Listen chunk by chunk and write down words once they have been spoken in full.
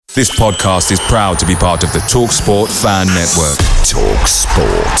This podcast is proud to be part of the TalkSport Fan Network.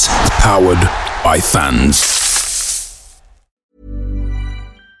 TalkSport. Powered by fans.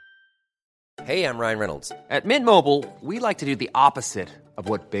 Hey, I'm Ryan Reynolds. At Mint Mobile, we like to do the opposite of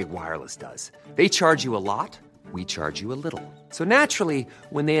what Big Wireless does. They charge you a lot, we charge you a little. So naturally,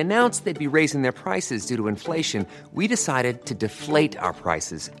 when they announced they'd be raising their prices due to inflation, we decided to deflate our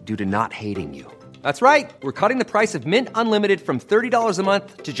prices due to not hating you. That's right. We're cutting the price of Mint Unlimited from $30 a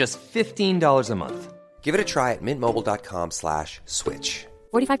month to just $15 a month. Give it a try at mintmobile.com/switch.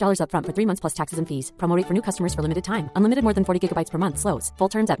 $45 up front for 3 months plus taxes and fees. Promo rate for new customers for limited time. Unlimited more than 40 gigabytes per month. Slows full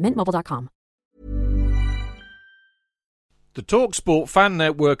terms at mintmobile.com. The TalkSport Fan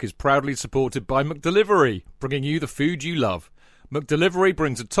Network is proudly supported by McDelivery, bringing you the food you love. McDelivery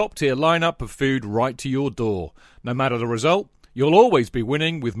brings a top-tier lineup of food right to your door. No matter the result, you'll always be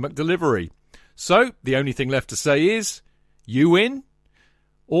winning with McDelivery. So, the only thing left to say is, you win?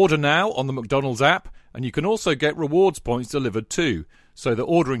 Order now on the McDonald's app, and you can also get rewards points delivered too, so that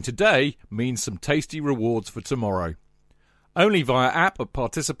ordering today means some tasty rewards for tomorrow. Only via app at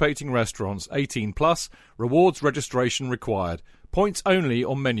participating restaurants. 18 plus. Rewards registration required. Points only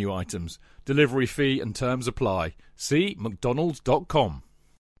on menu items. Delivery fee and terms apply. See mcdonalds.com.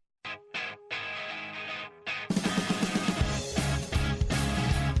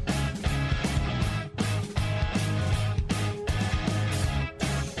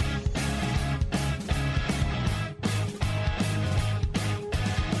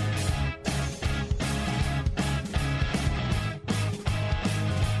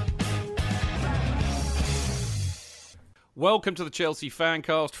 Welcome to the Chelsea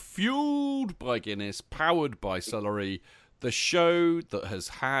Fancast, fueled by Guinness, powered by celery, the show that has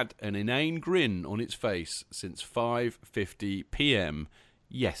had an inane grin on its face since 5:50 p.m.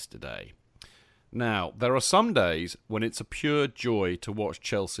 yesterday. Now, there are some days when it's a pure joy to watch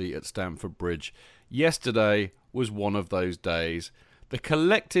Chelsea at Stamford Bridge. Yesterday was one of those days. The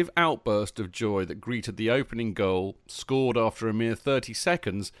collective outburst of joy that greeted the opening goal, scored after a mere 30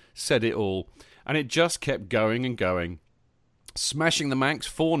 seconds, said it all, and it just kept going and going. Smashing the Manx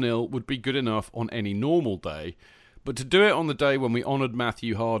 4-0 would be good enough on any normal day, but to do it on the day when we honoured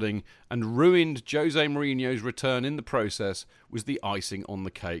Matthew Harding and ruined Jose Mourinho's return in the process was the icing on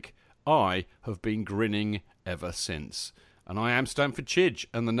the cake. I have been grinning ever since. And I am Stamford Chidge,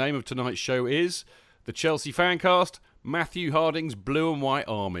 and the name of tonight's show is The Chelsea Fancast, Matthew Harding's Blue and White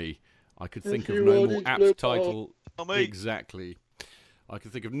Army. I could think of no more apt title. Exactly. I can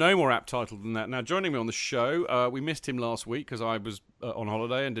think of no more apt title than that. Now, joining me on the show, we missed him last week because I was on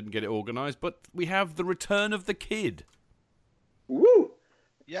holiday and didn't get it organised, but we have the return of the kid. Woo!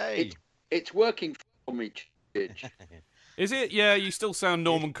 Yay! It's working for me, Chidge. Is it? Yeah, you still sound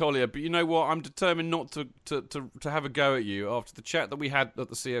Norman Collier, but you know what? I'm determined not to have a go at you after the chat that we had at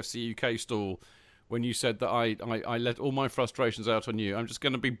the CFC UK stall when you said that I let all my frustrations out on you. I'm just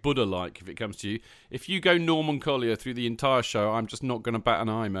going to be Buddha-like if it comes to you. If you go Norman Collier through the entire show, I'm just not going to bat an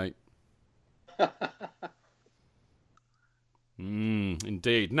eye, mate.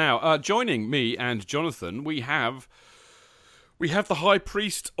 Indeed. Now, joining me and Jonathan, we have the High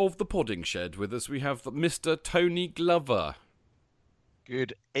Priest of the Podding Shed with us. We have Mr. Tony Glover.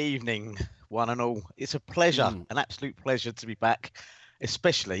 Good evening, one and all. It's a pleasure, an absolute pleasure to be back,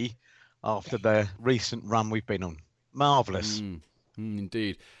 especially after the recent run we've been on. Marvellous.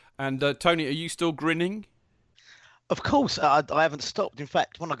 Indeed. And Tony, are you still grinning? Of course, I haven't stopped. In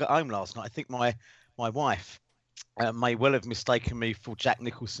fact, when I got home last night, I think my wife may well have mistaken me for Jack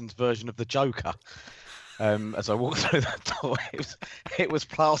Nicholson's version of the Joker. As I walked through the door, it was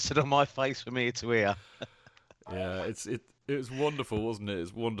plastered on my face from ear to ear. Yeah, it was wonderful, wasn't it?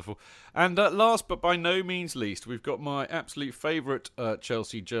 It's wonderful. And last but by no means least, we've got my absolute favourite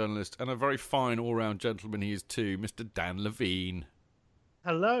Chelsea journalist and a very fine all-round gentleman he is too, Mr. Dan Levine.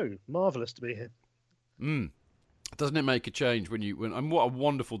 Hello, marvellous to be here. Doesn't it make a change when and what a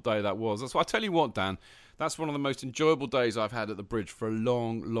wonderful day that was. That's what I tell you what, Dan, that's one of the most enjoyable days I've had at the Bridge for a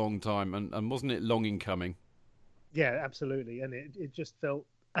long, long time, and wasn't it long in coming? Yeah, absolutely, and it just felt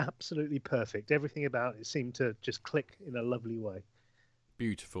absolutely perfect. Everything about it seemed to just click in a lovely way.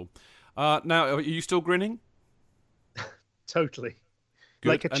 Beautiful. Now, are you still grinning? Totally. Good.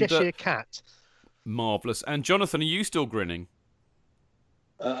 Like a Cheshire cat. Marvellous. And Jonathan, are you still grinning?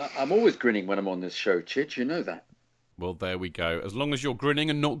 I'm always grinning when I'm on this show, Chidge. You know that. Well, there we go. As long as you're grinning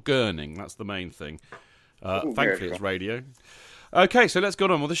and not gurning, that's the main thing. Thankfully, it's radio. Okay, so let's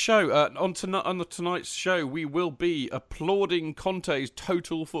get on with the show. On tonight's show, we will be applauding Conte's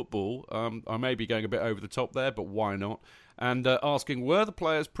total football. I may be going a bit over the top there, but why not? And asking, were the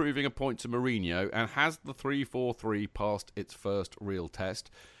players proving a point to Mourinho, and has the 3-4-3 passed its first real test?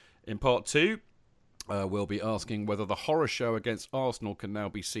 In part 2, we'll be asking whether the horror show against Arsenal can now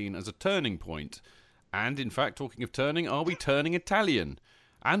be seen as a turning point. And, in fact, talking of turning, are we turning Italian?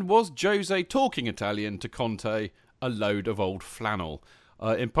 And was Jose talking Italian to Conte a load of old flannel?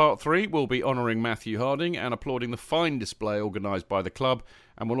 In part 3, we'll be honouring Matthew Harding and applauding the fine display organised by the club.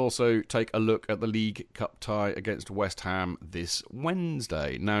 And we'll also take a look at the League Cup tie against West Ham this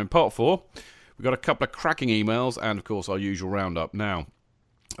Wednesday. Now, in part 4, we've got a couple of cracking emails and, of course, our usual roundup. Now,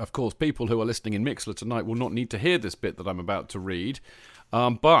 of course, people who are listening in Mixlr tonight will not need to hear this bit that I'm about to read.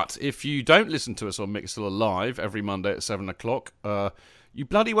 But if you don't listen to us on Mixlr live every Monday at 7 o'clock, you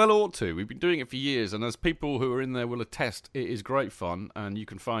bloody well ought to. We've been doing it for years, and as people who are in there will attest, it is great fun, and you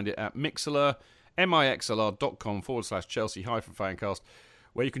can find it at Mixlr, mixlr.com/Chelsea-fancast,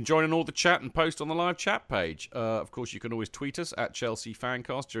 where you can join in all the chat and post on the live chat page. Of course, you can always tweet us at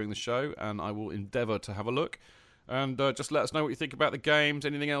Chelsea-fancast during the show, and I will endeavour to have a look. And just let us know what you think about the games,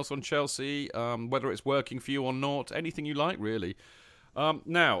 anything else on Chelsea, whether it's working for you or not, anything you like, really.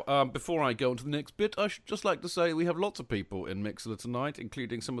 Now, before I go on to the next bit, I should just like to say we have lots of people in Mixlr tonight,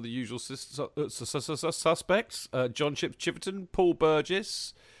 including some of the usual suspects. John Chiverton, Paul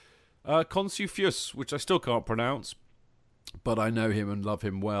Burgess, Consufius, which I still can't pronounce, but I know him and love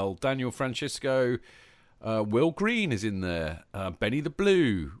him well. Daniel Francisco, Will Green is in there, Benny the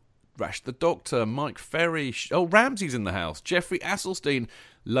Blue, Rash the Doctor, Mike Ferry, Ramsey's in the house, Jeffrey Asselstein,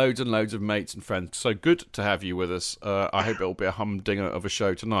 loads and loads of mates and friends. So good to have you with us. I hope it'll be a humdinger of a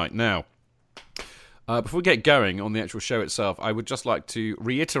show tonight. Now, before we get going on the actual show itself, I would just like to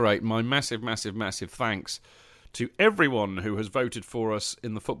reiterate my massive, massive, massive thanks to everyone who has voted for us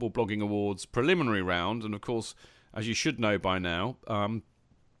in the Football Blogging Awards preliminary round. And of course, as you should know by now,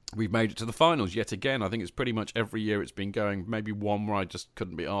 we've made it to the finals yet again. I think it's pretty much every year it's been going. Maybe one where I just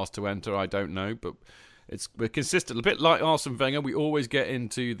couldn't be asked to enter. I don't know, but we're consistent. A bit like Arsene Wenger, we always get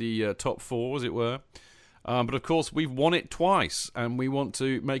into the top 4, as it were. But of course, we've won it twice, and we want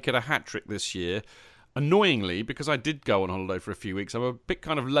to make it a hat-trick this year. Annoyingly, because I did go on holiday for a few weeks, I'm a bit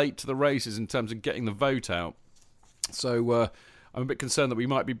kind of late to the races in terms of getting the vote out. So I'm a bit concerned that we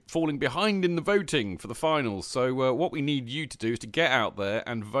might be falling behind in the voting for the finals. So what we need you to do is to get out there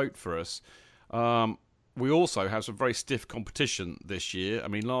and vote for us. We also have some very stiff competition this year. I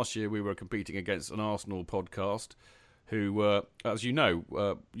mean, last year we were competing against an Arsenal podcast who, as you know,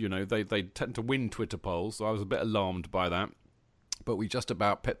 they tend to win Twitter polls. So I was a bit alarmed by that, but we just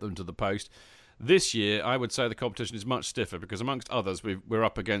about put them to the post. This year, I would say the competition is much stiffer because, amongst others, we're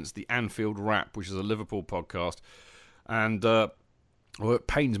up against the Anfield Rap, which is a Liverpool podcast, and well, it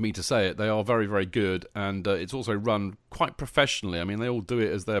pains me to say it, they are very, very good, and it's also run quite professionally. I mean, they all do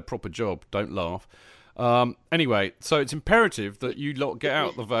it as their proper job. Don't laugh. Anyway, so it's imperative that you lot get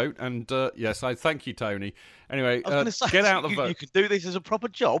out the vote, and yes, I thank you, Tony. Anyway, get out the vote. You could do this as a proper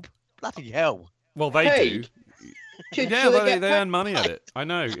job? Bloody hell. Well, they do. Yeah, they earn money at it. I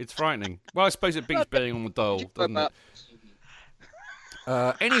know, it's frightening. Well, I suppose it beats being on the dole, doesn't it?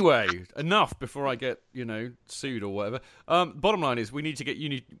 Anyway, enough before I get, sued or whatever. Bottom line is,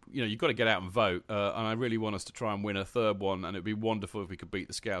 you've got to get out and vote. And I really want us to try and win a third one, and it'd be wonderful if we could beat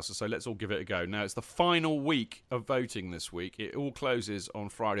the Scousers. So let's all give it a go. Now, it's the final week of voting this week. It all closes on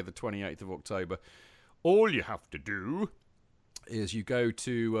Friday, the 28th of October. All you have to do is you go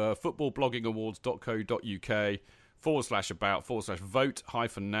to footballbloggingawards.co.uk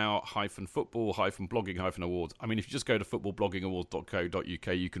 /vote-now-football-blogging-awards. I mean, if you just go to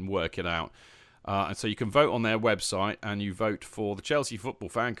footballbloggingawards.co.uk, you can work it out. And so you can vote on their website, and you vote for the Chelsea Football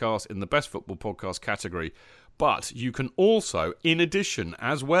Fancast in the Best Football Podcast category. But you can also, in addition,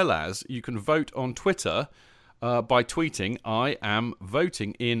 as well as, you can vote on Twitter by tweeting, I am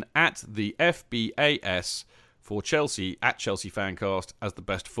voting in at the FBAS for Chelsea, at Chelsea Fancast, as the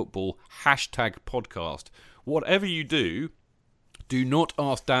Best Football #podcast. Whatever you do, do not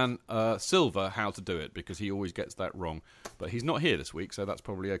ask Dan Silver how to do it, because he always gets that wrong. But he's not here this week, so that's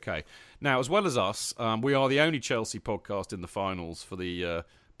probably okay. Now, as well as us, we are the only Chelsea podcast in the finals for the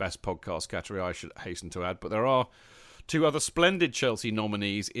Best Podcast category, I should hasten to add. But there are 2 other splendid Chelsea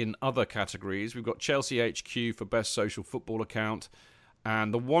nominees in other categories. We've got Chelsea HQ for Best Social Football Account,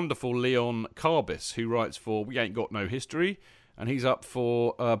 and the wonderful Leon Carbis, who writes for We Ain't Got No History, and he's up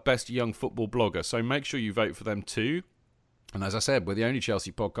for Best Young Football Blogger. So make sure you vote for them too. And as I said, we're the only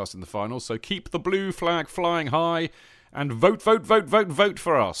Chelsea podcast in the finals, so keep the blue flag flying high and vote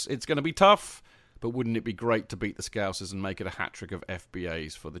for us. It's going to be tough, but wouldn't it be great to beat the Scousers and make it a hat-trick of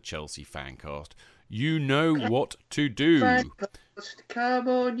FBAs for the Chelsea Fancast? You know what to do. Fancast, come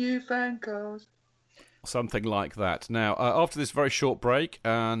on, you Fancast. Something like that. Now, after this very short break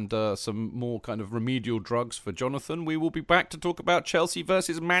and some more kind of remedial drugs for Jonathan, we will be back to talk about Chelsea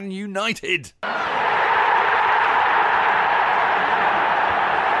versus Man United.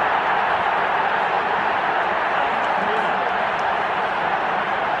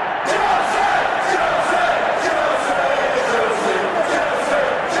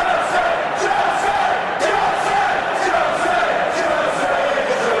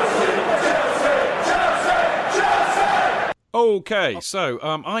 Okay, so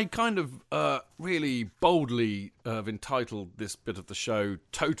I kind of really boldly have entitled this bit of the show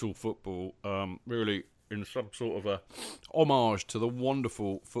Total Football, really in some sort of a homage to the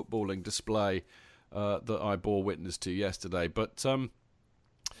wonderful footballing display that I bore witness to yesterday. But the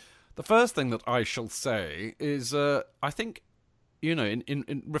first thing that I shall say is I think, you know,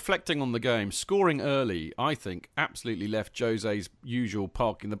 in reflecting on the game, scoring early, I think, absolutely left Jose's usual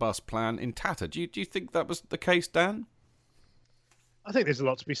parking the bus plan in tatter. Do you think that was the case, Dan? I think there's a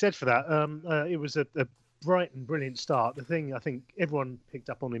lot to be said for that. It was a bright and brilliant start. The thing I think everyone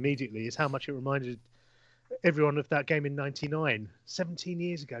picked up on immediately is how much it reminded everyone of that game in '99, 17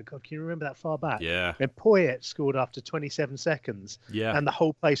 years ago. God, can you remember that far back? Yeah. When Poyet scored after 27 seconds. Yeah. And the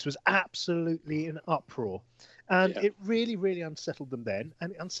whole place was absolutely in uproar. And it really, really unsettled them then,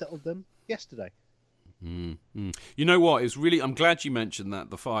 and it unsettled them yesterday. Mm-hmm. You know what? It's really. I'm glad you mentioned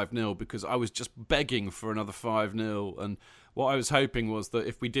that, the 5-0, because I was just begging for another 5-0, and what I was hoping was that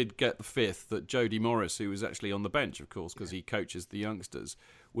if we did get the fifth, that Jody Morris, who was actually on the bench, of course, because he coaches the youngsters,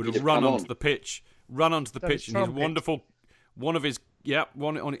 would have run onto the pitch in his wonderful,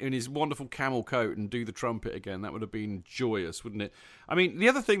 in his wonderful camel coat and do the trumpet again. That would have been joyous, wouldn't it? I mean, the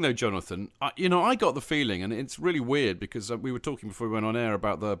other thing though, Jonathan, I got the feeling, and it's really weird because we were talking before we went on air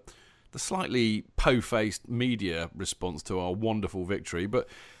about the slightly po-faced media response to our wonderful victory, but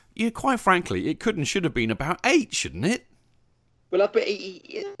quite frankly, it could and should have been about 8, shouldn't it? Well,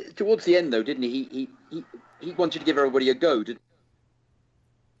 towards the end, though, didn't he? He wanted to give everybody a go, didn't he?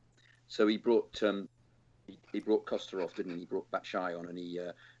 So he brought Costa off, didn't he? He brought Batshuayi on, and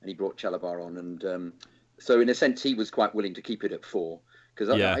he brought Chalabar on, and so in a sense, he was quite willing to keep it at 4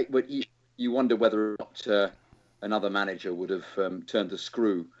 because you wonder whether or not another manager would have turned the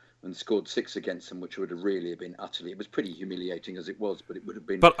screw and scored 6 against them, which would have really been utterly. It was pretty humiliating as it was, but it would have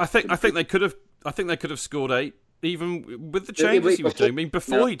been. But I think they could have. I think they could have scored 8. Even with the changes he was doing, I mean,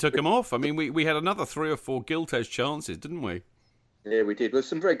 before he took him off, I mean, we had another 3 or 4 gilt-edged chances, didn't we? Yeah, we did. There was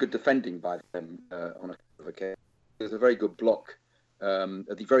some very good defending by them on a occasion. There was a very good block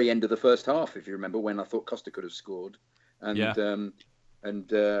at the very end of the first half, if you remember, when I thought Costa could have scored, and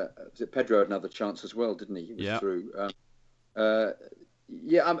Pedro had another chance as well, didn't he? He was through. I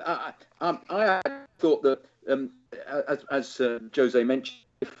thought that as Jose mentioned,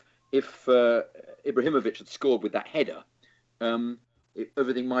 if Ibrahimovic had scored with that header,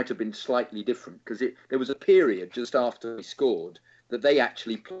 everything might have been slightly different, because there was a period just after he scored that they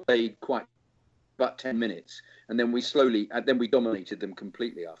actually played quite about 10 minutes, and then we dominated them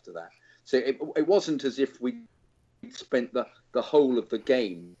completely after that. So it wasn't as if we spent the whole of the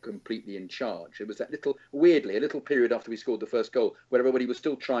game completely in charge. It was that little period after we scored the first goal where everybody was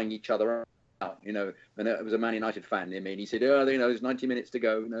still trying each other out, and it was a Man United fan near me, and he said, there's 90 minutes to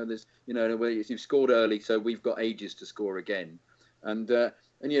go, you've scored early, so we've got ages to score again. And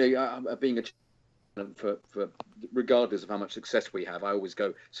being a for regardless of how much success we have, I always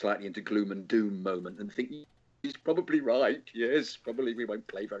go slightly into gloom and doom moment and think he's probably right. Yes, probably we won't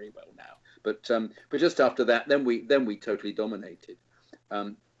play very well now. But just after that, then we totally dominated.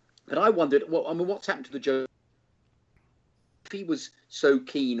 But I wondered, what's happened to the Joe? If he was so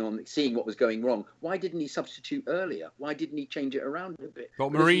keen on seeing what was going wrong, why didn't he substitute earlier? Why didn't he change it around a bit?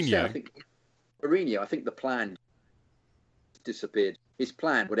 Well, Mourinho. I think the plan disappeared. His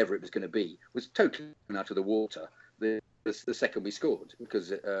plan, whatever it was going to be, was totally out of the water the second we scored, because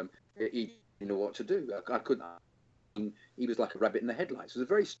he didn't know what to do. I couldn't. He was like a rabbit in the headlights. It was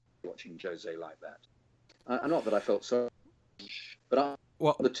very watching Jose like that. Not that I felt so, but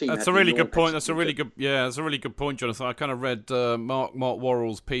the team. That's a really good point. That's a really good point, Jonathan. I kind of read Mark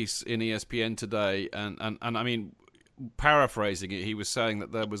Worrell's piece in ESPN today, and I mean, paraphrasing it, he was saying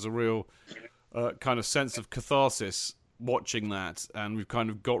that there was a real kind of sense of catharsis watching that, and we've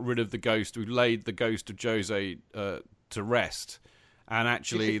kind of got rid of the ghost. We've laid the ghost of Jose to rest, and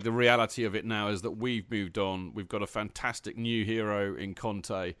actually the reality of it now is that we've moved on. We've got a fantastic new hero in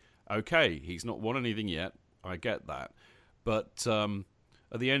Conte. Okay, he's not won anything yet, I get that, but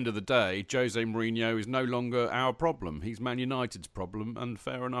at the end of the day, Jose Mourinho is no longer our problem. He's Man United's problem, and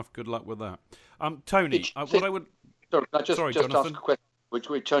fair enough, good luck with that. Tony, what I would... Sorry, can I just ask a question? which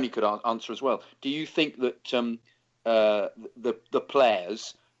Tony could answer as well. Do you think that the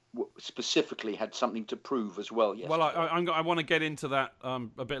players specifically had something to prove as well? Yesterday? Well, I want to get into that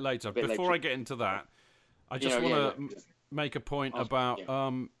a bit later. Before I get into that, I just want to make a point about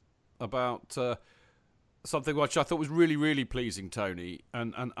something which I thought was really, really pleasing, Tony.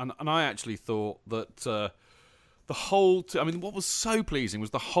 And I actually thought that the whole... what was so pleasing was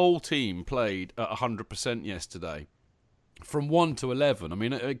the whole team played at 100% yesterday. From 1 to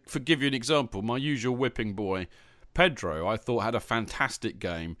 11. For give you an example, my usual whipping boy, Pedro, I thought had a fantastic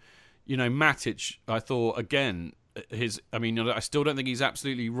game. Matic, I thought, again, I still don't think he's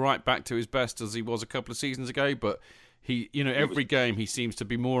absolutely right back to his best as he was a couple of seasons ago, but he, every game he seems to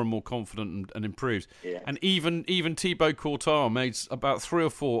be more and more confident and improves. Yeah. And even Thibaut Courtois made about 3 or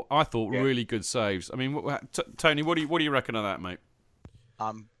 4, I thought, really good saves. Tony, what do you reckon of that, mate?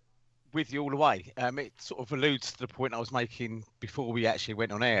 With you all the way. It sort of alludes to the point I was making before we actually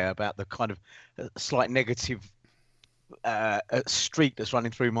went on air about the kind of slight negative streak that's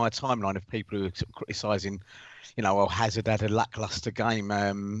running through my timeline of people who are sort of criticising, Hazard had a lacklustre game.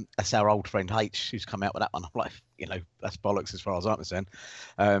 That's our old friend H who's come out with that one. I'm like, that's bollocks as far as I'm concerned.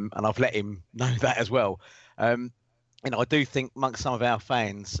 And I've let him know that as well. I do think amongst some of our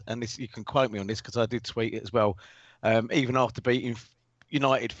fans, and this, you can quote me on this because I did tweet it as well, even after beating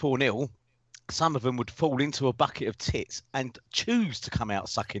United 4-0, some of them would fall into a bucket of tits and choose to come out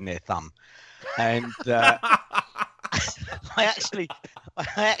sucking their thumb. And I actually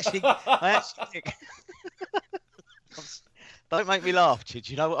think... Don't make me laugh, Chid.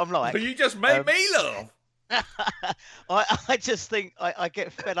 You know what I'm like? But you just made me laugh. I just think I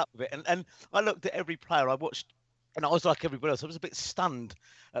get fed up with it. And I looked at every player I watched, and I was like everybody else. I was a bit stunned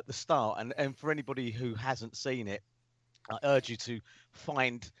at the start. And for anybody who hasn't seen it, I urge you to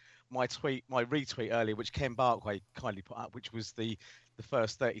find my retweet earlier, which Ken Barkway kindly put up, which was the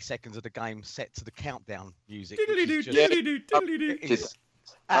first 30 seconds of the game set to the countdown music.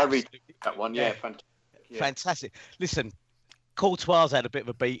 I read that one, fantastic. Fantastic. Listen, Courtois had a bit of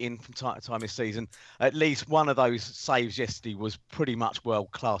a beating from time to time this season. At least one of those saves yesterday was pretty much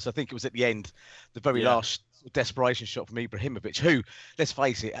world class. I think it was at the end, the very last desperation shot from Ibrahimovic, who, let's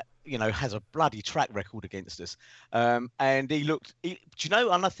face it, has a bloody track record against us. And he looked,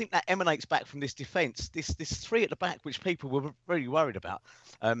 and I think that emanates back from this defence, this 3 at the back, which people were very worried about.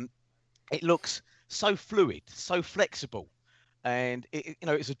 It looks so fluid, so flexible. And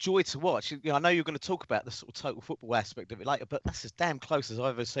it's a joy to watch. I know you're going to talk about the sort of total football aspect of it later, but that's as damn close as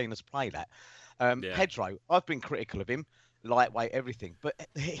I've ever seen us play that. Pedro, I've been critical of him, lightweight, everything, but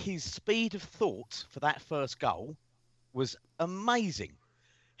his speed of thought for that first goal was amazing.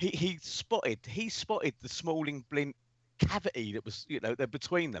 He spotted the Smalling Blint cavity that was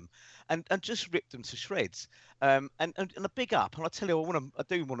between them, and just ripped them to shreds. And a big up. And I tell you, I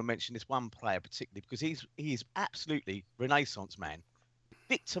do want to mention this one player particularly because he is absolutely Renaissance man,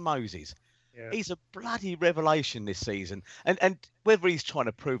 Victor Moses. Yeah. He's a bloody revelation this season, and whether he's trying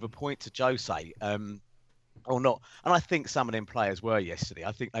to prove a point to Jose or not, and I think some of them players were yesterday.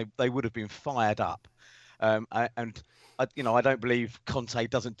 I think they would have been fired up, and I don't believe Conte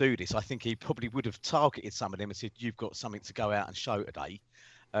doesn't do this. I think he probably would have targeted some of them and said, "You've got something to go out and show today."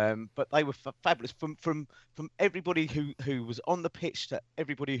 But they were fabulous from everybody who was on the pitch to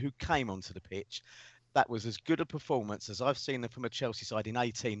everybody who came onto the pitch. That was as good a performance as I've seen from a Chelsea side in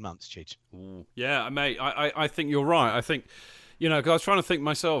 18 months, Chidge. Yeah, mate, I think you're right. I think, because I was trying to think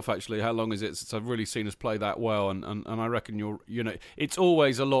myself, actually, how long is it since I've really seen us play that well? And I reckon it's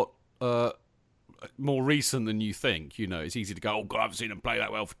always a lot more recent than you think. It's easy to go, oh, God, I haven't seen them play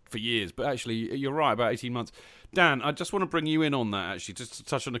that well for years. But actually, you're right, about 18 months. Dan, I just want to bring you in on that, actually, just to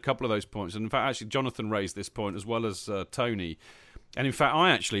touch on a couple of those points. And in fact, actually, Jonathan raised this point as well as Tony. And in fact,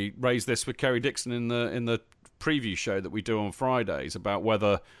 I actually raised this with Kerry Dixon in the preview show that we do on Fridays about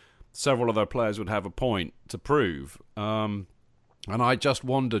whether several of their players would have a point to prove. And I just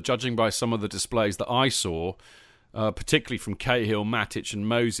wonder, judging by some of the displays that I saw, particularly from Cahill, Matic and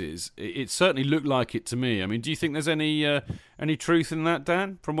Moses, it certainly looked like it to me. Do you think there's any truth in that,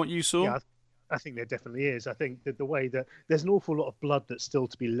 Dan, from what you saw? Yeah, I think there definitely is. I think that the way that there's an awful lot of blood that's still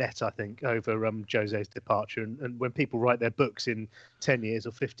to be let, I think, over Jose's departure. And when people write their books in 10 years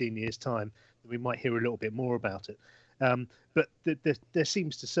or 15 years' time, we might hear a little bit more about it. But there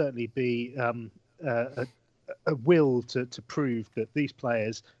seems to certainly be a will to prove that these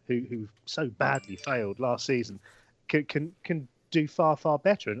players who so badly failed last season can do far, far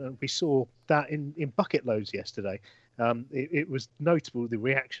better. And we saw that in bucket loads yesterday. It was notable, the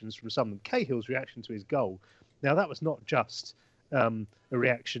reactions from some of them. Cahill's reaction to his goal. Now, that was not just a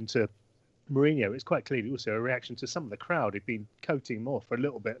reaction to Mourinho, it's quite clearly also a reaction to some of the crowd who'd been coating him off for a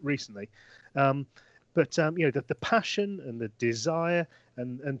little bit recently. But the passion and the desire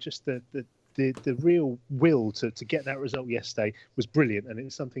and just the real will to get that result yesterday was brilliant, and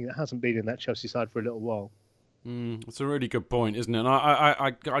it's something that hasn't been in that Chelsea side for a little while. It's a really good point, isn't it? And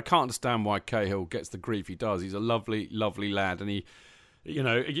I can't understand why Cahill gets the grief he does. He's a lovely, lovely lad, and he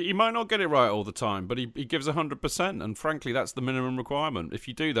might not get it right all the time, but he gives 100%, and frankly, that's the minimum requirement. If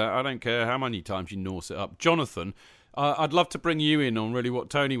you do that, I don't care how many times you norse it up. Jonathan, I'd love to bring you in on really what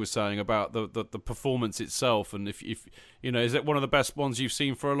Tony was saying about the performance itself, and if is it one of the best ones you've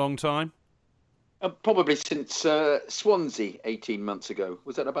seen for a long time? Probably since Swansea 18 months ago.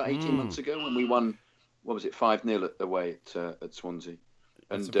 Was that about 18 months ago when we won? What was it, 5-0 away at Swansea?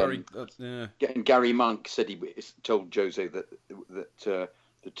 And getting Gary Monk said he told Jose that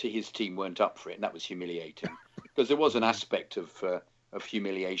his team weren't up for it, and that was humiliating because there was an aspect of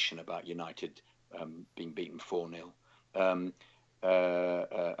humiliation about United being beaten 4-0.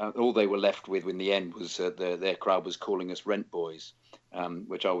 All they were left with in the end was their crowd was calling us rent boys,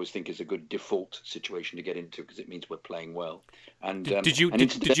 which I always think is a good default situation to get into because it means we're playing well. And did you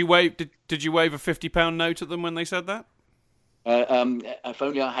wave a £50 note at them when they said that? If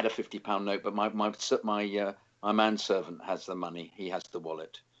only I had a £50 note, but my manservant has the money. He has the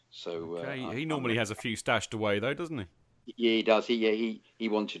wallet. So okay. He normally has a few stashed away though, doesn't he? Yeah, he does. He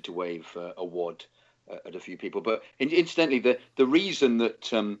wanted to wave a wad at a few people. But incidentally, the reason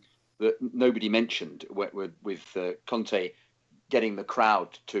that nobody mentioned with Conte getting the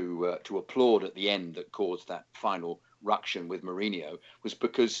crowd to applaud at the end that caused that final ruction with Mourinho was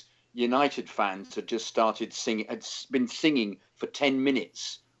because United fans had just started singing, had been singing for 10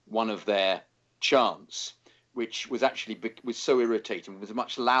 minutes one of their chants, which was so irritating. It was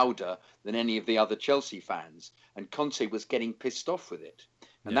much louder than any of the other Chelsea fans, and Conte was getting pissed off with it,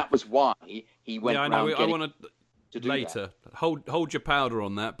 and that was why he went. Yeah, I know. I want to later hold your powder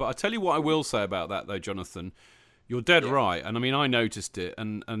on that. But I tell you what, I will say about that though, Jonathan, you're dead right, and I mean I noticed it,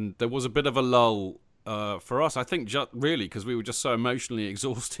 and there was a bit of a lull. For us, I think really because we were just so emotionally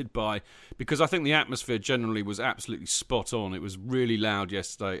exhausted because I think the atmosphere generally was absolutely spot on. It was really loud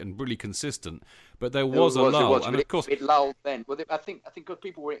yesterday and really consistent, but there was a lull, and of course it lulled then. Well, I think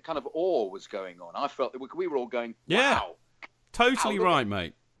people were kind of awe was going on. I felt that we were all going, wow, yeah, totally right,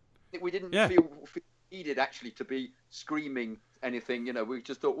 mate. We didn't feel needed actually to be screaming anything. We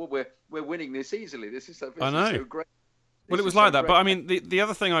just thought, well, we're winning this easily. This is so great. Well, it was like that, but I mean, the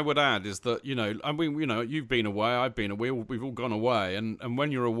other thing I would add is that you've been away, I've been away, we've all gone away, and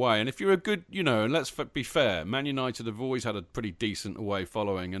when you're away, and if you're a good, and let's be fair, Man United have always had a pretty decent away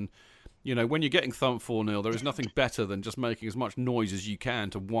following, and when you're getting thumped 4-0, there is nothing better than just making as much noise as you can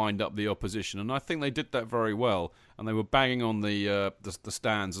to wind up the opposition, and I think they did that very well, and they were banging on the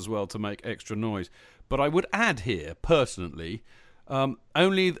stands as well to make extra noise. But I would add here, personally.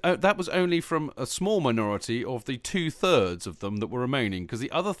 That was only from a small minority of the 2/3 of them that were remaining, because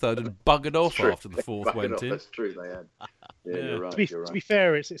the other third had buggered off after the fourth went in. That's true, they had. Yeah, you're right. To be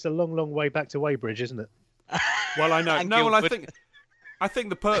fair, it's a long way back to Weybridge, isn't it? Well, I know. No, well, I think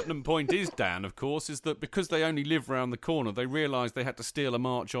the pertinent point is, Dan, of course, is that because they only live round the corner, they realised they had to steal a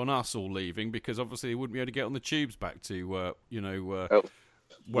march on us all leaving, because obviously they wouldn't be able to get on the tubes back to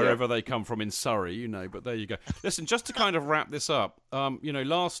wherever they come from in Surrey, but there you go. Listen, just to kind of wrap this up,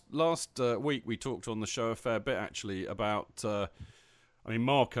 last week we talked on the show a fair bit actually about,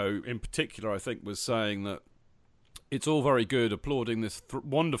 Marco in particular, I think, was saying that it's all very good applauding this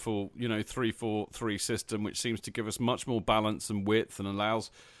wonderful, 3-4-3 system, which seems to give us much more balance and width and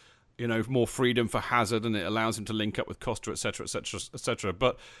allows, more freedom for Hazard, and it allows him to link up with Costa, etc., etc., etc.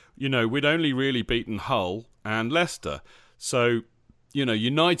 But, we'd only really beaten Hull and Leicester. So,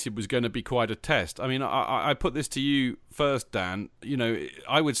 United was going to be quite a test. I mean, I put this to you first, Dan.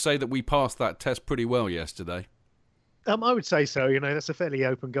 I would say that we passed that test pretty well yesterday. I would say so. That's a fairly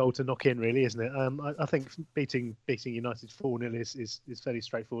open goal to knock in, really, isn't it? I think beating United 4-0 is fairly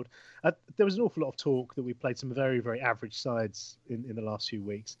straightforward. There was an awful lot of talk that we played some very, very average sides in the last few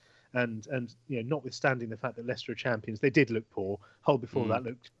weeks. And notwithstanding the fact that Leicester are champions, they did look poor. Hull before that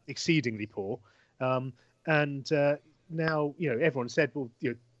looked exceedingly poor. Now, everyone said, well,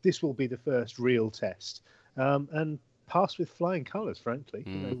 this will be the first real test. And passed with flying colours, frankly.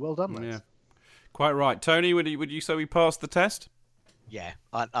 Well done, lads. Yeah. Quite right. Tony, would you say we passed the test? Yeah,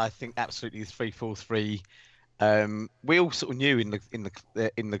 I think absolutely 3-4-3. We all sort of knew in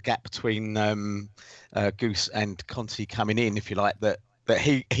the gap between Goose and Conte coming in, if you like, that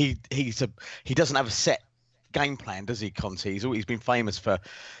he doesn't have a set game plan, does he, Conte? He's been famous for,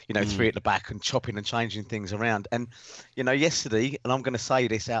 three at the back and chopping and changing things around. And, yesterday, and I'm going to say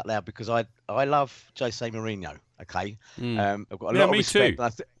this out loud because I love Jose Mourinho, okay? I've got a lot of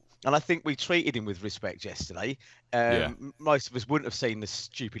respect. And I think we treated him with respect yesterday. Most of us wouldn't have seen the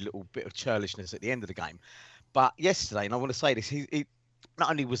stupid little bit of churlishness at the end of the game. But yesterday, and I want to say this, he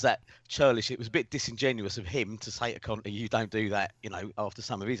not only was that churlish, it was a bit disingenuous of him to say to Conte, you don't do that, after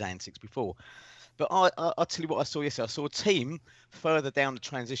some of his antics before. But I'll tell you what I saw yesterday. I saw a team further down the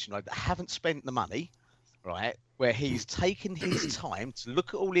transition road that haven't spent the money, right, where he's taken his time to look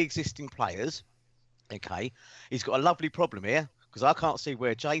at all the existing players, okay? He's got a lovely problem here because I can't see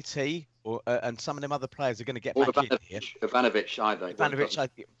where JT and some of them other players are going to get back in here. Ivanovic either. Ivanovic,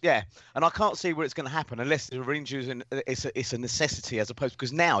 yeah. And I can't see where it's going to happen unless there are injuries and it's a necessity as opposed,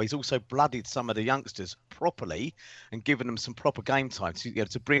 because now he's also blooded some of the youngsters properly and given them some proper game time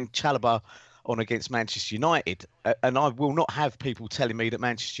to bring Chalobah on against Manchester United. And I will not have people telling me that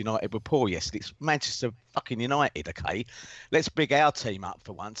Manchester United were poor yesterday. It's Manchester fucking United, okay? Let's big our team up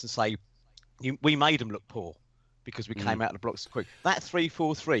for once and say we made them look poor because we came out of the blocks quick. That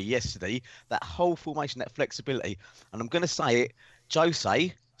 3-4-3 yesterday, that whole formation, that flexibility, and I'm going to say it,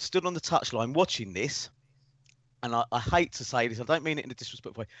 Jose stood on the touchline watching this, and I hate to say this, I don't mean it in a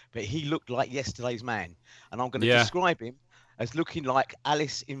disrespectful way, but he looked like yesterday's man. And I'm going to describe him as looking like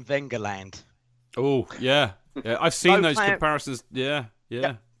Alice in Vengerland. Oh, yeah. I've seen those comparisons. Yeah.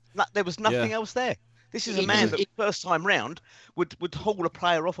 There was nothing else there. This is a man that first time round would haul a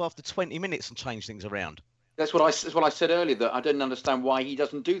player off after 20 minutes and change things around. That's what I said earlier, that I didn't understand why he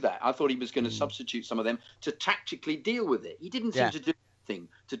doesn't do that. I thought he was going to substitute some of them to tactically deal with it. He didn't seem to do anything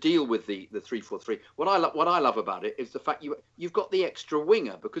to deal with the 3-4-3. What I love about it is the fact you've got the extra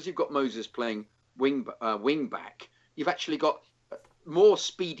winger, because you've got Moses playing wing back. You've actually got more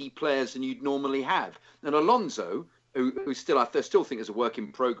speedy players than you'd normally have. And Alonso, who still think is a work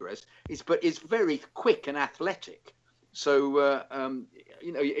in progress, is very quick and athletic. So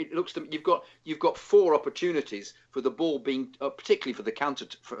it looks to me you've got 4 opportunities for the ball being, particularly for the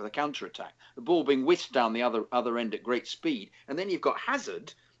counter attack, the ball being whisked down the other end at great speed, and then you've got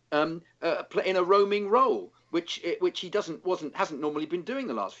Hazard in a roaming role, which he hasn't normally been doing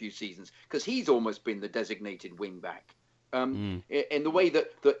the last few seasons, because he's almost been the designated wing back. In the way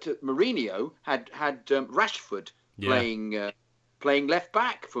that Mourinho had Rashford playing left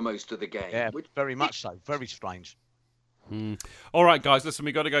back for most of the game. Yeah, very much so. Very strange. All right, guys, listen,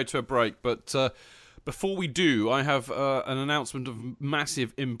 we've got to go to a break, but before we do, I have an announcement of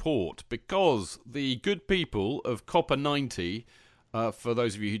massive import, because the good people of Copper 90, for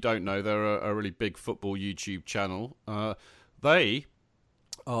those of you who don't know, they're a really big football YouTube channel. They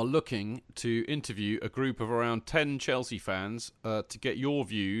are looking to interview a group of around 10 Chelsea fans to get your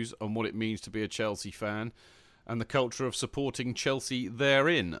views on what it means to be a Chelsea fan and the culture of supporting Chelsea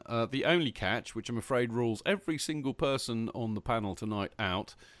therein. The only catch, which I'm afraid rules every single person on the panel tonight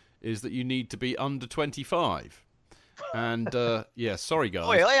out, is that you need to be under 25. And sorry guys.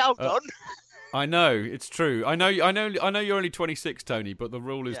 Wait, hold on. I know, it's true. I know you're only 26, Tony, but the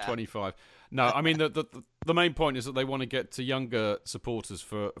rule is 25. No, I mean the main point is that they want to get to younger supporters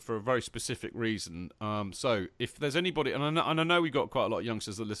for a very specific reason. So if there's anybody, and I know we've got quite a lot of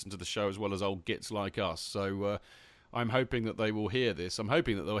youngsters that listen to the show as well as old gits like us. So I'm hoping that they will hear this. I'm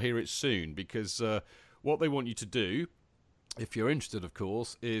hoping that they'll hear it soon, because what they want you to do, if you're interested, of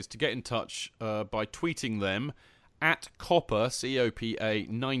course, is to get in touch by tweeting them at Copper, COPA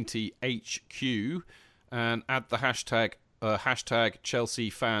 90HQ, and add the hashtag Chelsea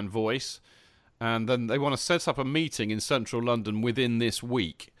fan voice. And then they want to set up a meeting in central London within this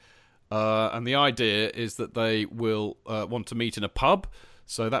week. And the idea is that they will want to meet in a pub.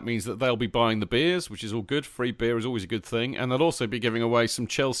 So that means that they'll be buying the beers, which is all good. Free beer is always a good thing. And they'll also be giving away some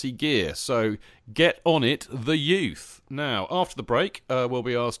Chelsea gear. So get on it, the youth. Now, after the break, we'll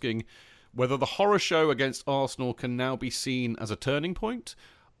be asking whether the horror show against Arsenal can now be seen as a turning point.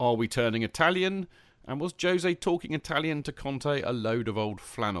 Are we turning Italian? And was Jose talking Italian to Conte a load of old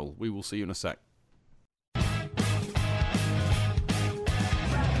flannel? We will see you in a sec.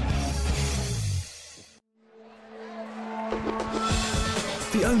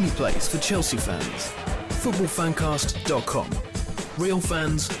 The only place for Chelsea fans. Footballfancast.com. Real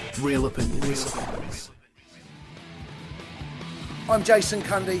fans, real opinions. I'm Jason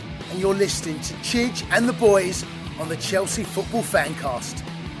Cundy, and you're listening to Chidge and the boys on the Chelsea Football Fancast.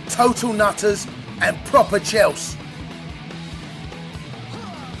 Total nutters and proper Chelsea.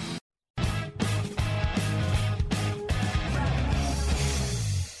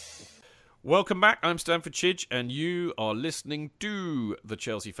 Welcome back. I'm Stanford Chidge, and you are listening to the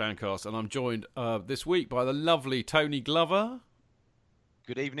Chelsea Fancast, and I'm joined this week by the lovely Tony Glover.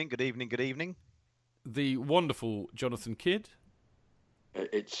 Good evening, good evening, good evening. The wonderful Jonathan Kidd.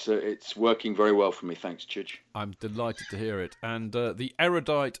 It's working very well for me, thanks, Chidge. I'm delighted to hear it. And the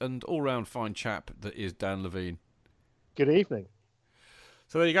erudite and all-round fine chap that is Dan Levine. Good evening.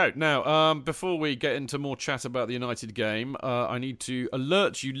 So there you go. Now, before we get into more chat about the United game, I need to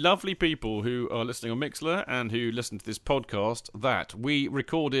alert you lovely people who are listening on Mixlr and who listen to this podcast that we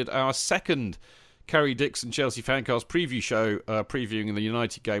recorded our second Kerry Dixon Chelsea Fancast preview show previewing the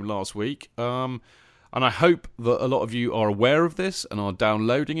United game last week. And I hope that a lot of you are aware of this and are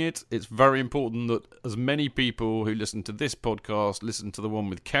downloading it. It's very important that as many people who listen to this podcast listen to the one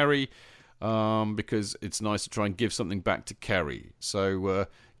with Kerry, because it's nice to try and give something back to Kerry. So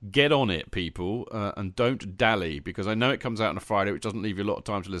get on it, people, and don't dally, because I know it comes out on a Friday, which doesn't leave you a lot of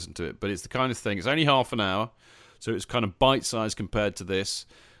time to listen to it, but it's the kind of thing, it's only half an hour, so it's kind of bite-sized compared to this,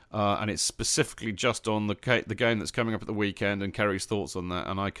 and it's specifically just on the game that's coming up at the weekend and Kerry's thoughts on that,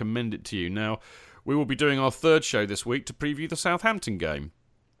 and I commend it to you. Now, we will be doing our third show this week to preview the Southampton game,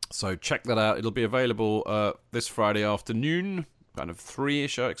 so check that out. It'll be available this Friday afternoon, kind of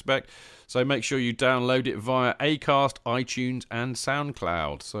 3-ish, I expect. So make sure you download it via Acast, iTunes, and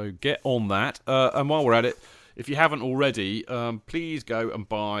SoundCloud. So get on that. And while we're at it, if you haven't already, please go and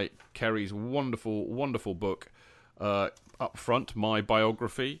buy Kerry's wonderful, wonderful book up front, My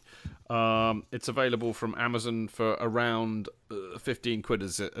Biography. It's available from Amazon for around 15 quid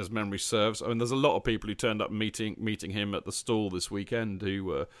as memory serves. I mean, there's a lot of people who turned up meeting him at the stall this weekend who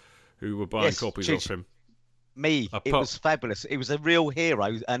were buying copies of him. It was fabulous. It was a real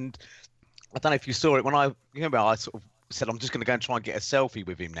hero, and I don't know if you saw it when I sort of said I'm just going to go and try and get a selfie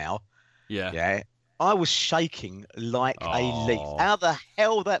with him now. Yeah. I was shaking like a leaf. How the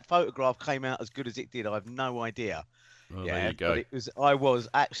hell that photograph came out as good as it did, I have no idea. Well, there you go. But I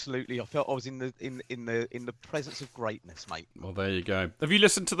felt I was in the presence of greatness, mate. Well, there you go. Have you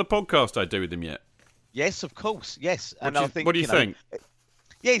listened to the podcast I do with him yet? Yes, of course. Yes. What do you think?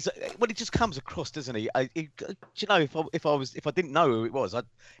 Yeah, he just comes across, doesn't he? If I didn't know who it was,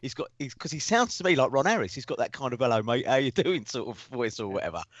 because he sounds to me like Ron Harris. He's got that kind of "hello mate, how you doing" sort of voice or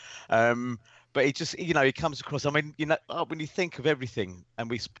whatever. But he just, he comes across. I mean, when you think of everything, and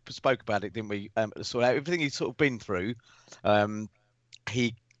we spoke about it, didn't we? Sort of everything he's sort of been through.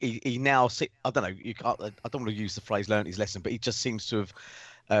 He now, I don't know. I don't want to use the phrase "learned his lesson," but he just seems to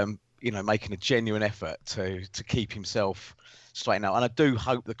have, making a genuine effort to keep himself straighten out, and I do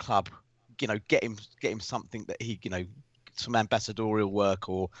hope the club, get him something that he, some ambassadorial work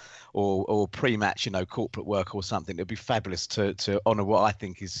or pre-match, corporate work or something. It'd be fabulous to honour what I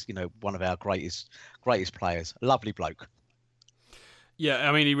think is, one of our greatest players. Lovely bloke. Yeah,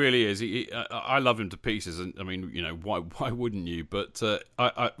 I mean, he really is. I love him to pieces, and I mean, why wouldn't you? But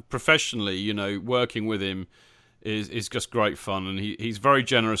I professionally, working with him is just great fun, and he's very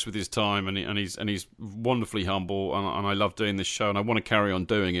generous with his time, and he's wonderfly humble, and I love doing this show, and I want to carry on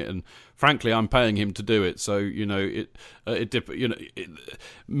doing it, and frankly, I'm paying him to do it, so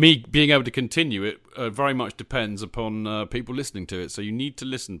me being able to continue it very much depends upon people listening to it. So you need to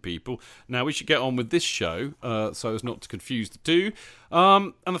listen, people. Now we should get on with this show, so as not to confuse the two.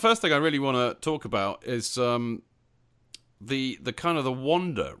 And the first thing I really want to talk about is the kind of the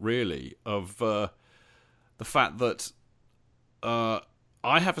wonder, really, of the fact that I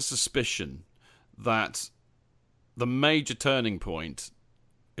have a suspicion that the major turning point,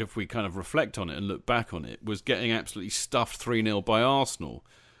 if we kind of reflect on it and look back on it, was getting absolutely stuffed 3-0 by Arsenal,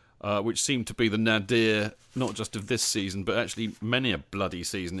 which seemed to be the nadir, not just of this season, but actually many a bloody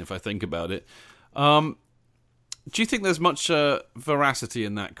season, if I think about it. Do you think there's much veracity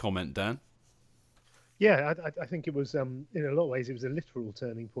in that comment, Dan? Yeah, I think it was, in a lot of ways, it was a literal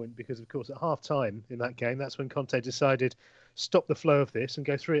turning point because, of course, at half-time in that game, that's when Conte decided, stop the flow of this and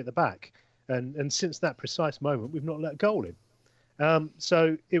go 3 at the back. And since that precise moment, we've not let a goal in.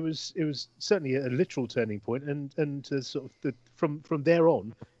 So it was certainly a literal turning point. And sort of from there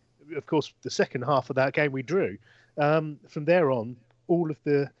on, of course, the second half of that game we drew. From there on, all of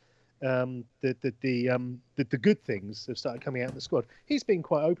the good things have started coming out in the squad. He's been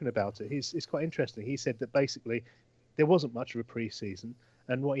quite open about it. It's quite interesting. He said that basically there wasn't much of a pre-season,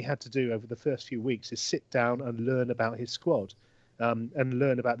 and what he had to do over the first few weeks is sit down and learn about his squad, and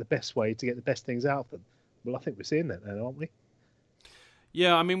learn about the best way to get the best things out of them. Well, I think we're seeing that now, aren't we?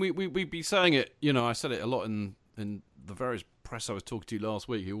 Yeah, I mean, we'd be saying it. I said it a lot in the various press I was talking to last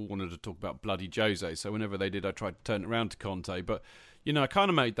week. Who all wanted to talk about bloody Jose. So whenever they did, I tried to turn it around to Conte, but. I kind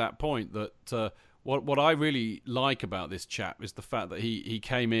of made that point that what I really like about this chap is the fact that he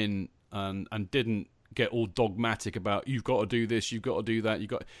came in and didn't get all dogmatic about you've got to do this, you've got to do that.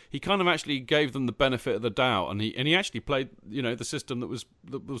 He kind of actually gave them the benefit of the doubt, and he actually played the system that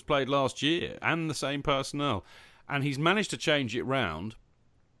was played last year and the same personnel, and he's managed to change it round.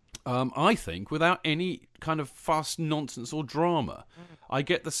 I think without any kind of fuss, nonsense, or drama. I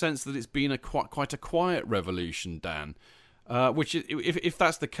get the sense that it's been quite a quiet revolution, Dan. Which is, if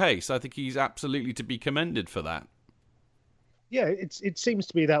that's the case, I think he's absolutely to be commended for that. Yeah, it seems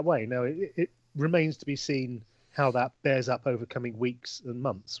to be that way. Now, it remains to be seen how that bears up over coming weeks and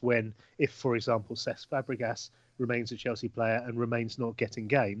months. When, if, for example, Cesc Fabregas remains a Chelsea player and remains not getting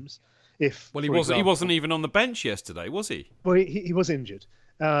games, he wasn't even on the bench yesterday, was he? Well, he was injured.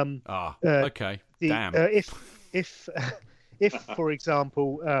 Okay. Damn. If for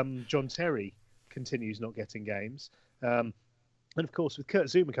example, John Terry continues not getting games. And of course, with Kurt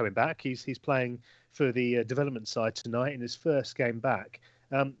Zouma coming back, he's playing for the development side tonight in his first game back.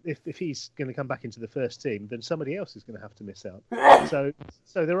 If he's going to come back into the first team, then somebody else is going to have to miss out.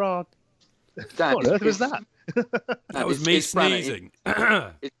 So there are. Dan, what on earth was that? That was me sneezing.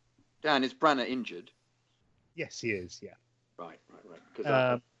 Dan, is Branner injured? Yes, he is. Yeah. Right.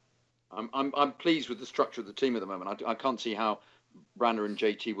 Because I'm pleased with the structure of the team at the moment. I can't see how Branner and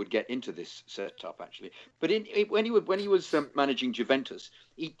JT would get into this setup actually, but when he was managing Juventus,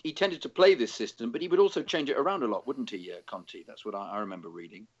 he tended to play this system, but he would also change it around a lot, wouldn't he, Conte? That's what I remember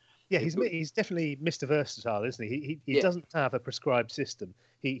reading. Yeah, he's definitely Mr. Versatile, isn't he? He doesn't have a prescribed system.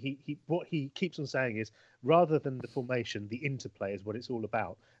 He what he keeps on saying is, rather than the formation, the interplay is what it's all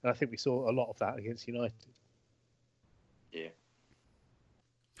about, and I think we saw a lot of that against United. Yeah.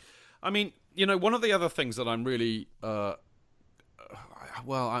 I mean, one of the other things that I'm really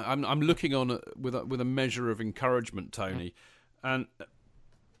I'm looking on with a measure of encouragement, Tony, and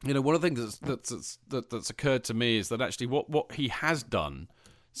one of the things that's occurred to me is that actually what he has done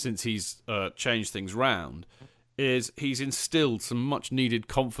since he's changed things round is he's instilled some much needed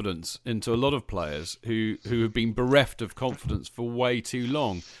confidence into a lot of players who have been bereft of confidence for way too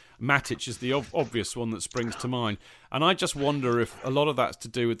long. Matic is the obvious one that springs to mind, and I just wonder if a lot of that's to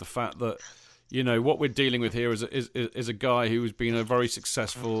do with the fact that what we're dealing with here is a guy who has been a very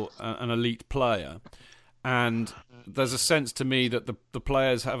successful and elite player, and there's a sense to me that the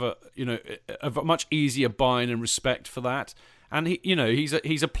players have a much easier buy-in and respect for that, and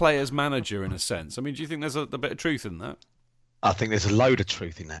he's a player's manager in a sense. I mean, do you think there's a bit of truth in that? I think there's a load of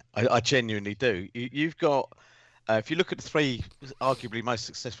truth in that. I genuinely do. You've got. If you look at the three arguably most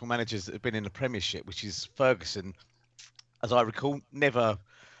successful managers that have been in the Premiership, which is Ferguson, as I recall, never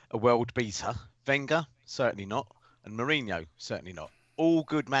a world beater. Wenger, certainly not. And Mourinho, certainly not. All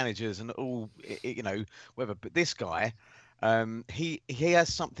good managers and all, whatever. But this guy, he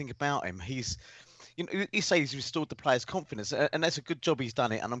has something about him. He's, you say he's restored the players' confidence, and that's a good job he's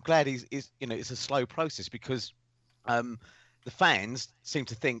done it. And I'm glad it's a slow process because the fans seem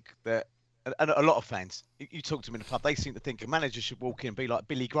to think that, and a lot of fans, you talk to them in the pub, they seem to think a manager should walk in and be like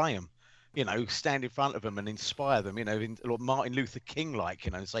Billy Graham, stand in front of them and inspire them, like Martin Luther King,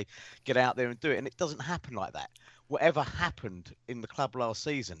 and say, get out there and do it. And it doesn't happen like that. Whatever happened in the club last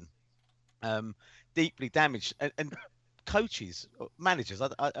season, deeply damaged. And coaches, managers,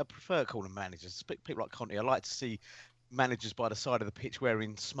 I prefer calling them managers. People like Conte, I like to see managers by the side of the pitch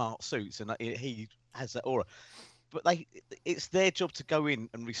wearing smart suits, and he has that aura. But it's their job to go in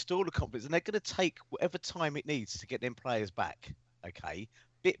and restore the confidence, and they're going to take whatever time it needs to get them players back, okay?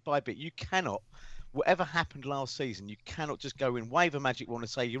 Bit by bit. You cannot, whatever happened last season, you cannot just go in, wave a magic wand and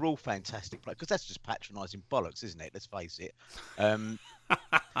say you're all fantastic players, because that's just patronising bollocks, isn't it? Let's face it.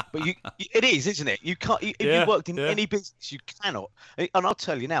 But it is, isn't it? You can't. If you worked in any business, you cannot. And I'll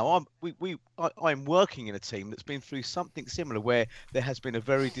tell you now, I'm working in a team that's been through something similar, where there has been a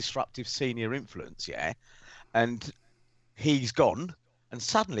very disruptive senior influence, and he's gone, and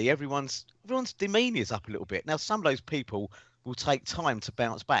suddenly everyone's demeanour's up a little bit. Now, some of those people will take time to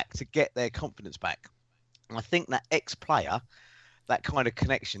bounce back, to get their confidence back. And I think that ex-player, that kind of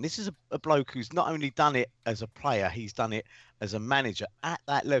connection, this is a bloke who's not only done it as a player, he's done it as a manager at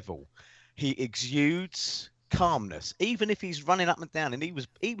that level. He exudes calmness, even if he's running up and down, and he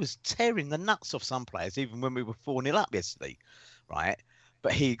was tearing the nuts off some players, even when we were 4-0 up yesterday, right?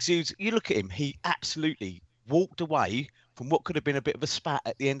 But he exudes, you look at him, he absolutely walked away from what could have been a bit of a spat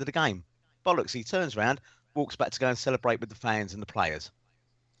at the end of the game. Bollocks, he turns around, walks back to go and celebrate with the fans and the players.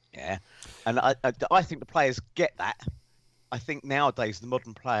 Yeah. And I think the players get that. I think nowadays the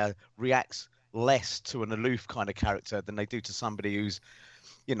modern player reacts less to an aloof kind of character than they do to somebody who's,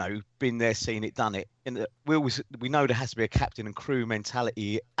 been there, seen it, done it. And we know there has to be a captain and crew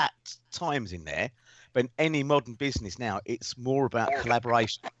mentality at times in there. But in any modern business now, it's more about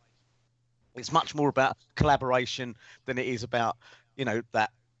collaboration. It's much more about collaboration than it is about,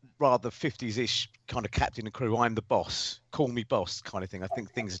 that rather 50s-ish kind of captain and crew, I'm the boss, call me boss kind of thing. I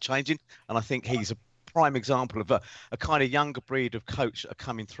think things are changing, and I think he's a prime example of a kind of younger breed of coach that are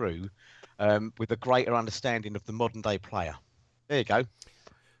coming through with a greater understanding of the modern day player. There you go.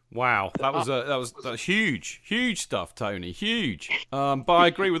 Wow, that was huge stuff, Tony. Huge, but I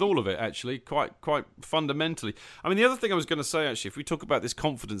agree with all of it actually, quite fundamentally. I mean, the other thing I was going to say actually, if we talk about this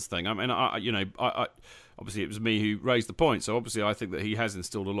confidence thing, I mean, I obviously it was me who raised the point, so obviously I think that he has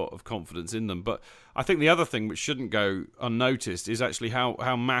instilled a lot of confidence in them. But I think the other thing which shouldn't go unnoticed is actually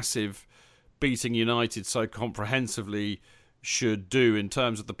how massive beating United so comprehensively should do in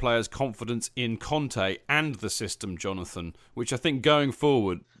terms of the players' confidence in Conte and the system, Jonathan, which I think going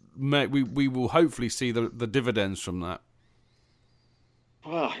forward, we will hopefully see the dividends from that.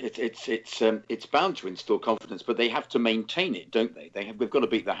 Well, it's bound to instill confidence, but they have to maintain it, don't they? We've got to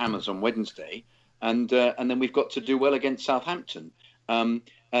beat the Hammers on Wednesday, and then we've got to do well against Southampton. And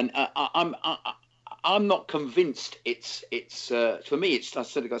I'm not convinced. It's for me. It's I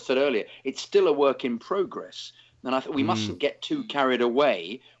said earlier. It's still a work in progress, and I think we mustn't get too carried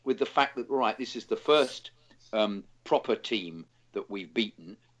away with the fact that this is the first proper team that we've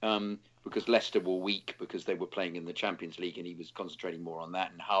beaten. Because Leicester were weak because they were playing in the Champions League and he was concentrating more on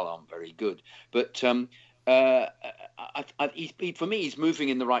that, and Hull aren't very good. But for me, he's moving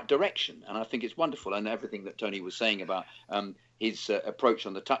in the right direction, and I think it's wonderful. And everything that Tony was saying about his approach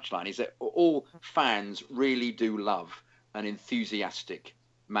on the touchline is that all fans really do love an enthusiastic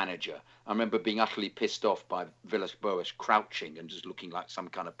manager. I remember being utterly pissed off by Villas-Boas crouching and just looking like some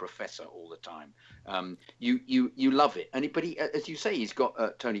kind of professor all the time. You love it, but he, as you say, he's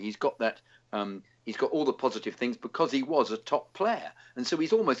got Tony. He's got that. He's got all the positive things because he was a top player, and so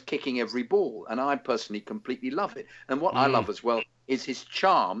he's almost kicking every ball. And I personally completely love it. And what I love as well is his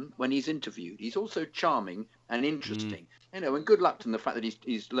charm when he's interviewed. He's also charming and interesting. And good luck to him, the fact that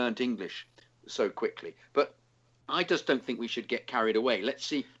he's learnt English so quickly. But I just don't think we should get carried away. Let's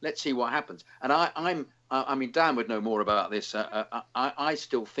see what happens. And I mean, Dan would know more about this. I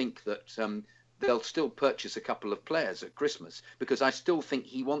still think that they'll still purchase a couple of players at Christmas because I still think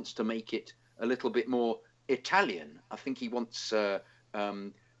he wants to make it a little bit more Italian. I think he wants a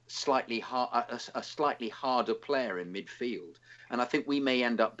slightly harder player in midfield. And I think we may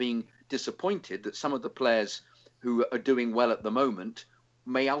end up being disappointed that some of the players who are doing well at the moment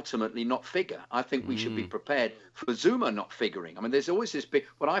may ultimately not figure. I think we should be prepared for Zuma not figuring. I mean, there's always this big...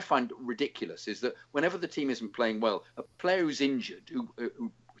 What I find ridiculous is that whenever the team isn't playing well, a player who's injured,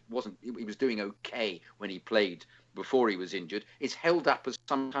 who wasn't... He was doing okay when he played before he was injured, is held up as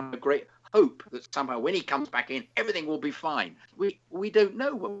some kind of great hope that somehow when he comes back in, everything will be fine. We don't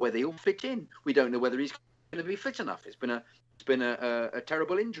know whether he'll fit in. We don't know whether he's going to be fit enough. It's been a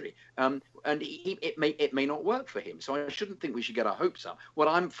terrible injury, and it may not work for him. So I shouldn't think we should get our hopes up. What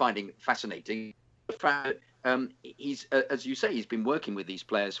I'm finding fascinating is the fact that he's, as you say, he's been working with these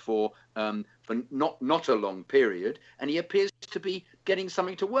players for not a long period, and he appears to be getting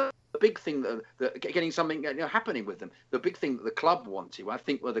something to work. The big thing that getting something happening with them. The big thing that the club wanted, I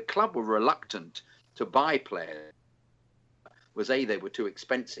think, where the club were reluctant to buy players, was they were too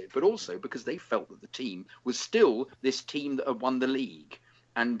expensive, but also because they felt that the team was still this team that had won the league,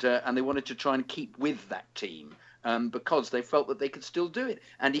 and they wanted to try and keep with that team because they felt that they could still do it.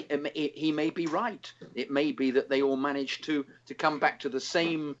 And he may be right. It may be that they all managed to come back to the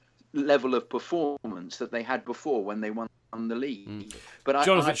same level of performance that they had before when they won the league. But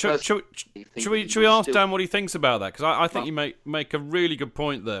Jonathan, should we ask Dan what he thinks about that? Because I think you make a really good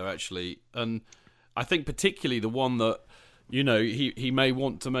point there, actually, and I think particularly the one that, he may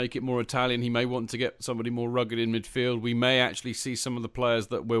want to make it more Italian. He may want to get somebody more rugged in midfield. We may actually see some of the players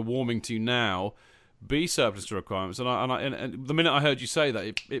that we're warming to now be surplus to requirements. And the minute I heard you say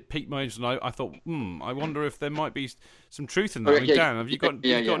that, it piqued my interest. And I thought, I wonder if there might be some truth in that. Dan, have you got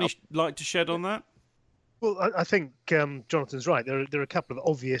any light to shed on that? Well, I think Jonathan's right. There are a couple of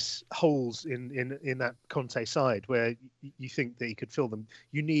obvious holes in that Conte side where you think that he could fill them.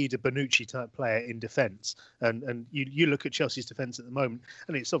 You need a Bonucci type player in defence, and you look at Chelsea's defence at the moment,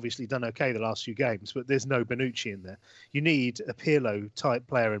 and it's obviously done okay the last few games, but there's no Bonucci in there. You need a Pirlo type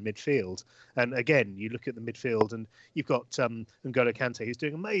player in midfield, and again, you look at the midfield, and you've got N'Golo Kante, who's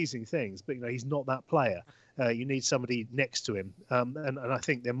doing amazing things, but he's not that player. You need somebody next to him, and I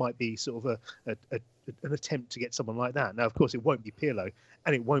think there might be sort of an attempt to get someone like that. Now, of course, it won't be Pirlo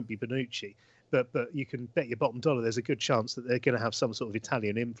and it won't be Bonucci, but you can bet your bottom dollar there's a good chance that they're going to have some sort of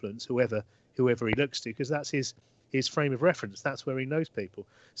Italian influence, whoever he looks to, because that's his frame of reference. That's where he knows people.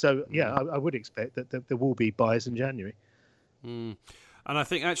 So, yeah, I would expect that there will be buyers in January. And I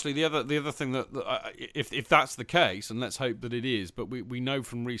think actually the other thing that if that's the case, and let's hope that it is, but we know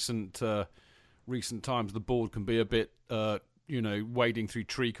from recent times the board can be a bit wading through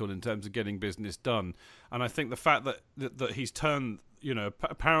treacle in terms of getting business done. And I think the fact that he's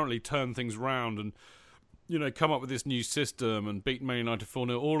apparently turned things round and come up with this new system and beat Man United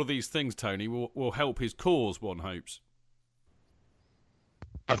 4-0, all of these things, Tony, will help his cause, one hopes.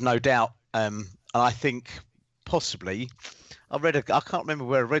 I've no doubt. And I think possibly, I can't remember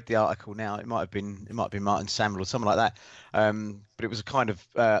where I read the article now. It might have been Martin Samuel or something like that. But it was a kind of,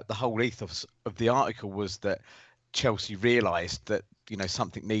 the whole ethos of the article was that Chelsea realised that,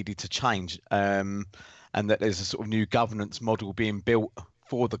 something needed to change, and that there's a sort of new governance model being built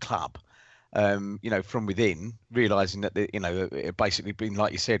for the club. From within, realising that it basically been,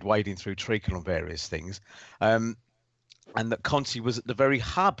 like you said, wading through treacle on various things, and that Conte was at the very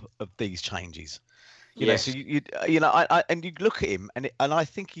hub of these changes. Yes. So you look at him, and I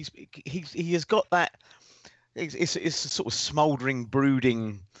think he has got that. It's a sort of smouldering,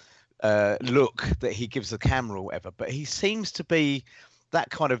 brooding look that he gives the camera or whatever, but he seems to be that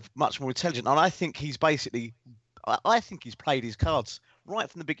kind of much more intelligent. And I think he's played his cards right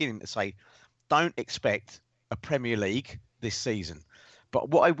from the beginning to say, don't expect a Premier League this season. But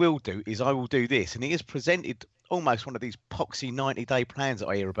what I will do is I will do this. And he has presented almost one of these poxy 90-day plans that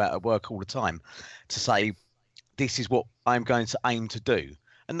I hear about at work all the time to say, this is what I'm going to aim to do.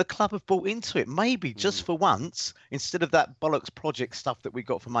 And the club have bought into it, maybe just for once, instead of that bollocks project stuff that we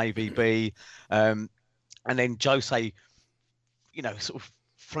got from AVB. And then Jose, sort of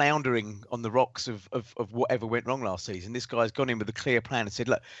floundering on the rocks of whatever went wrong last season. This guy's gone in with a clear plan and said,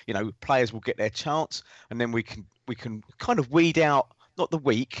 look, players will get their chance, and then we can kind of weed out not the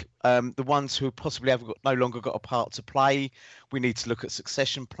weak, the ones who possibly no longer got a part to play. We need to look at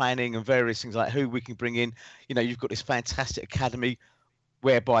succession planning and various things like who we can bring in. You've got this fantastic academy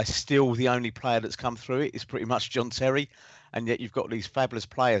whereby still the only player that's come through it is pretty much John Terry, and yet you've got these fabulous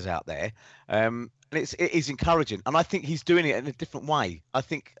players out there. And it is encouraging, and I think he's doing it in a different way. I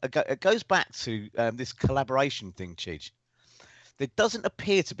think it goes back to this collaboration thing, Chidge. There doesn't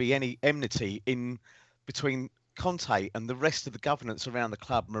appear to be any enmity in between Conte and the rest of the governance around the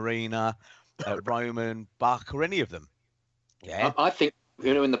club, Marina, Roman, Buck, or any of them. Yeah, I think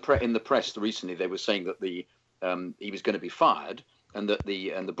in the press recently they were saying that he was going to be fired, and that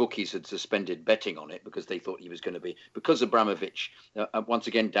the bookies had suspended betting on it because they thought he was going to be, because Abramovich. Once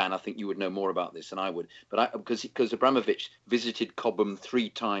again, Dan, I think you would know more about this than I would, but because Abramovich visited Cobham 3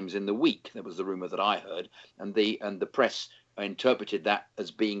 times in the week. That was the rumor that I heard, and the press interpreted that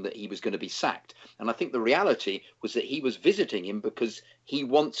as being that he was going to be sacked. And I think the reality was that he was visiting him because he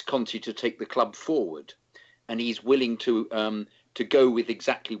wants Conte to take the club forward, and he's willing to go with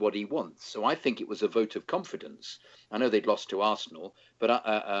exactly what he wants. So I think it was a vote of confidence. I know they'd lost to Arsenal, but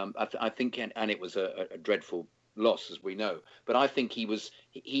I think, and it was a dreadful loss, as we know. But I think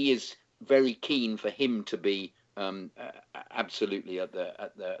he is very keen for him to be absolutely at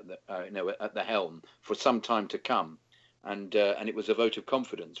the helm for some time to come. And it was a vote of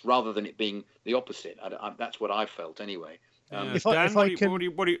confidence rather than it being the opposite. That's what I felt anyway. Dan, so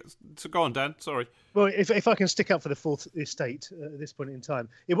go on, Dan. Sorry. Well, if I can stick up for the Fourth Estate at this point in time,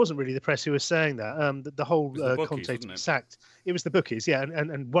 it wasn't really the press who was saying that. The whole Conte to be sacked. It was the bookies, yeah,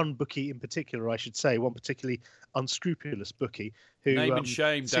 and one bookie in particular, I should say, one particularly unscrupulous bookie who name and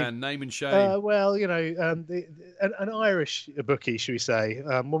shame, Dan. Name and shame. Well, an Irish bookie, should we say,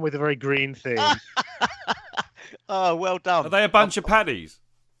 one with a very green theme. Oh, well done. Are they a bunch of paddies?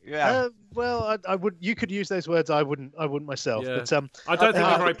 Yeah. Well, I would. You could use those words. I wouldn't myself. Yeah. But I don't think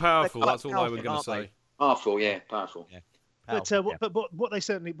they're very powerful. That's all I was going to say. Powerful, yeah, powerful. Yeah. But what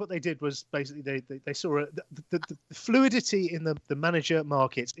they did was basically they saw the fluidity in the manager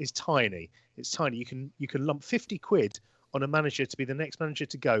market is tiny. It's tiny. You can lump 50 quid on a manager to be the next manager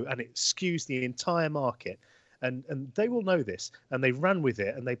to go, and it skews the entire market. And they will know this, and they ran with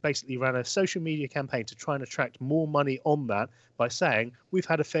it, and they basically ran a social media campaign to try and attract more money on that by saying we've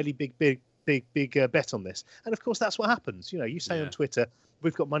had a fairly big bet on this. And of course that's what happens. You say on Twitter,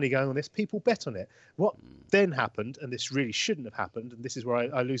 we've got money going on this, people bet on it. What then happened, and this really shouldn't have happened, and this is where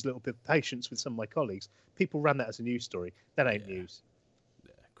I lose a little bit of patience with some of my colleagues, people ran that as a news story. That ain't news.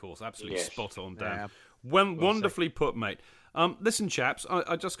 Yeah, of course, absolutely spot on, Dan. Yeah. Wonderfully put, mate. Listen, chaps,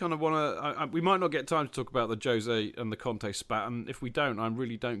 I just kind of want to... we might not get time to talk about the Jose and the Conte spat, and if we don't, I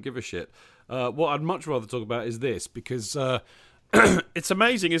really don't give a shit. What I'd much rather talk about is this, because it's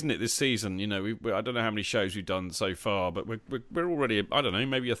amazing, isn't it, this season? I don't know how many shows we've done so far, but we're already, I don't know,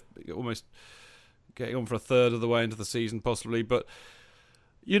 maybe almost getting on for a third of the way into the season, possibly. But,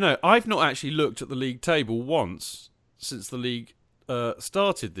 I've not actually looked at the league table once since the league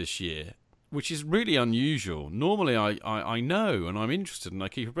started this year, which is really unusual. Normally I know and I'm interested and I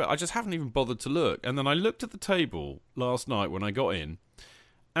keep it, but I just haven't even bothered to look. And then I looked at the table last night when I got in,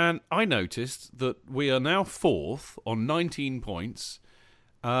 and I noticed that we are now 4th on 19 points,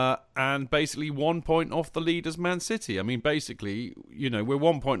 and basically 1 point off the leaders, Man City. I mean, basically, we're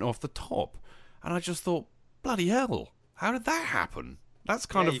 1 point off the top. And I just thought, bloody hell, how did that happen? That's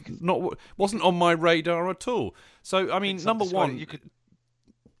kind of wasn't on my radar at all. So, I mean, number one... You could...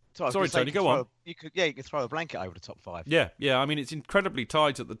 Sorry, Tony, go on. You could throw a blanket over the top 5. Yeah. I mean, it's incredibly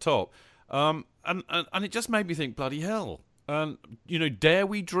tight at the top, and it just made me think, bloody hell. Dare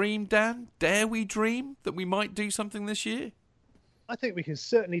we dream, Dan? Dare we dream that we might do something this year? I think we can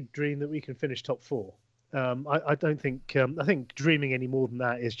certainly dream that we can finish top 4. I don't think. I think dreaming any more than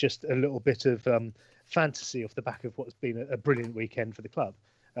that is just a little bit of fantasy off the back of what's been a brilliant weekend for the club.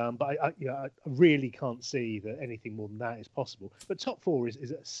 But I really can't see that anything more than that is possible. But top 4 is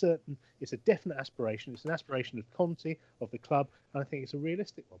it's a definite aspiration. It's an aspiration of Conte, of the club, and I think it's a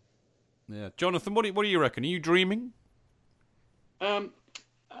realistic one. Yeah, Jonathan, what do you reckon? Are you dreaming?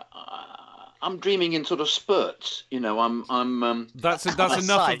 I'm dreaming in sort of spurts. I'm. That's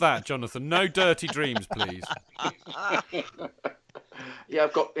enough of that, Jonathan. No dirty dreams, please. Yeah,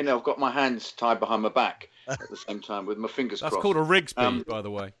 I've got my hands tied behind my back at the same time with my fingers crossed. That's called a Rigsby, by the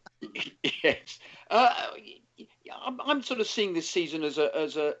way. Yes, I'm sort of seeing this season as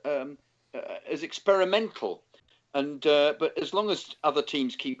experimental, but as long as other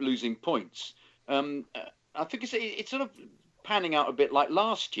teams keep losing points, I think it's sort of panning out a bit like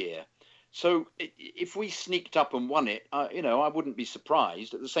last year. So if we sneaked up and won it, I wouldn't be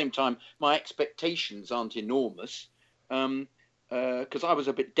surprised. At the same time, my expectations aren't enormous. Because I was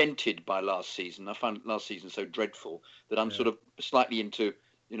a bit dented by last season. I found last season so dreadful that I'm sort of slightly into,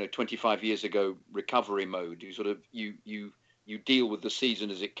 25 years ago recovery mode. You sort of you deal with the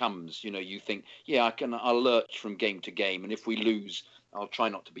season as it comes. You think, I'll lurch from game to game, and if we lose, I'll try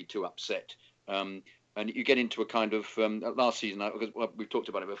not to be too upset. And you get into a kind of last season. We've talked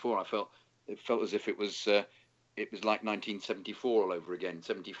about it before. It felt as if it was like 1974 all over again,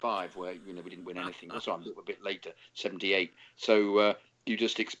 75, where we didn't win anything. Sorry, I'm a bit later, 78. So you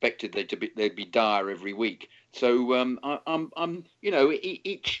just expected they'd be dire every week. So I'm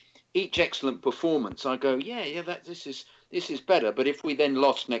each excellent performance, I go, this is better. But if we then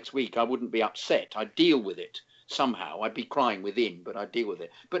lost next week, I wouldn't be upset. I'd deal with it somehow. I'd be crying within, but I'd deal with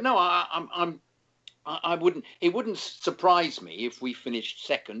it. But no, I wouldn't. It wouldn't surprise me if we finished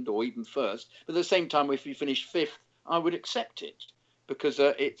second or even first. But at the same time, if we finished 5th, I would accept it because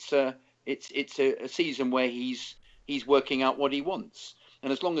it's a season where he's working out what he wants.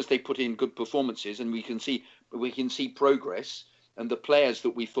 And as long as they put in good performances and we can see progress, and the players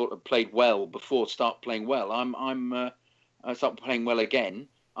that we thought had played well before start playing well, I start playing well again.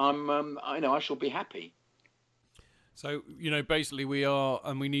 I shall be happy. So, basically we are,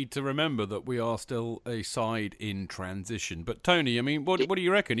 and we need to remember that we are still a side in transition. But Tony, I mean, what do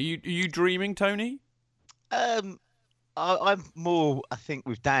you reckon? Are you dreaming, Tony? I'm more, I think,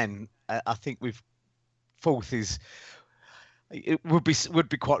 with Dan. I think with 4th it would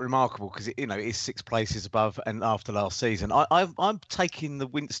be quite remarkable because it is 6 places above and after last season. I'm taking the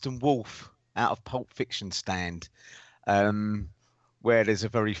Winston Wolfe out of Pulp Fiction stand, where there's a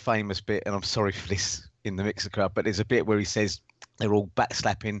very famous bit, and I'm sorry for this in the Mixer Club, but there's a bit where he says they're all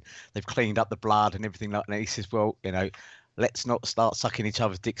backslapping, they've cleaned up the blood and everything like that. He says, well, let's not start sucking each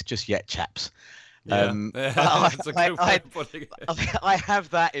other's dicks just yet, chaps. Yeah. I have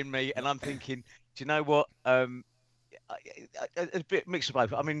that in me, and I'm thinking, do you know what? A bit mixed of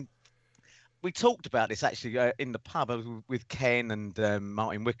both. I mean, we talked about this actually in the pub with Ken and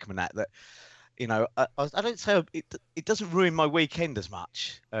Martin Wickham and that I don't say it doesn't ruin my weekend as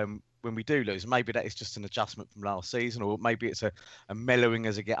much when we do lose. Maybe that is just an adjustment from last season, or maybe it's a mellowing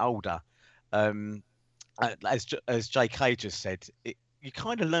as I get older. As JK just said, you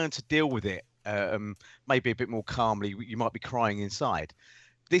kind of learn to deal with it, maybe a bit more calmly. You might be crying inside.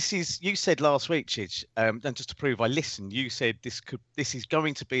 You said last week, Chidge, and just to prove I listened, you said this is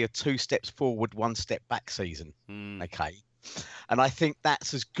going to be a 2 steps forward, 1 step back season. Okay, and I think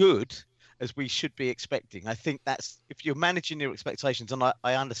that's as good as we should be expecting. I think that's, if you're managing your expectations, and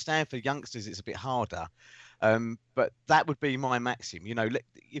I understand for youngsters it's a bit harder, but that would be my maxim.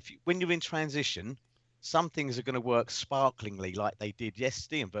 When you're in transition, some things are going to work sparklingly like they did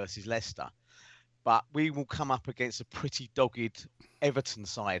yesterday versus Leicester, but we will come up against a pretty dogged Everton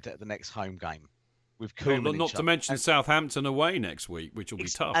side at the next home game with Koeman. Well, not to mention Southampton away next week, which will be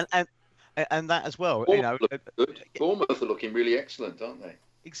tough. And that as well. Bournemouth are looking really excellent, aren't they?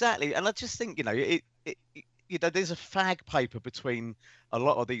 Exactly, and I just think there's a fag paper between a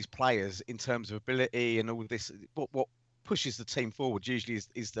lot of these players in terms of ability and all this. What pushes the team forward usually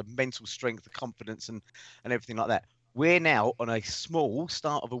is the mental strength, the confidence, and everything like that. We're now on a small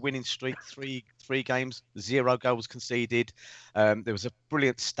start of a winning streak, three games, 0 goals conceded. There was a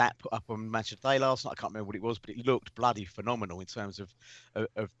brilliant stat put up on Match of the Day last night. I can't remember what it was, but it looked bloody phenomenal in terms of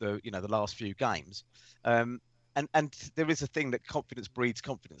the the last few games. And there is a thing that confidence breeds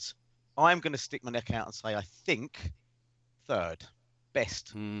confidence. I'm going to stick my neck out and say I think third,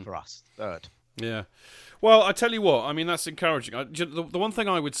 best for us, third. Yeah. Well, I tell you what, I mean, that's encouraging. The one thing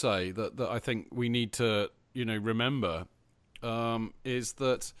I would say that I think we need to remember is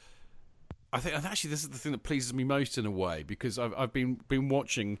that I think, and actually this is the thing that pleases me most in a way, because I've been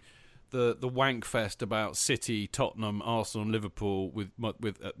watching the wank fest about City, Tottenham, Arsenal, and Liverpool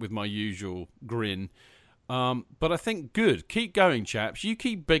with my usual grin. But I think keep going, chaps. You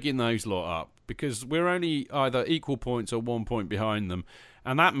keep bigging those lot up, because we're only either equal points or 1 point behind them.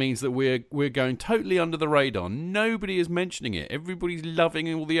 And that means that we're going totally under the radar. Nobody is mentioning it. Everybody's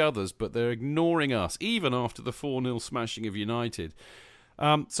loving all the others, but they're ignoring us, even after the 4-0 smashing of United.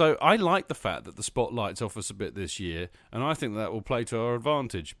 So I like the fact that the spotlight's off us a bit this year, and I think that will play to our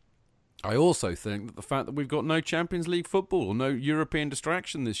advantage. I also think that the fact that we've got no Champions League football or no European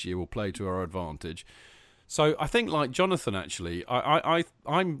distraction this year will play to our advantage. So I think, like Jonathan, actually,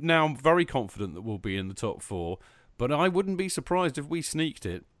 I'm now very confident that we'll be in the top 4. But I wouldn't be surprised if we sneaked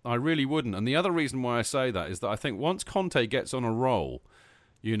it. I really wouldn't. And the other reason why I say that is that I think once Conte gets on a roll,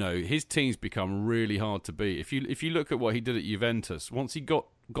 his teams become really hard to beat. If you look at what he did at Juventus, once he got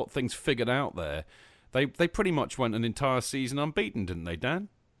things figured out there, they pretty much went an entire season unbeaten, didn't they, Dan?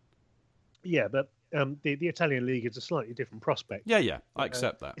 Yeah, but the Italian league is a slightly different prospect. Yeah, I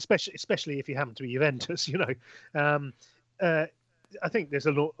accept that. Especially if you happen to be Juventus, I think there's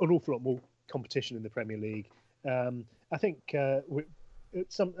an awful lot more competition in the Premier League. I think I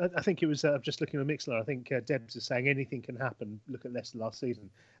think it was just looking at Mixlr. I think Debs is saying anything can happen. Look at Leicester last season,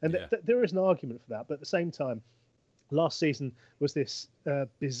 and there is an argument for that. But at the same time, last season was this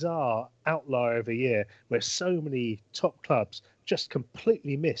bizarre outlier of a year where so many top clubs just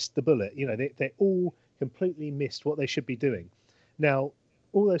completely missed the bullet. They all completely missed what they should be doing. Now,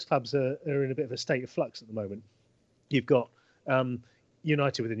 all those clubs are in a bit of a state of flux at the moment. You've got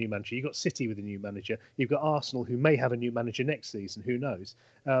United with a new manager, you've got City with a new manager, you've got Arsenal who may have a new manager next season, who knows.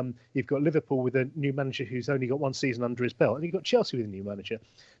 You've got Liverpool with a new manager who's only got one season under his belt, and you've got Chelsea with a new manager.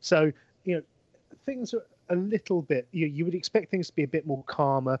 So things are a little bit, you would expect things to be a bit more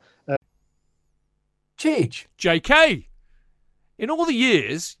calmer. Cheech. JK, in all the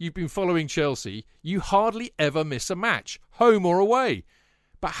years you've been following Chelsea, you hardly ever miss a match, home or away.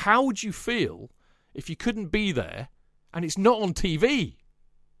 But how would you feel if you couldn't be there and it's not on TV?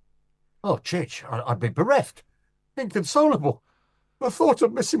 Oh, Chich, I'd be bereft. Inconsolable. The thought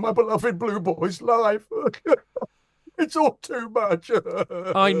of missing my beloved Blue Boys live. It's all too much.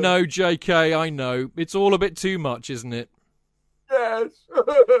 I know, JK, I know. It's all a bit too much, isn't it? Yes.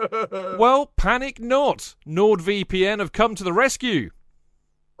 Well, panic not. NordVPN have come to the rescue.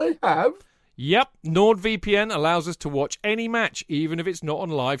 They have? Yep, NordVPN allows us to watch any match, even if it's not on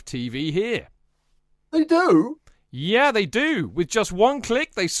live TV here. They do? Yeah, they do. With just one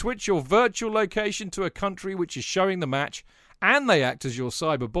click, they switch your virtual location to a country which is showing the match, and they act as your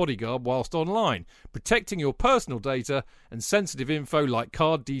cyber bodyguard whilst online, protecting your personal data and sensitive info like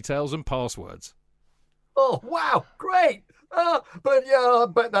card details and passwords. Oh, wow, great. But yeah, I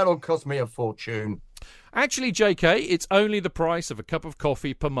bet that'll cost me a fortune. Actually, JK, it's only the price of a cup of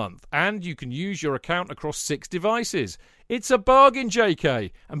coffee per month, and you can use your account across 6 devices. It's a bargain,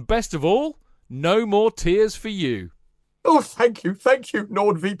 JK, and best of all, no more tears for you. Oh, thank you,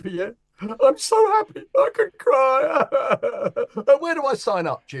 NordVPN. I'm so happy I could cry. Where do I sign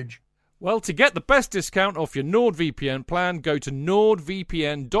up, Chidge? Well, to get the best discount off your NordVPN plan, go to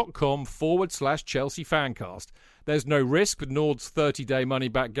nordvpn.com/Chelsea Fancast. There's no risk with Nord's 30-day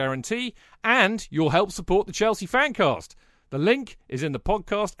money-back guarantee, and you'll help support the Chelsea Fancast. The link is in the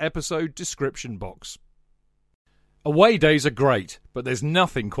podcast episode description box. Away days are great, but there's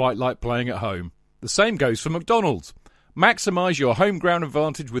nothing quite like playing at home. The same goes for McDonald's. Maximise your home ground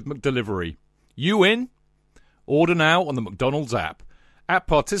advantage with McDelivery. You in? Order now on the McDonald's app. At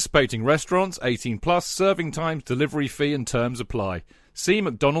participating restaurants, 18 plus, serving times, delivery fee and terms apply. See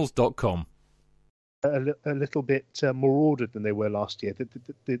mcdonalds.com. A little bit more ordered than they were last year.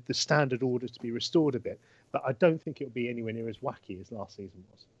 The standard order to be restored a bit. But I don't think it'll be anywhere near as wacky as last season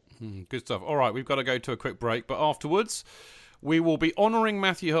was. Good stuff. All right, we've got to go to a quick break, but afterwards we will be honouring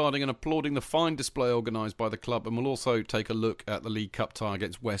Matthew Harding and applauding the fine display organised by the club, and we'll also take a look at the League Cup tie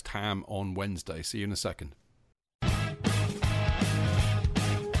against West Ham on Wednesday. See you in a second.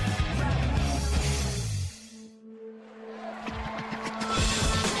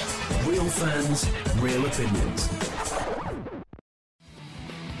 Real fans, real opinions.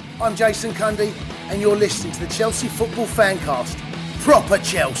 I'm Jason Cundy, and you're listening to the Chelsea Football Fancast. Proper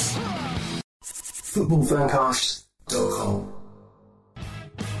Chelsea. Footballfancast.com.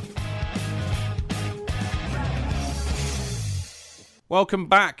 Welcome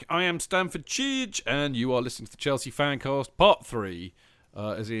back. I am Stanford Chidge, and you are listening to the Chelsea Fancast, Part 3.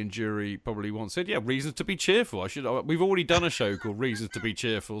 As Ian Jury probably once said, reasons to be cheerful. We've already done a show called Reasons to be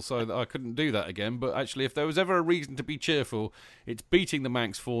Cheerful, so I couldn't do that again. But actually, if there was ever a reason to be cheerful, it's beating the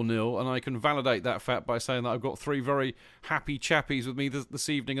Manx 4-0, and I can validate that fact by saying that I've got 3 very happy chappies with me this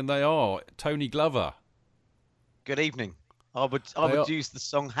evening, and they are Tony Glover. Good evening. I would use the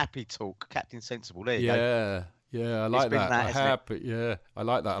song "Happy Talk," Captain Sensible. There you go. Yeah, I like that. Happy, yeah, I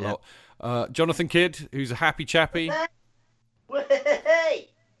like that a lot. Jonathan Kidd, who's a happy chappy.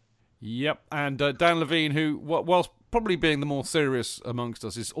 Yep, and Dan Levine, who, whilst probably being the more serious amongst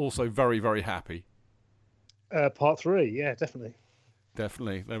us, is also very, very happy. Part 3, yeah, definitely.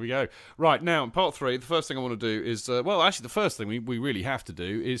 Definitely. There we go. Right, now, in Part 3, the first thing I want to do is... the first thing we really have to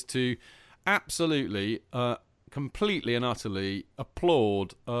do is to absolutely, completely and utterly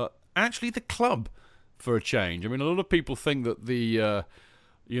applaud, actually, the club for a change. I mean, a lot of people think that the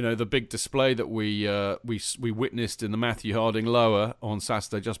big display that we witnessed in the Matthew Harding Lower on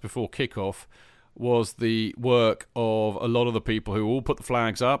Saturday just before kickoff was the work of a lot of the people who all put the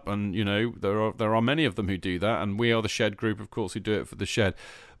flags up, and there are many of them who do that, and we are the Shed Group, of course, who do it for the Shed.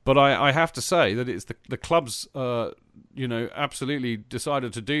 But I have to say that it's the club's absolutely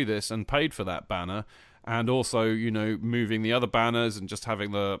decided to do this and paid for that banner. And also, moving the other banners and just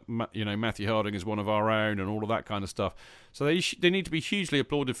having the, Matthew Harding is one of our own and all of that kind of stuff. So they need to be hugely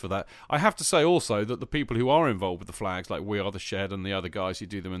applauded for that. I have to say also that the people who are involved with the flags, like We Are the Shed and the other guys who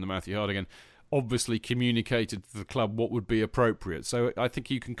do them in the Matthew Harding, obviously communicated to the club what would be appropriate. So I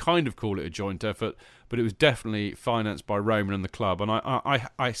think you can kind of call it a joint effort, but it was definitely financed by Roman and the club. And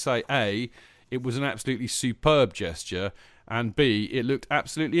I say, A, it was an absolutely superb gesture, and B, it looked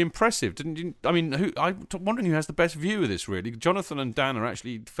absolutely impressive. I'm wondering who has the best view of this, really. Jonathan and Dan are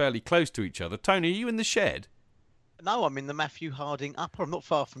actually fairly close to each other. Tony, are you in the Shed? No, I'm in the Matthew Harding upper. I'm not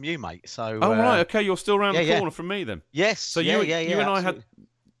far from you, mate. So. Oh right, okay. You're still around the corner from me then. Yes. So you and I had.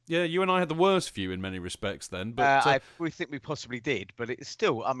 Yeah, you and I had the worst view in many respects then. But we think we possibly did, but it's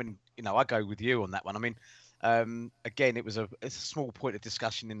still. I mean, I go with you on that one. I mean. Again, it's a small point of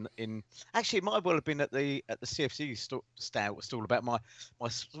discussion in actually it might well have been at the CFC stall about my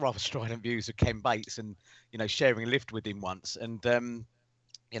rather strident views of Ken Bates and sharing a lift with him once, and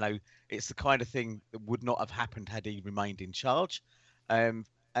it's the kind of thing that would not have happened had he remained in charge. And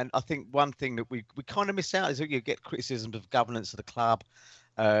I think one thing that we kind of miss out is that you get criticisms of governance of the club,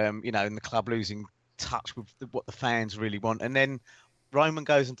 and the club losing touch with what the fans really want, and then Roman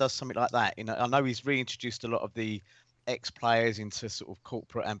goes and does something like that. I know he's reintroduced a lot of the ex-players into sort of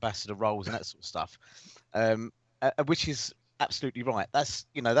corporate ambassador roles and that sort of stuff, which is absolutely right. That's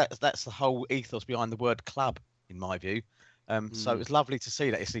that's the whole ethos behind the word club, in my view. So it's lovely to see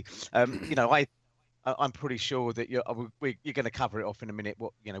that. I'm pretty sure that you're going to cover it off in a minute.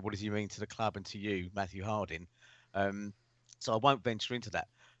 What does he mean to the club and to you, Matthew Harding? So I won't venture into that.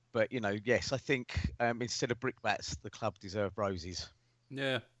 But yes, I think instead of brickbats, the club deserve roses.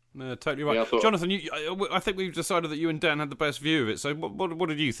 Yeah, no, totally right. Yeah, Jonathan, I think we've decided that you and Dan had the best view of it. So what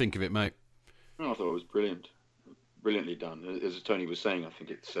did you think of it, mate? I thought it was brilliantly done. As Tony was saying, I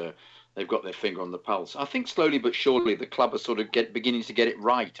think it's they've got their finger on the pulse. I think slowly but surely the club are sort of beginning to get it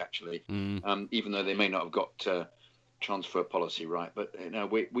right, actually, even though they may not have got transfer policy right. But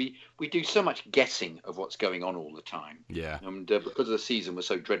we do so much guessing of what's going on all the time. Yeah. And because the season was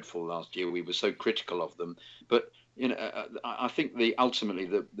so dreadful last year, we were so critical of them. But I think ultimately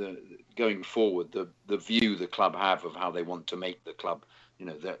the going forward, the view the club have of how they want to make the club,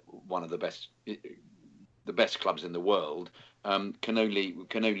 one of the best clubs in the world, can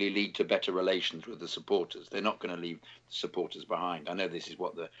only lead to better relations with the supporters. They're not going to leave the supporters behind. I know this is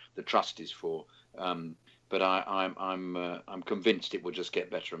what the trust is for, but I'm convinced it will just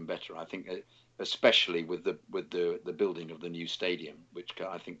get better and better. I think, especially with the building of the new stadium, which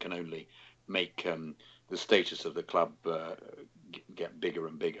I think can only make the status of the club get bigger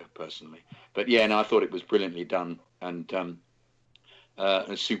and bigger. Personally, but I thought it was brilliantly done, and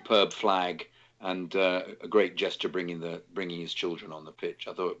a superb flag. And a great gesture bringing his children on the pitch.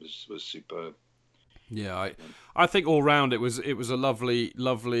 I thought it was superb. Yeah, I think all round it was a lovely,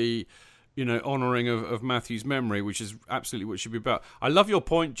 honouring of Matthew's memory, which is absolutely what it should be about. I love your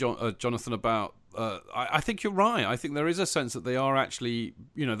point, Jonathan, about. I think you're right. I think there is a sense that they are actually,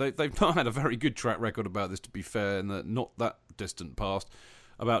 they've not had a very good track record about this, to be fair, in the not that distant past.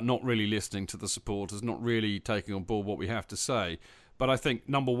 about not really listening to the supporters, not really taking on board what we have to say. But I think,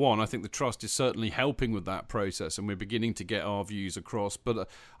 number one, I think the Trust is certainly helping with that process, and we're beginning to get our views across. But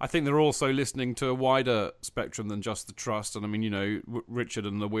I think they're also listening to a wider spectrum than just the Trust. And I mean, you know, Richard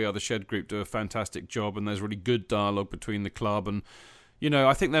and the We Are the Shed group do a fantastic job, and there's really good dialogue between the club. And, you know,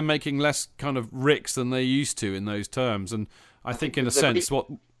 I think they're making less kind of ricks than they used to in those terms. And I think in a sense, what...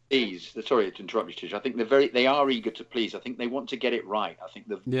 Sorry to interrupt you, Tish. I think they are eager to please. I think they want to get it right. I think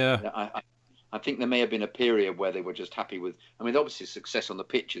I think there may have been a period where they were just happy with. I mean, obviously, success on the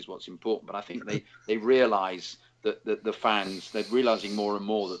pitch is what's important, but I think they realise that the fans, they're realising more and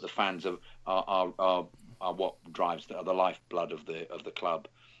more that the fans are what drives the lifeblood of the club.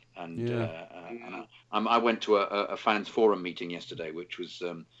 And I went to a fans forum meeting yesterday, which was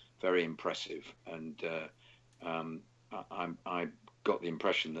very impressive, and I got the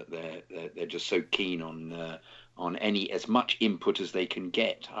impression that they're just so keen on as much input as they can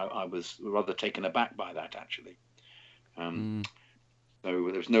get. I was rather taken aback by that, actually. So there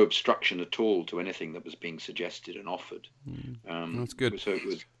was no obstruction at all to anything that was being suggested and offered. That's good. So it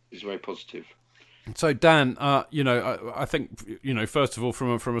was very positive. So Dan, you know, I think, you know, first of all,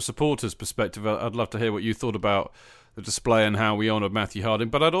 from a supporter's perspective, I'd love to hear what you thought about the display and how we honoured Matthew Harding.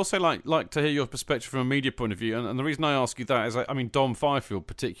 But I'd also like to hear your perspective from a media point of view. And the reason I ask you that is, I mean, Dom Fifield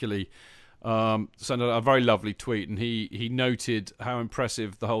particularly sent a very lovely tweet, and he noted how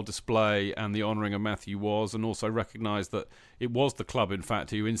impressive the whole display and the honouring of Matthew was, and also recognised that it was the club, in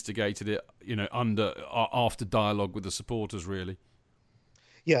fact, who instigated it, you know, after dialogue with the supporters, really.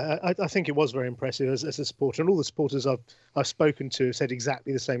 Yeah, I think it was very impressive as a supporter, and all the supporters I've spoken to have said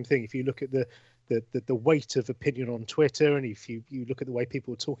exactly the same thing. If you look at the weight of opinion on Twitter, and if you look at the way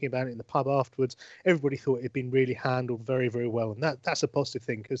people were talking about it in the pub afterwards, everybody thought it had been really handled very, very well, and that's a positive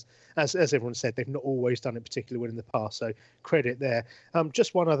thing, because as everyone said, they've not always done it particularly well in the past. So credit there.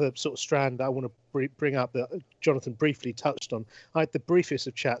 Just one other sort of strand that I want to bring up that Jonathan briefly touched on. I had the briefest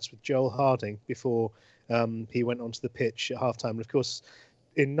of chats with Joel Harding before he went onto the pitch at halftime, and of course,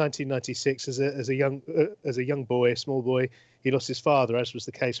 in 1996, as a young boy, a small boy, he lost his father, as was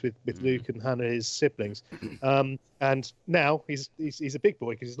the case with Luke and Hannah, his siblings. And now he's a big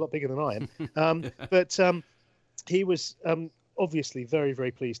boy because he's a lot bigger than I am. But he was obviously very,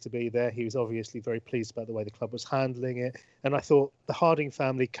 very pleased to be there. He was obviously very pleased about the way the club was handling it. And I thought the Harding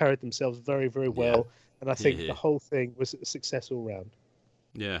family carried themselves very, very well. And I think the whole thing was a success all round.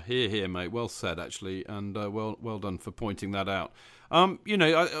 Yeah, here, mate. Well said, actually, and well done for pointing that out. You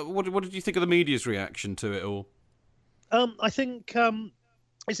know, what did you think of the media's reaction to it all? I think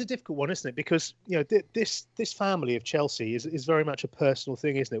it's a difficult one, isn't it? Because, you know, this family of Chelsea is very much a personal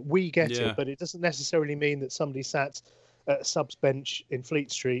thing, isn't it? We get it, but it doesn't necessarily mean that somebody sat at a subs bench in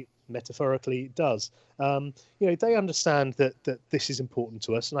Fleet Street, metaphorically, does. You know, they understand that this is important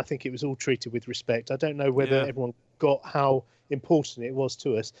to us, and I think it was all treated with respect. I don't know whether everyone got how important it was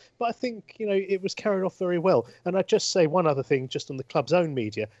to us, but I think, you know, it was carried off very well. And I'd just say one other thing, just on the club's own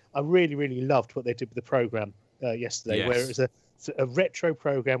media. I really, really loved what they did with the programme yesterday, where it was a retro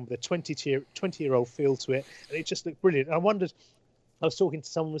programme with a 20-year-old feel to it, and it just looked brilliant. I wondered, I was talking to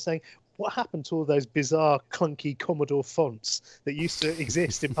someone who was saying, what happened to all those bizarre, clunky Commodore fonts that used to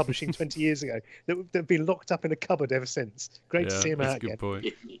exist in publishing 20 years ago that have been locked up in a cupboard ever since? Great to see them out again.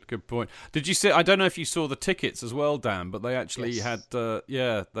 Good point. Did you see? I don't know if you saw the tickets as well, Dan, but they actually had,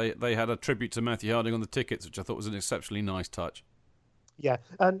 they had a tribute to Matthew Harding on the tickets, which I thought was an exceptionally nice touch. Yeah,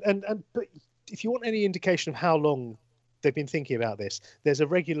 and but if you want any indication of how long they've been thinking about this, there's a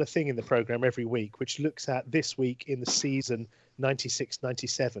regular thing in the programme every week which looks at this week in the season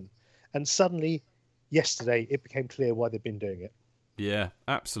 96-97. And suddenly, yesterday, it became clear why they've been doing it. Yeah,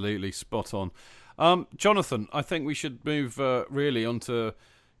 absolutely. Spot on. Jonathan, I think we should move really onto,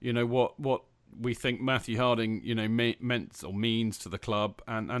 you know, what we think Matthew Harding, you know, meant or means to the club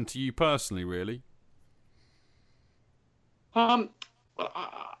and to you personally, really. Well,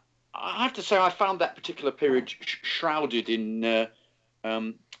 I have to say I found that particular period shrouded in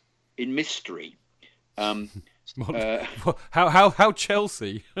mystery. How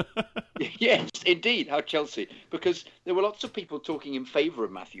Chelsea? Yes, indeed, how Chelsea. Because there were lots of people talking in favour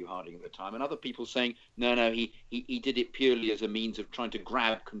of Matthew Harding at the time, and other people saying, no, he did it purely as a means of trying to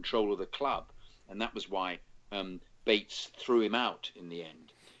grab control of the club, and that was why Bates threw him out in the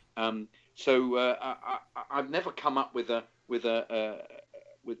end. So I've never come up with a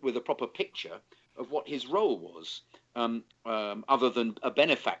proper picture of what his role was, other than a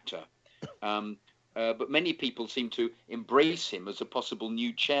benefactor. But many people seem to embrace him as a possible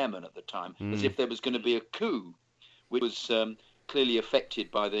new chairman at the time, as if there was going to be a coup, which was clearly affected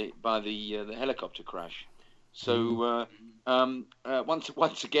by the helicopter crash. So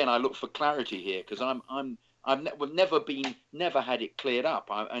once again, I look for clarity here because we've never had it cleared up.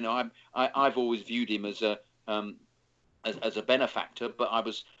 I've always viewed him as a benefactor, but I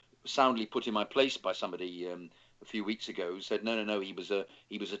was soundly put in my place by somebody a few weeks ago who said no, he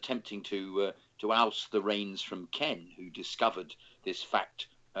was attempting to oust the reins from Ken, who discovered this fact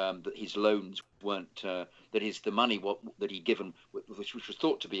that his loans weren't the money that he'd given, which was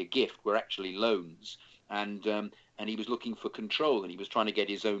thought to be a gift, were actually loans, and he was looking for control, and he was trying to get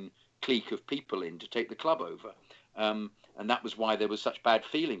his own clique of people in to take the club over, and that was why there was such bad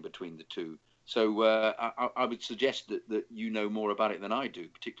feeling between the two. So I would suggest that you know more about it than I do,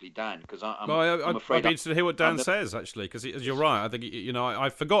 particularly Dan, because I'm afraid I'd be interested to hear what Dan says, actually, because you're right. I think, I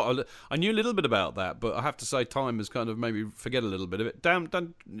forgot. I knew a little bit about that, but I have to say time has kind of made me forget a little bit of it. Dan,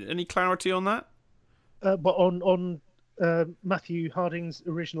 any clarity on that? But on Matthew Harding's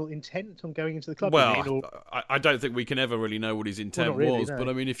original intent on going into the club? Well, I don't think we can ever really know what his intent was, no. but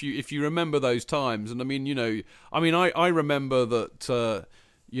I mean, if you remember those times, and I mean, I remember that.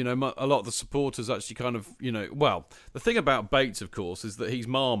 A lot of the supporters actually kind of, well, the thing about Bates, of course, is that he's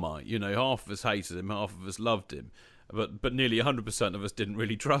Marmite. Half of us hated him, half of us loved him. But nearly 100% of us didn't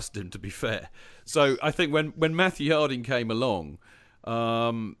really trust him, to be fair. So I think when Matthew Harding came along,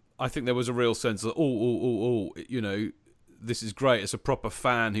 I think there was a real sense of, this is great. It's a proper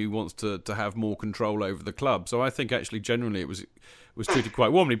fan who wants to have more control over the club. So I think actually generally it was treated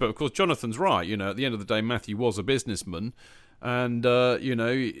quite warmly. But of course, Jonathan's right. At the end of the day, Matthew was a businessman. And,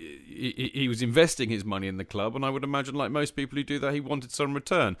 he was investing his money in the club, and I would imagine, like most people who do that, he wanted some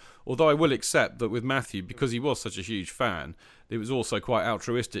return. Although I will accept that with Matthew, because he was such a huge fan, it was also quite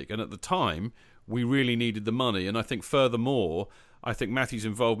altruistic. And at the time, we really needed the money. And I think furthermore, Matthew's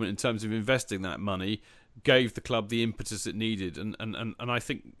involvement in terms of investing that money gave the club the impetus it needed. And I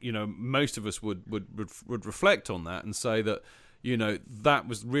think, most of us would reflect on that and say that, that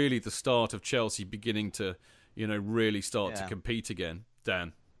was really the start of Chelsea beginning to... really start to compete again.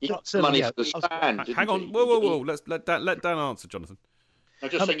 Dan, he got money for the stand. Hang on, whoa! Let's let Dan answer, Jonathan. I'm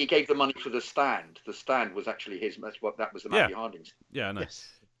just saying he gave the money for the stand. The stand was actually his. That was the Matthew Harding's. Yeah, no. Yes.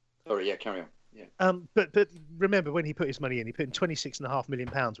 Sorry, carry on. Yeah. But remember when he put his money in, he put in £26.5 million,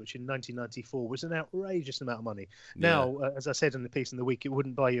 which in 1994 was an outrageous amount of money. Now, as I said in the piece in the week, it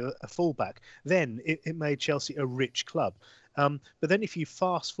wouldn't buy you a fullback. Then it made Chelsea a rich club. But then if you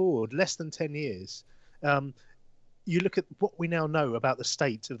fast forward less than 10 years. You look at what we now know about the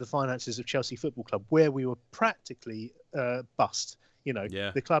state of the finances of Chelsea Football Club, where we were practically bust.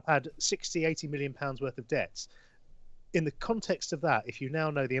 The club had 60-80 million pounds worth of debts. In the context of that, if you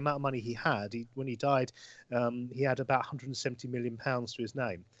now know the amount of money he had, when he died, he had about 170 million pounds to his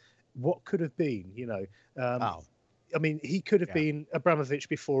name. What could have been, I mean, he could have been Abramovich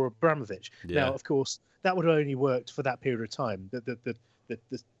before Abramovich. Yeah. Now, of course, that would have only worked for that period of time.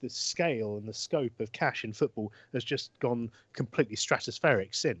 The scale and the scope of cash in football has just gone completely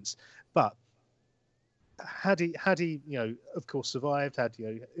stratospheric since. But had he, of course, survived,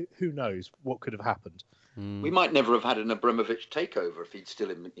 who knows what could have happened? We might never have had an Abramovich takeover if he'd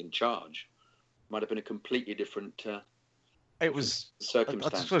still in charge. Might have been a completely different. It was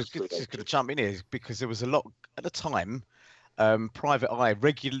circumstances. I just going to jump in here because there was a lot at the time. Private Eye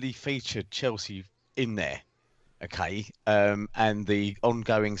regularly featured Chelsea in there. Okay, and the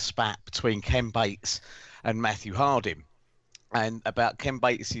ongoing spat between Ken Bates and Matthew Harding, and about Ken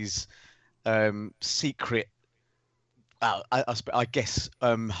Bates's secret, I guess,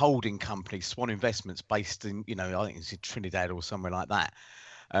 holding company, Swan Investments, based in, I think it's in Trinidad or somewhere like that,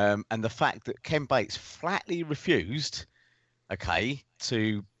 and the fact that Ken Bates flatly refused,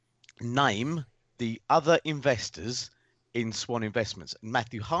 to name the other investors in Swan Investments. And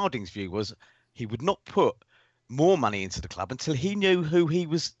Matthew Harding's view was he would not put more money into the club until he knew who he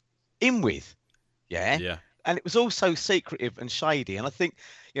was in with. Yeah. And it was also secretive and shady. And I think,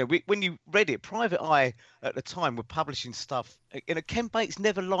 when you read it, Private Eye at the time were publishing stuff. Ken Bates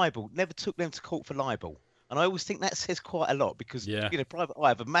never took them to court for libel. And I always think that says quite a lot because, Private Eye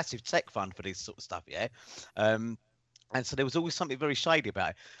have a massive tech fund for this sort of stuff. Yeah. And so there was always something very shady about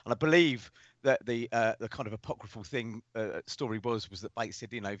it. And I believe that the kind of apocryphal story was that Bates said,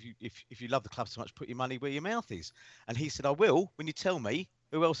 if you love the club so much, put your money where your mouth is. And he said, I will when you tell me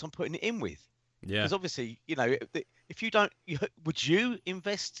who else I'm putting it in with. Yeah. Because obviously, if you don't, would you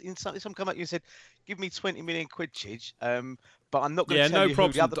invest in something? Someone come up to you and said, give me 20 million quid, Chidge, but I'm not going to tell you who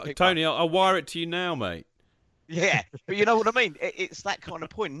the other people Tony, I'll wire it to you now, mate. Yeah, but you know what I mean? It's that kind of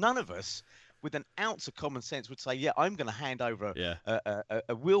point. None of us with an ounce of common sense would say, I'm going to hand over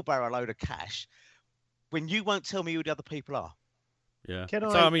a wheelbarrow load of cash when you won't tell me who the other people are. Yeah.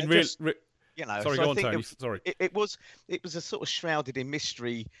 You know, Sorry, so go I on, think Tony. Sorry. It was a sort of shrouded in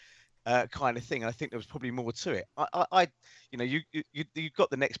mystery kind of thing. And I think there was probably more to it. You got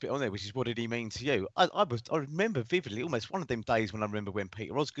the next bit on there, which is what did he mean to you? I remember vividly, almost one of them days when I remember when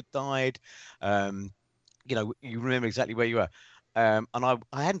Peter Osgood died. You remember exactly where you were. And I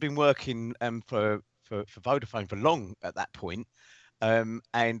hadn't been working for Vodafone for long at that point. And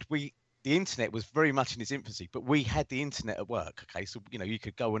the internet was very much in its infancy, but we had the internet at work. Okay, so you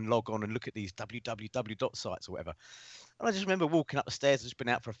could go and log on and look at these www sites or whatever. And I just remember walking up the stairs, I'd just been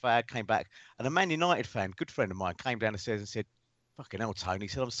out for a fag, came back, and a Man United fan, good friend of mine, came down the stairs and said, "Fucking hell, Tony," he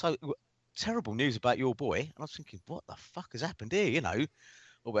said, "I'm so terrible news about your boy." And I was thinking, what the fuck has happened here,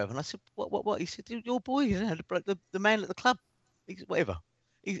 or whatever. And I said, what? He said, "Your boy, the man at the club, whatever.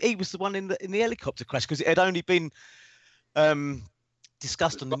 He was the one in the helicopter crash," because it had only been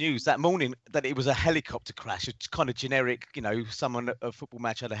discussed on the news that morning that it was a helicopter crash. It's kind of generic, someone at a football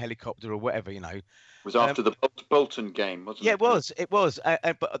match had a helicopter or whatever, It was after the Bolton game, wasn't it? Yeah, it was.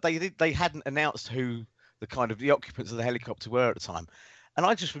 But they hadn't announced who the occupants of the helicopter were at the time. And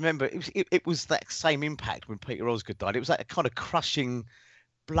I just remember it was that same impact when Peter Osgood died. It was that kind of crushing,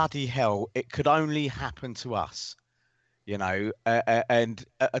 bloody hell. It could only happen to us. And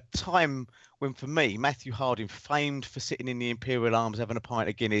at a time when, for me, Matthew Harding, famed for sitting in the Imperial Arms having a pint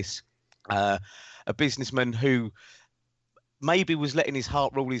of Guinness, a businessman who maybe was letting his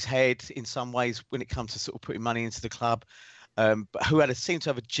heart rule his head in some ways when it comes to sort of putting money into the club, but who seemed to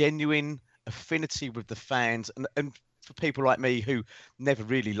have a genuine affinity with the fans, and for people like me who never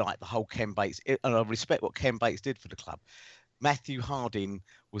really liked the whole Ken Bates, and I respect what Ken Bates did for the club. Matthew Harding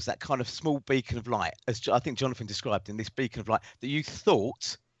was that kind of small beacon of light, as I think Jonathan described in this beacon of light, that you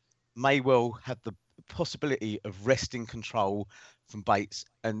thought may well have the possibility of wresting control from Bates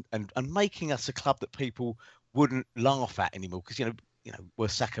and making us a club that people wouldn't laugh at anymore. Because, we're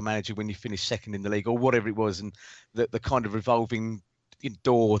sack a manager when you finish second in the league or whatever it was. And the kind of revolving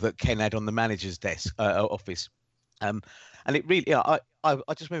door that Ken had on the manager's desk, office. And it really, I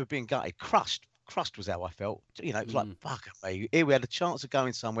just remember being gutted, crushed was how I felt. It was like, fuck me. Here we had a chance of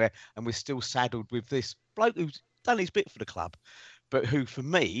going somewhere and we're still saddled with this bloke who's done his bit for the club, but who, for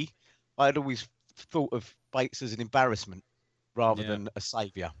me, I had always thought of Bates as an embarrassment rather than a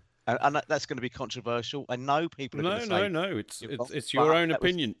saviour. And that's going to be controversial. I know people are going to say... No. It's your own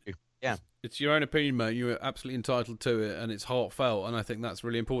opinion. Yeah. It's your own opinion, mate. You're absolutely entitled to it, and it's heartfelt, and I think that's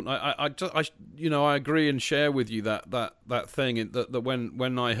really important. I agree and share with you that thing that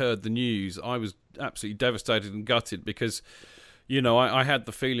when I heard the news, I was absolutely devastated and gutted because, I had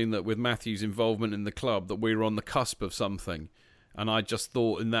the feeling that with Matthew's involvement in the club that we were on the cusp of something, and I just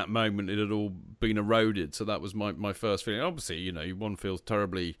thought in that moment it had all been eroded. So that was my first feeling. Obviously, one feels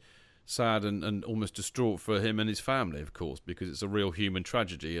terribly sad and almost distraught for him and his family, of course, because it's a real human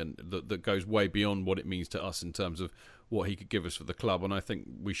tragedy and that goes way beyond what it means to us in terms of what he could give us for the club. And I think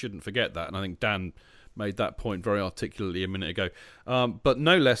we shouldn't forget that. And I think Dan made that point very articulately a minute ago. But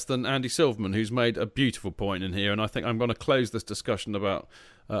no less than Andy Silverman, who's made a beautiful point in here. And I think I'm going to close this discussion about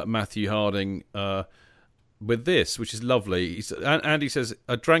Matthew Harding with this, which is lovely. Andy says,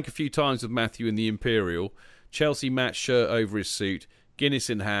 "I drank a few times with Matthew in the Imperial, Chelsea match shirt over his suit,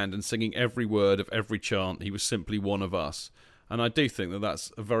 Guinness in hand and singing every word of every chant. He was simply one of us." And I do think that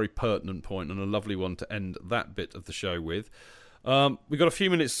that's a very pertinent point and a lovely one to end that bit of the show with. We've got a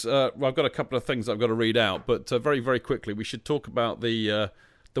few minutes. I've got a couple of things I've got to read out, but very, very quickly, we should talk about the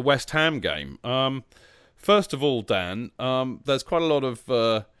West Ham game. First of all, Dan, there's quite a lot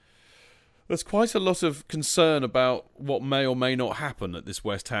of concern about what may or may not happen at this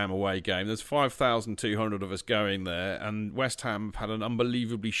West Ham away game. There's 5,200 of us going there, and West Ham have had an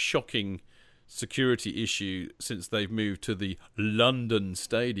unbelievably shocking security issue since they've moved to the London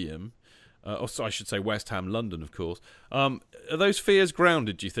Stadium. I should say West Ham London, of course. Are those fears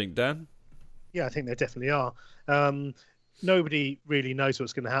grounded, do you think, Dan? Yeah, I think they definitely are. Nobody really knows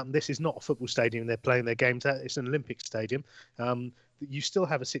what's going to happen. This is not a football stadium they're playing their games at. It's an Olympic stadium. You still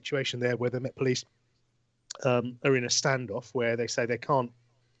have a situation there where the Met Police are in a standoff where they say they can't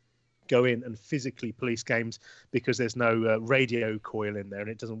go in and physically police games because there's no radio coil in there and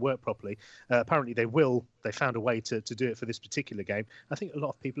it doesn't work properly. Apparently they will. They found a way to do it for this particular game. I think a lot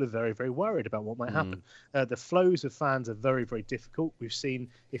of people are very, very worried about what might happen. The flows of fans are very, very difficult. We've seen,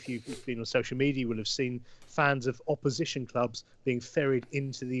 if you've been on social media, you will have seen fans of opposition clubs being ferried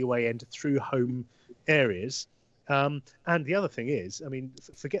into the away end through home areas. And the other thing is, I mean,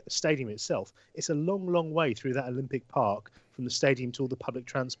 forget the stadium itself. It's a long, long way through that Olympic Park from the stadium to all the public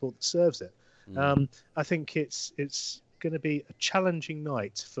transport that serves it. I think it's going to be a challenging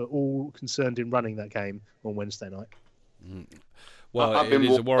night for all concerned in running that game on Wednesday night. Well, I've it been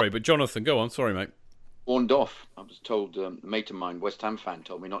is a worry. But Jonathan, go on. Sorry, mate. Warned off. I was told, a mate of mine, West Ham fan,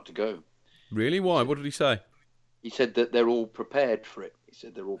 told me not to go. Really? Why? What did he say? He said that they're all prepared for it. He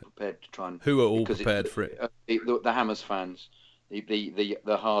said they're all prepared to try and... Who are all prepared for it? The Hammers fans,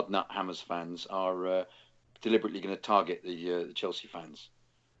 the hard nut Hammers fans are deliberately going to target the Chelsea fans,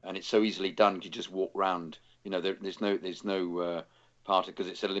 and it's so easily done. You just walk round. You know, there's no part because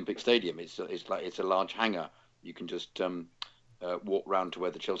it's an Olympic Stadium. It's a large hangar. You can just walk round to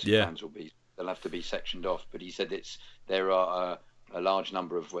where the Chelsea fans will be. They'll have to be sectioned off. But he said there are a large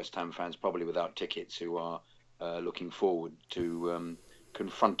number of West Ham fans, probably without tickets, who are looking forward to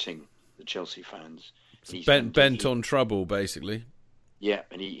confronting the Chelsea fans. Bent on trouble, basically. Yeah,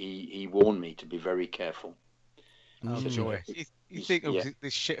 and he warned me to be very careful. Joy. You think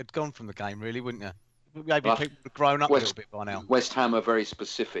this shit had gone from the game, really, wouldn't you? Maybe people have grown up a little bit by now. West Ham are very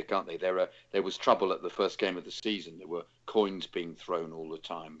specific, aren't they? There was trouble at the first game of the season. There were coins being thrown all the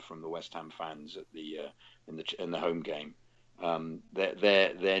time from the West Ham fans at in the home game.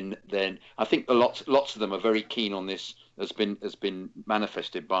 Then I think lots of them are very keen on this. Has been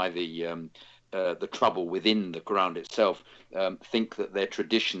manifested by the trouble within the ground itself. Think that their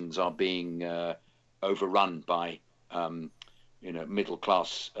traditions are being overrun by middle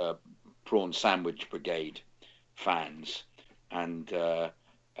class prawn sandwich brigade fans, and they're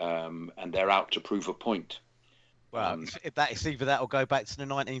out to prove a point. Well, it's either that or go back to the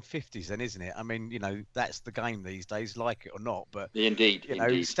 1950s, then, isn't it? I mean, that's the game these days, like it or not. But indeed,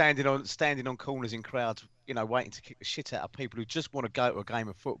 standing on corners in crowds, waiting to kick the shit out of people who just want to go to a game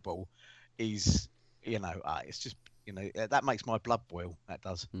of football, is, it's just, that makes my blood boil. That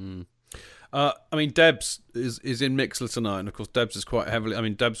does. Mm. I mean, Debs is in Mixlr tonight, and of course, Debs is quite heavily. I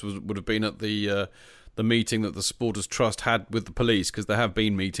mean, Debs would have been at the meeting that the Supporters Trust had with the police, because there have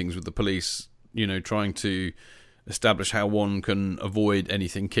been meetings with the police, trying to establish how one can avoid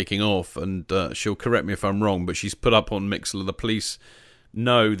anything kicking off. And she'll correct me if I'm wrong, but she's put up on Mixlr, the police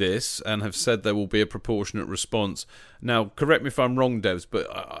know this and have said there will be a proportionate response. Now, correct me if I'm wrong, Debs, but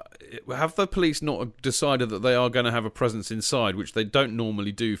have the police not decided that they are going to have a presence inside, which they don't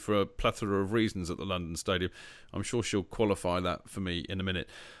normally do for a plethora of reasons at the London Stadium? I'm sure she'll qualify that for me in a minute.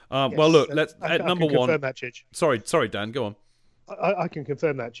 Yes, well, look, let's I at number can one. Confirm that, Chidge. Sorry, Dan, go on. I can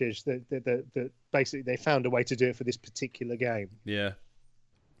confirm that, Chidge, that basically they found a way to do it for this particular game. Yeah.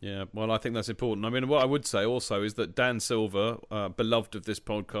 Yeah, well, I think that's important. I mean, what I would say also is that Dan Silver, beloved of this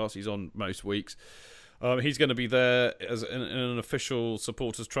podcast, he's on most weeks, he's going to be there as in an official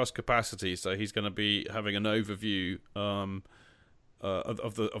Supporters Trust capacity, so he's going to be having an overview of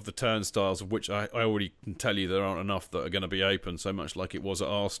the turnstiles, of which I already can tell you there aren't enough that are going to be open, so much like it was at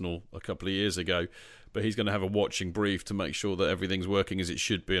Arsenal a couple of years ago. But he's going to have a watching brief to make sure that everything's working as it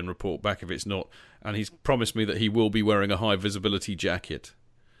should be and report back if it's not. And he's promised me that he will be wearing a high visibility jacket.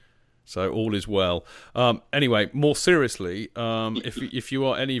 So all is well. Anyway, more seriously, if you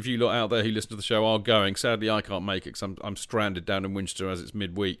are any of you lot out there who listen to the show are going, sadly I can't make it because I'm stranded down in Winchester as it's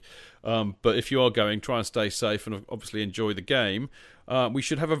midweek. But if you are going, try and stay safe and obviously enjoy the game. We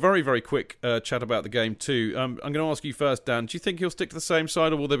should have a very, very quick chat about the game too. I'm going to ask you first, Dan. Do you think he'll stick to the same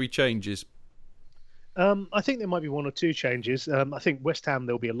side or will there be changes? I think there might be one or two changes. I think West Ham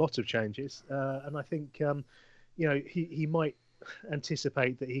there'll be a lot of changes, and I think he might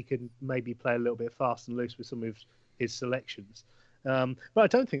anticipate that he can maybe play a little bit fast and loose with some of his selections. But I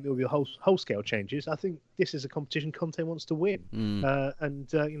don't think there will be whole scale changes. I think this is a competition Conte wants to win,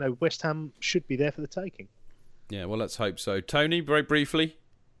 and West Ham should be there for the taking. Yeah, well, let's hope so. Tony, very briefly.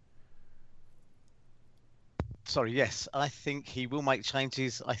 Sorry, yes, I think he will make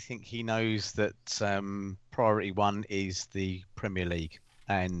changes. I think he knows that priority one is the Premier League,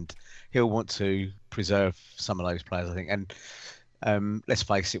 and he'll want to preserve some of those players, I think. And let's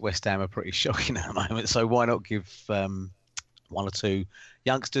face it, West Ham are pretty shocking at the moment, so why not give one or two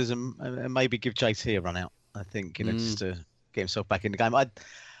youngsters and maybe give JT a run out? I think just to get himself back in the game.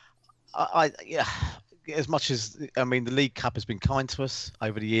 Yeah, as much as the League Cup has been kind to us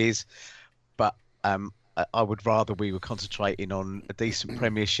over the years, but I would rather we were concentrating on a decent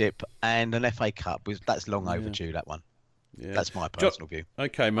Premiership and an FA Cup. That's long overdue, that one. Yeah. That's my personal view.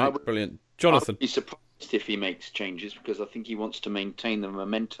 Okay, mate, brilliant. Jonathan? I'd be surprised if he makes changes because I think he wants to maintain the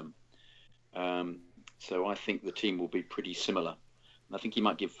momentum. So I think the team will be pretty similar. And I think he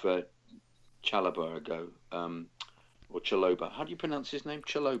might give Chalobah a go, or Chalobah. How do you pronounce his name?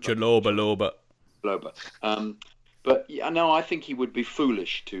 Chalobah. But yeah, no, I think he would be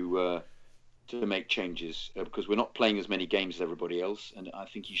foolish to make changes because we're not playing as many games as everybody else, and I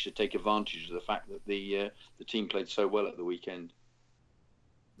think he should take advantage of the fact that the team played so well at the weekend.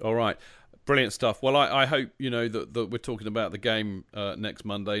 All right. Brilliant stuff. Well, I hope, that we're talking about the game next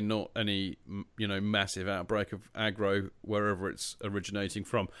Monday, not any, massive outbreak of aggro wherever it's originating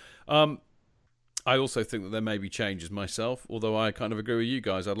from. I also think that there may be changes myself, although I kind of agree with you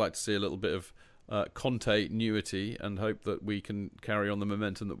guys. I'd like to see a little bit of continuity and hope that we can carry on the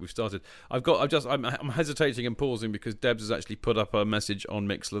momentum that we've started. I'm hesitating and pausing because Debs has actually put up a message on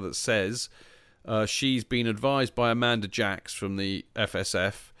Mixlr that says she's been advised by Amanda Jacks from the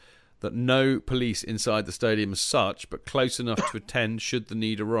FSF that no police inside the stadium as such, but close enough to attend should the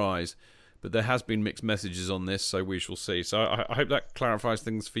need arise. But there has been mixed messages on this, so we shall see. So I hope that clarifies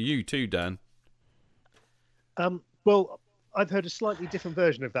things for you too, Dan. Well, I've heard a slightly different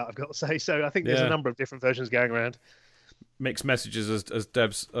version of that, I've got to say. So I think there's a number of different versions going around. Mixed messages, as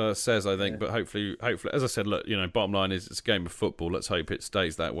Debs says, I think. Yeah. But hopefully, as I said, look, bottom line is it's a game of football. Let's hope it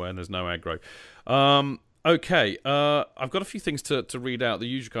stays that way and there's no aggro. Okay, I've got a few things to read out, the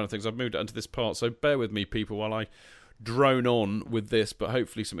usual kind of things. I've moved it into this part, so bear with me, people, while I drone on with this, but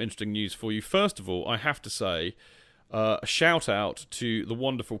hopefully some interesting news for you. First of all, I have to say a shout-out to the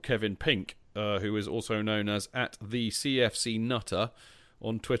wonderful Kevin Pink, who is also known as @the CFC Nutter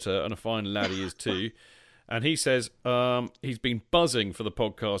on Twitter, and a fine lad he is too. And he says he's been buzzing for the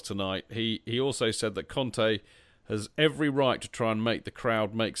podcast tonight. He also said that Conte has every right to try and make the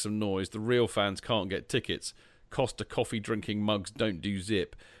crowd make some noise. The real fans can't get tickets. Costa coffee drinking mugs don't do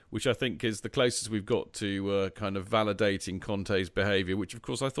zip, which I think is the closest we've got to kind of validating Conte's behaviour, which of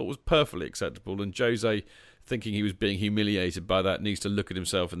course I thought was perfectly acceptable. And Jose, thinking he was being humiliated by that, needs to look at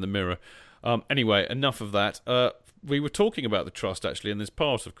himself in the mirror. Anyway, enough of that. We were talking about the trust actually in this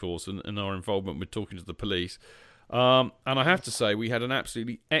part, of course, and our involvement with talking to the police. And I have to say we had an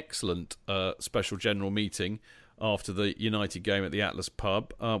absolutely excellent special general meeting after the United game at the Atlas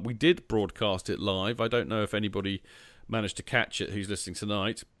pub. We did broadcast it live. I don't know if anybody managed to catch it who's listening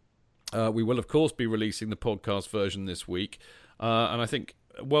tonight. We will, of course, be releasing the podcast version this week. And I think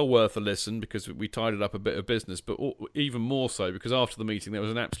well worth a listen because we tidied up a bit of business, but even more so because after the meeting there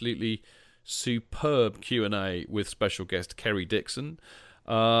was an absolutely superb Q&A with special guest Kerry Dixon.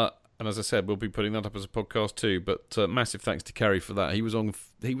 And as I said, we'll be putting that up as a podcast too. But massive thanks to Kerry for that. He was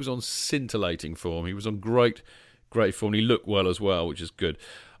on scintillating form. He was on great form. He looked well as well, which is good.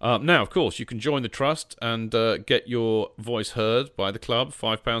 Now, of course, you can join the trust and get your voice heard by the club.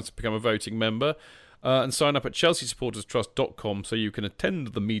 £5 to become a voting member. And sign up at chelseasupporterstrust.com so you can attend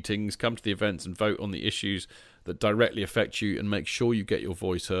the meetings, come to the events and vote on the issues that directly affect you and make sure you get your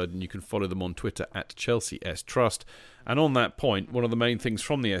voice heard. And you can follow them on Twitter at ChelseaSTrust. And on that point, one of the main things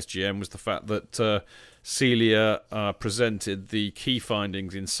from the SGM was the fact that Celia presented the key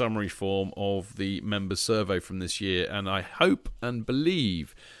findings in summary form of the members' survey from this year. And I hope and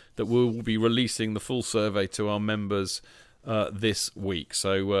believe that we'll be releasing the full survey to our members this week.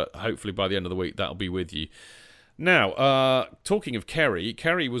 So hopefully by the end of the week that'll be with you. Now, talking of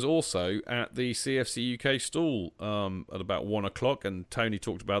Kerry was also at the CFC UK stall at about 1 o'clock, and Tony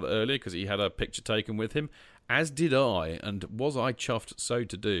talked about it earlier because he had a picture taken with him, as did I, and was I chuffed so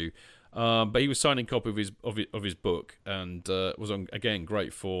to do. But he was signing a copy of his book and was on, again,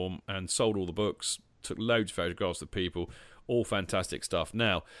 great form and sold all the books, took loads of photographs of people, all fantastic stuff.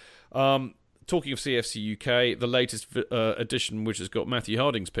 Now, talking of CFC UK, the latest edition, which has got Matthew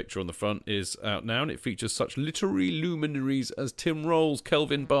Harding's picture on the front, is out now, and it features such literary luminaries as Tim Rolls,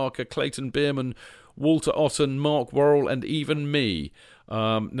 Kelvin Barker, Clayton Bierman, Walter Otten, Mark Worrell, and even me.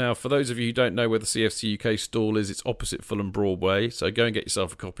 Now, for those of you who don't know where the CFC UK stall is, it's opposite Fulham Broadway, so go and get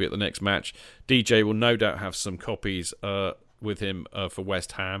yourself a copy at the next match. DJ will no doubt have some copies with him for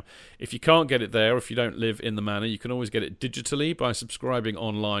West Ham. If you can't get it there, if you don't live in the manor, you can always get it digitally by subscribing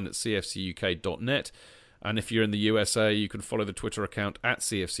online at cfcuk.net. And if you're in the USA, you can follow the Twitter account at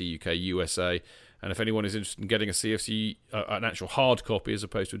CFCUKUSA. And if anyone is interested in getting a CFC, an actual hard copy as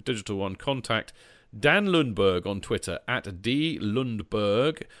opposed to a digital one, contact Dan Lundberg on Twitter at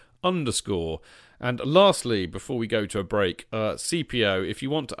 @DLundberg_. And lastly, before we go to a break, CPO, if you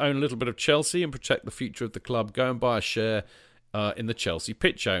want to own a little bit of Chelsea and protect the future of the club, go and buy a share in the Chelsea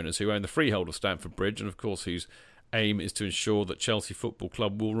Pitch Owners, who own the freehold of Stamford Bridge, and of course whose aim is to ensure that Chelsea Football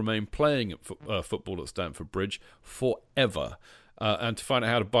Club will remain playing football at Stamford Bridge forever. And to find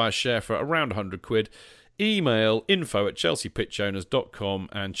out how to buy a share for around £100, email info@chelseapitchowners.com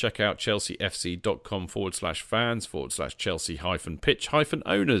and check out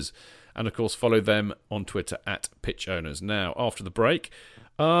chelseafc.com/fans/Chelsea-pitch-owners. And of course follow them on Twitter at Pitch Owners. Now, after the break,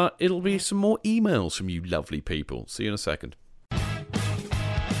 it'll be some more emails from you lovely people. See you in a second.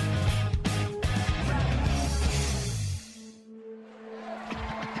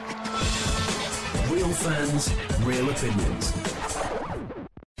 Real fans, real opinions.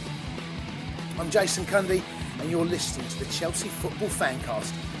 Jason Cundy, and you're listening to the Chelsea Football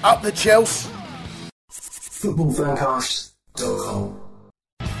Fancast. Up the Chelsea! Footballfancast.com.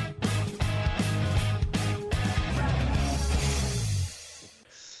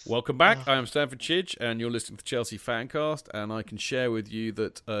 Welcome back. I am Stanford Chidge, and you're listening to the Chelsea Fancast. And I can share with you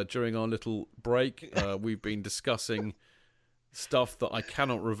that during our little break, we've been discussing stuff that I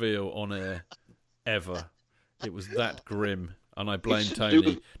cannot reveal on air ever. It was that grim, and I blame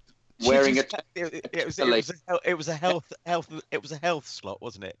Tony. Wearing it was a health slot,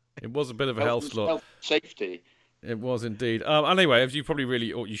 wasn't it? It was a bit of a health slot. Health safety. It was indeed. Anyway, as you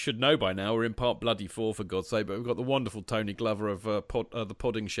probably or you should know by now, we're in part bloody four, for God's sake. But we've got the wonderful Tony Glover of the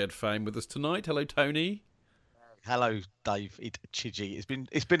Podding Shed fame with us tonight. Hello, Tony. Hello, Dave. Chidgey.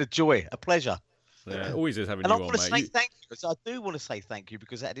 It's been a joy, a pleasure. Yeah, always is having and you I on, want to mate. say thank you. So I do want to say thank you,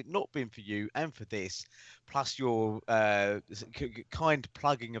 because had it not been for you and for this, plus your kind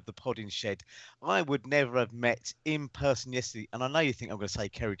plugging of the Podding Shed, I would never have met in person yesterday. And I know you think I'm going to say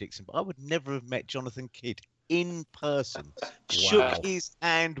Kerry Dixon, but I would never have met Jonathan Kidd in person. Shook his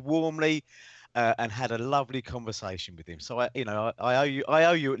hand warmly and had a lovely conversation with him. So I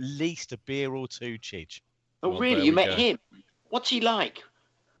owe you at least a beer or two, Chidge. Oh, really? You met him? What's he like?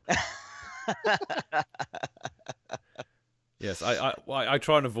 Yes, I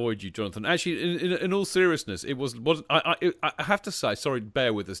try and avoid you, Jonathan. Actually, in all seriousness, it wasn't. I have to say, sorry,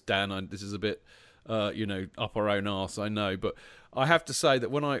 bear with us, Dan. This is a bit, up our own arse, I know, but I have to say that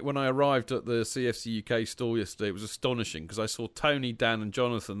when I arrived at the CFC UK store yesterday, it was astonishing because I saw Tony, Dan, and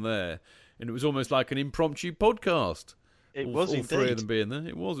Jonathan there, and it was almost like an impromptu podcast. All three of them being there.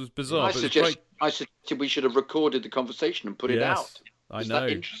 It was bizarre. I suggested we should have recorded the conversation and put it out. I know. That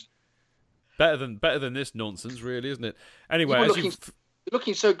interesting? Better than this nonsense, really, isn't it? Anyway, you're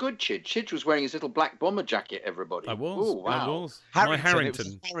looking so good, Chidge. Chidge was wearing his little black bomber jacket, everybody. I was. Ooh, wow. I was.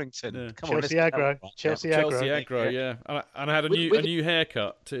 Harrington. Yeah. Come Chelsea Aggro. Chelsea Aggro, yeah. And I had a new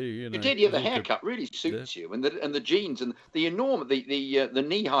haircut too. You did. The haircut really suits you, and the jeans and the enormous the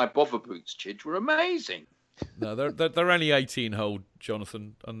knee-high bother boots, Chidge, were amazing. No, they're only 18-hole,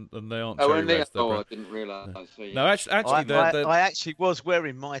 Jonathan, and they aren't. Oh, only? I didn't realise. No, actually, I actually was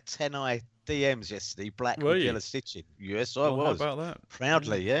wearing my 10i DMs yesterday, black with yellow stitching. Yes, I was. How about that?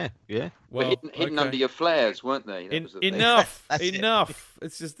 Proudly, yeah. Well, hidden under your flares, weren't they? Enough.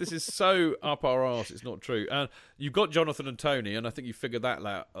 It's just this is so up our arse. It's not true. And you've got Jonathan and Tony, and I think you figured that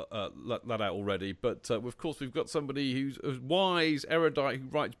out already. But of course, we've got somebody who's wise, erudite, who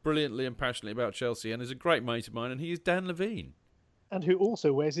writes brilliantly and passionately about Chelsea, and is a great mate of mine. And he is Dan Levine, and who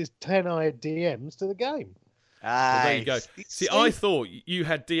also wears his 10i DMs to the game. Well, there you go. See, I thought you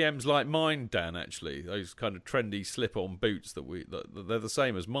had DMs like mine, Dan. Actually, those kind of trendy slip-on boots that they're the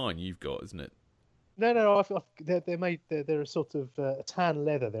same as mine. You've got, isn't it? No. They're made. They're a sort of tan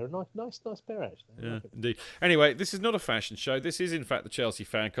leather. They're a nice pair, actually. Yeah, indeed. Anyway, this is not a fashion show. This is, in fact, the Chelsea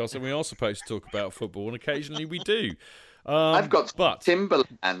Fancast, and we are supposed to talk about football, and occasionally we do. I've got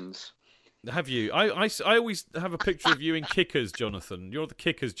Timberlands. Have you? I always have a picture of you in kickers, Jonathan. You're the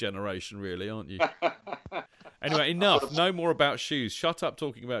kickers generation, really, aren't you? Anyway, enough. No more about shoes. Shut up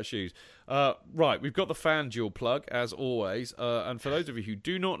talking about shoes. Right, we've got the FanDuel plug, as always. And for those of you who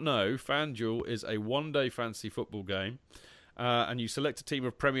do not know, FanDuel is a one-day fantasy football game. And you select a team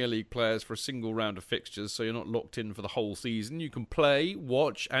of Premier League players for a single round of fixtures, so you're not locked in for the whole season. You can play,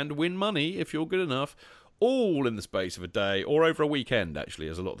 watch, and win money if you're good enough, all in the space of a day, or over a weekend, actually,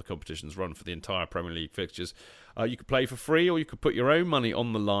 as a lot of the competitions run for the entire Premier League fixtures. You could play for free, or you could put your own money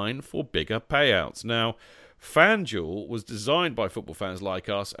on the line for bigger payouts. Now, FanDuel was designed by football fans like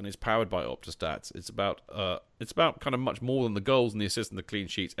us and is powered by Opta-Stats. It's about kind of much more than the goals and the assists and the clean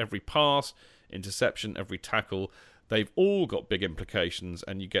sheets. Every pass, interception, every tackle, they've all got big implications,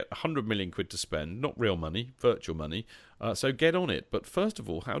 and you get 100 million quid to spend. Not real money, virtual money. So get on it. But first of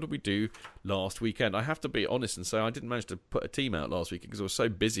all, how did we do last weekend? I have to be honest and say I didn't manage to put a team out last weekend because I was so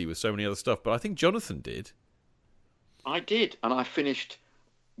busy with so many other stuff. But I think Jonathan did. I did, and I finished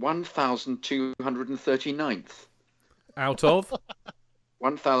 1,239th. Out of?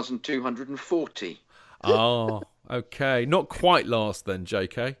 1,240. Oh, okay. Not quite last then,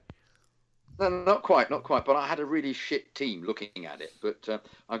 JK. No, not quite. But I had a really shit team looking at it. But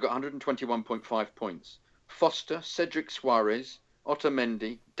I got 121.5 points. Foster, Cedric Suarez,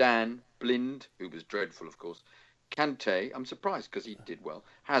 Otamendi, Dan, Blind, who was dreadful, of course. Kante, I'm surprised because he did well.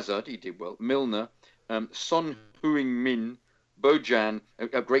 Hazard, he did well. Milner, Son Heung-min, Bojan,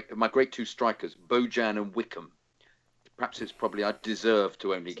 my great two strikers, Bojan and Wickham. Perhaps it's probably I deserve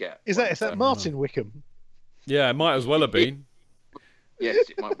to only get. Is that Martin Wickham? Yeah, it might as well have been. Yes,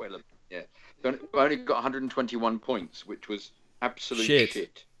 it might well have been. Yeah, I only got 121 points, which was absolute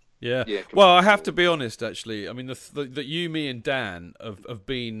shit. Yeah. Yeah, Well, I have to be honest, actually. I mean, that you, me, and Dan have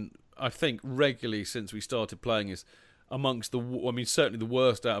been, I think, regularly since we started playing is amongst certainly the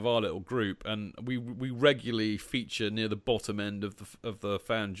worst out of our little group, and we regularly feature near the bottom end of the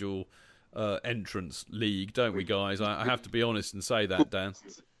FanDuel entrance league, don't we, guys? I have to be honest and say that, Dan.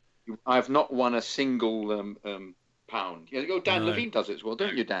 I've not won a single pound. Dan No. Levine does it as well,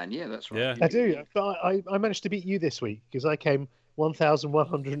 don't you, Dan? Yeah, that's right. Yeah. I do, but I managed to beat you this week because I came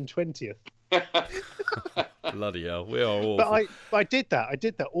 1,120th. Bloody hell, we are awful. But I did that. I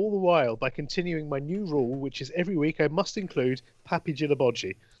did that all the while by continuing my new rule, which is every week I must include Papi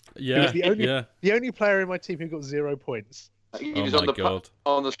Djilobodji. Yeah, He was the only player in my team who got 0 points. He Oh was my on the God.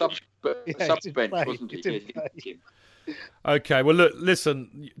 on the sub he bench, didn't play. wasn't he? He didn't Yeah, play. Okay, well, look,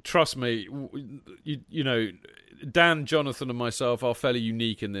 listen, trust me, you know, Dan, Jonathan, and myself are fairly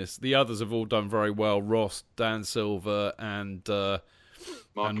unique in this. The others have all done very well. Ross, Dan Silver, and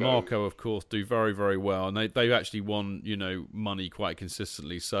Marco, of course, do very, very well. And they've actually won, money quite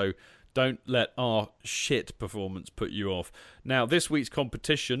consistently. So don't let our shit performance put you off. Now, this week's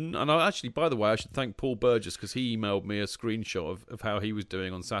competition, and by the way, I should thank Paul Burgess because he emailed me a screenshot of how he was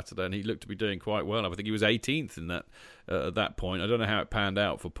doing on Saturday, and he looked to be doing quite well. I think he was 18th in that at that point. I don't know how it panned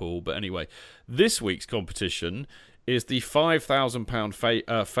out for Paul, but anyway, this week's competition is the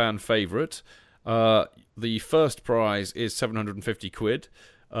 £5,000 fan favourite. The first prize is £750.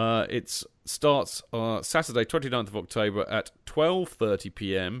 It starts Saturday, 29th of October at 12:30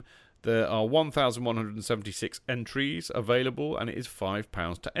 p.m. There are 1,176 entries available, and it is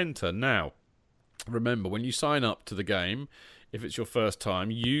 £5 to enter. Now, remember, when you sign up to the game, if it's your first time,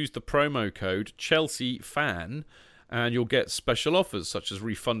 use the promo code ChelseaFan, and you'll get special offers, such as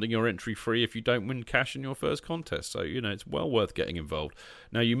refunding your entry free if you don't win cash in your first contest. So, it's well worth getting involved.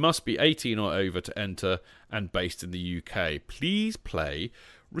 Now, you must be 18 or over to enter and based in the UK. Please play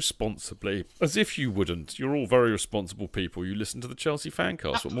responsibly, as if you wouldn't. You're all very responsible people. You listen to the Chelsea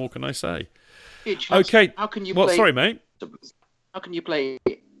Fancast. What more can I say? Okay. How can you What? play? Sorry, mate. How can you play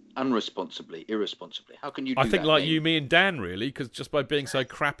irresponsibly? How can you do I think that like game? you, me, and Dan, really, because just by being so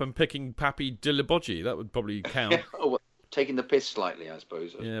crap and picking Papi Djilobodji, that would probably count. Taking the piss slightly, I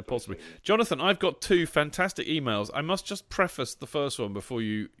suppose. Yeah, possibly. Jonathan, I've got 2 fantastic emails. I must just preface the first one before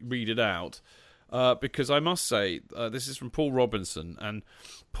you read it out, because I must say, this is from Paul Robinson, and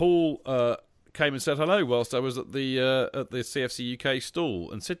Paul came and said hello whilst I was at the CFC UK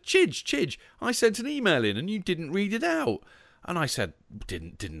stall, and said, Chidge, I sent an email in and you didn't read it out. And I said,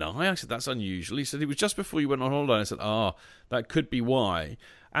 didn't I? I said, that's unusual. He said, it was just before you went on holiday. I said, that could be why.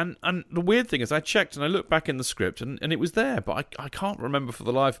 And the weird thing is I checked and I looked back in the script and it was there, but I can't remember for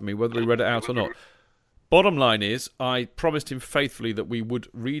the life of me whether he read it out or not. Bottom line is, I promised him faithfully that we would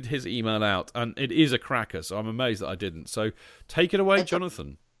read his email out, and it is a cracker, so I'm amazed that I didn't. So take it away,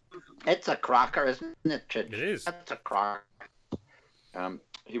 Jonathan. It's a cracker, isn't it, Chidge? It is. It's a cracker.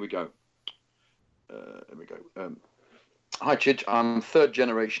 Here we go. Hi, Chidge. I'm a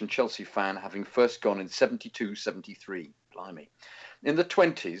third-generation Chelsea fan, having first gone in 72-73. Blimey. In the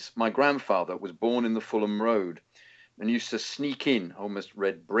 20s, my grandfather was born in the Fulham Road and used to sneak in, almost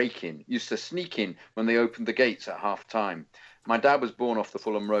read break in, used to sneak in when they opened the gates at half-time. My dad was born off the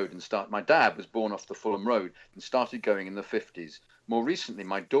Fulham Road and started going in the 50s. More recently,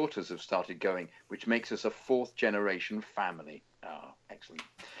 my daughters have started going, which makes us a fourth-generation family. Oh, excellent.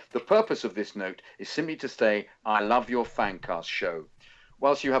 The purpose of this note is simply to say, I love your Fancast show.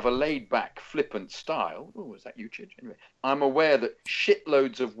 Whilst you have a laid-back, flippant style, is that you, Chidge? Anyway, I'm aware that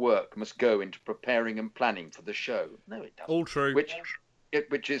shitloads of work must go into preparing and planning for the show. No, it doesn't. All true. Which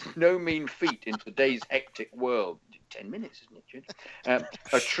is no mean feat in today's hectic world. 10 minutes, isn't it, Chidge?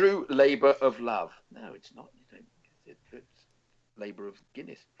 A true labour of love. No, it's not. It's labour of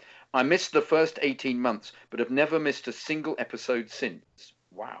Guinness. I missed the first 18 months, but have never missed a single episode since.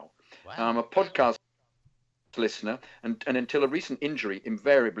 Wow. I'm a podcast listener, and until a recent injury,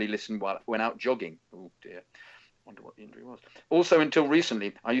 invariably listened when out jogging. Oh dear, wonder what the injury was. Also, until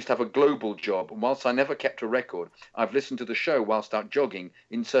recently, I used to have a global job, and whilst I never kept a record, I've listened to the show whilst out jogging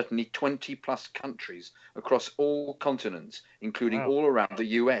in certainly 20 plus countries across all continents, including all around the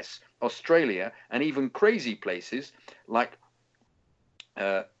US, Australia, and even crazy places like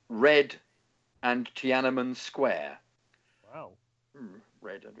Red and Tiananmen Square. Wow.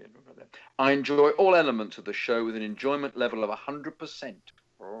 Red. I enjoy all elements of the show with an enjoyment level of 100%.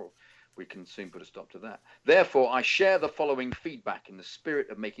 Oh, we can soon put a stop to that. Therefore, I share the following feedback in the spirit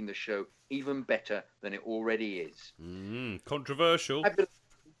of making the show even better than it already is. Controversial.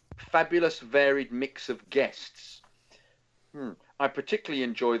 Fabulous varied mix of guests. I particularly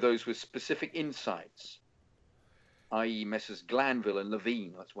enjoy those with specific insights. i.e. Messrs. Glanville and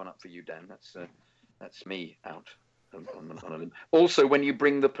Levine. That's one up for you, Dan. That's me out on a limb. Also, when you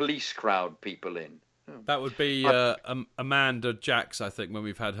bring the police crowd people in. That would be Amanda Jacks, I think, when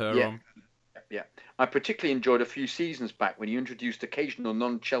we've had her on. Yeah. I particularly enjoyed a few seasons back when you introduced occasional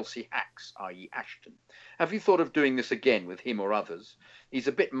non-Chelsea hacks, i.e. Ashton. Have you thought of doing this again with him or others? He's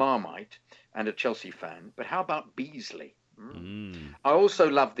a bit Marmite and a Chelsea fan, but how about Beasley? I also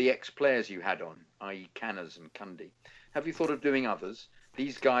love the ex-players you had on, i.e. Canners and Cundy. Have you thought of doing others?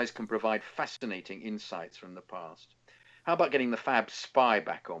 These guys can provide fascinating insights from the past. How about getting the Fab Spy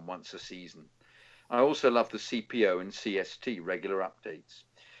back on once a season? I also love the CPO and CST regular updates.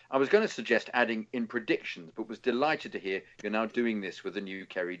 I was going to suggest adding in predictions, but was delighted to hear you're now doing this with the new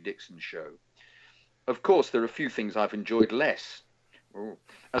Kerry Dixon show. Of course, there are a few things I've enjoyed less.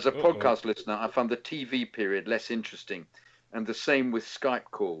 As a podcast listener, I found the TV period less interesting, and the same with Skype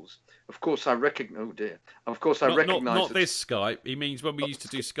calls. Of course, I recognise. Oh dear. Of course, I recognise. Not this Skype. He means when we used to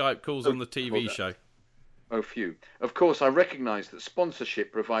do Skype calls on the TV show. Oh, phew. Of course, I recognise that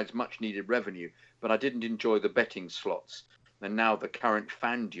sponsorship provides much-needed revenue, but I didn't enjoy the betting slots. And now the current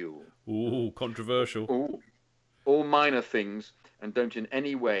fan duel. Ooh, controversial. Ooh. All minor things, and don't in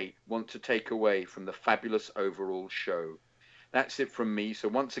any way want to take away from the fabulous overall show. That's it from me. So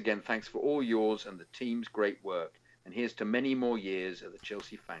once again, thanks for all yours and the team's great work. And here's to many more years at the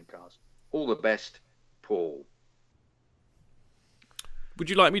Chelsea Fancast. All the best, Paul.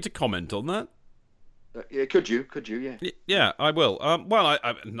 Would you like me to comment on that? Yeah, could you? Yeah. Yeah, I will. Well,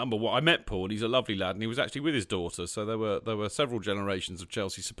 number one, I met Paul, and he's a lovely lad, and he was actually with his daughter, so there were several generations of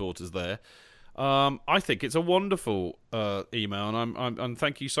Chelsea supporters there. I think it's a wonderful email, and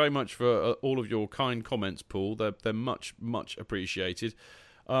thank you so much for all of your kind comments, Paul. They're much appreciated.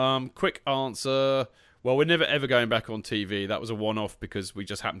 Quick answer. Well, we're never ever going back on TV. That was a one-off because we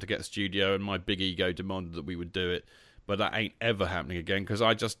just happened to get a studio, and my big ego demanded that we would do it. But that ain't ever happening again because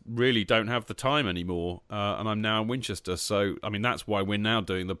I just really don't have the time anymore. And I'm now in Winchester. So, I mean, that's why we're now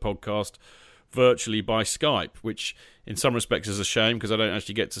doing the podcast virtually by Skype, which in some respects is a shame because I don't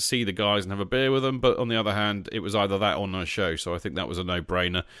actually get to see the guys and have a beer with them. But on the other hand, it was either that or no show. So I think that was a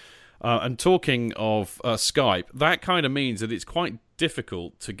no-brainer. And talking of Skype, that kind of means that it's quite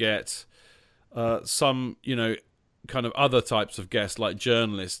difficult to get some, kind of other types of guests like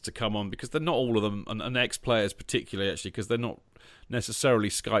journalists to come on because they're not all of them, and ex-players particularly actually, because they're not necessarily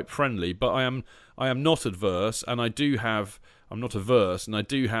Skype friendly. But I am not adverse, and I do have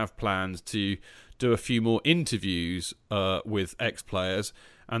plans to do a few more interviews with ex-players,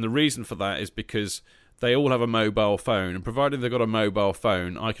 and the reason for that is because they all have a mobile phone, and provided they've got a mobile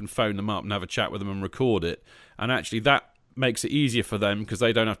phone, I can phone them up and have a chat with them and record it, and actually that makes it easier for them because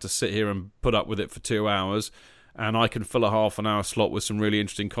they don't have to sit here and put up with it for 2 hours. And I can fill a half-an-hour slot with some really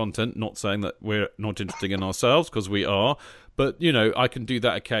interesting content. Not saying that we're not interesting in ourselves, because we are. But I can do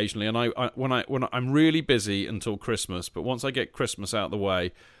that occasionally. And when I'm really busy until Christmas, but once I get Christmas out of the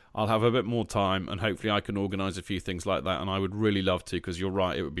way, I'll have a bit more time, and hopefully I can organise a few things like that. And I would really love to, because you're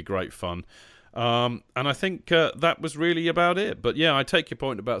right, it would be great fun. And I think that was really about it. But yeah, I take your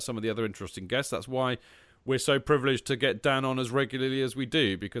point about some of the other interesting guests. That's why we're so privileged to get Dan on as regularly as we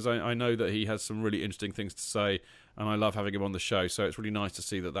do, because I know that he has some really interesting things to say, and I love having him on the show, so it's really nice to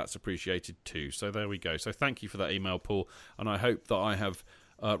see that that's appreciated too. So there we go. So thank you for that email, Paul, and I hope that I have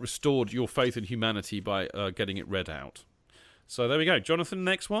restored your faith in humanity by getting it read out. So there we go. Jonathan,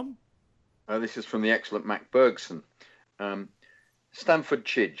 next one? This is from the excellent Mac Bergson. Stanford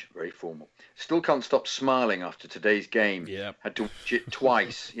Chidge, very formal. Still can't stop smiling after today's game. Yeah. Had to watch it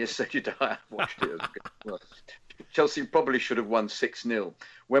twice. Yes, so did I. Watched it. Chelsea probably should have won 6-0.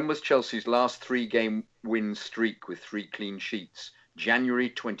 When was Chelsea's last 3-game win streak with 3 clean sheets? January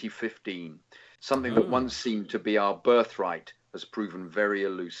 2015. Something that once seemed to be our birthright has proven very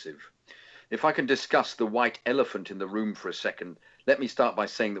elusive. If I can discuss the white elephant in the room for a second, let me start by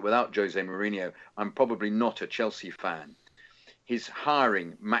saying that without Jose Mourinho, I'm probably not a Chelsea fan. His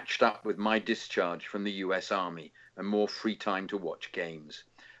hiring matched up with my discharge from the US Army and more free time to watch games.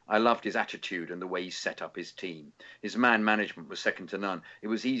 I loved his attitude and the way he set up his team. His man management was second to none. It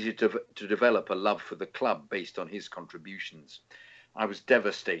was easy to develop a love for the club based on his contributions. I was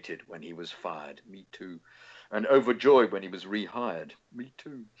devastated when he was fired. Me too. And overjoyed when he was rehired. Me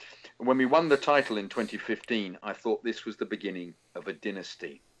too. And when we won the title in 2015, I thought this was the beginning of a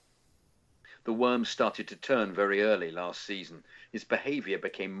dynasty. The worm started to turn very early last season. His behaviour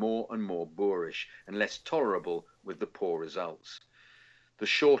became more and more boorish and less tolerable with the poor results. The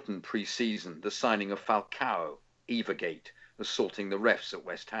shortened pre-season, the signing of Falcao, Evergate, assaulting the refs at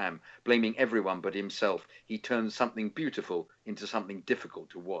West Ham, blaming everyone but himself, he turned something beautiful into something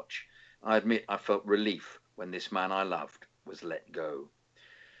difficult to watch. I admit I felt relief when this man I loved was let go.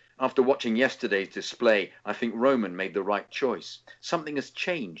 After watching yesterday's display, I think Roman made the right choice. Something has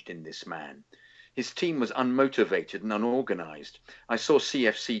changed in this man. His team was unmotivated and unorganised. I saw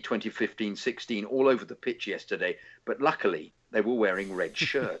CFC 2015-16 all over the pitch yesterday, but luckily they were wearing red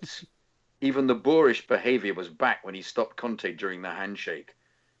shirts. Even the boorish behaviour was back when he stopped Conte during the handshake.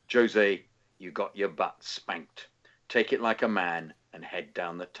 Jose, you got your butt spanked. Take it like a man and head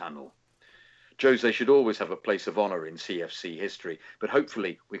down the tunnel. Jose should always have a place of honour in CFC history, but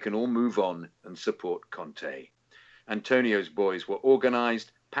hopefully we can all move on and support Conte. Antonio's boys were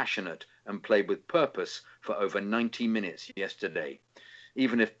organised, passionate and played with purpose for over 90 minutes yesterday.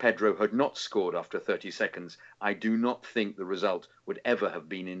 Even if Pedro had not scored after 30 seconds, I do not think the result would ever have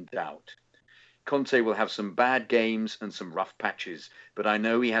been in doubt. Conte will have some bad games and some rough patches, but I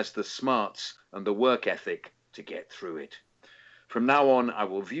know he has the smarts and the work ethic to get through it. From now on, I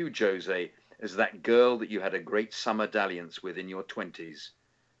will view Jose as that girl that you had a great summer dalliance with in your 20s.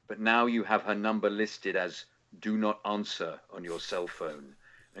 But now you have her number listed as do not answer on your cell phone,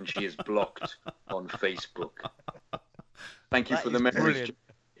 and she is blocked on Facebook. Thank you for the memories. Brilliant.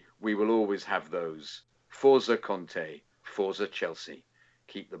 We will always have those. Forza Conte, Forza Chelsea.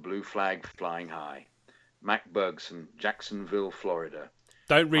 Keep the blue flag flying high. Mac Bergson, Jacksonville, Florida.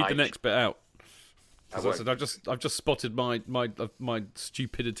 Don't read the next bit out. As I I said, I've just spotted my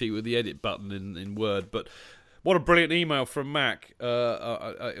stupidity with the edit button in Word. But what a brilliant email from Mac.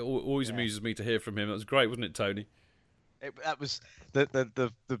 It always amuses me to hear from him. That was great, wasn't it, Tony? That was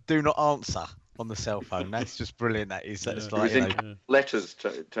the do not answer on the cell phone. That's just brilliant. That is. That's It like, was you in know, capital letters,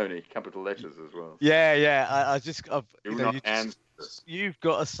 Tony, capital letters as well. yeah. You've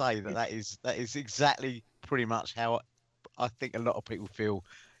got to say that is exactly pretty much how I think a lot of people feel.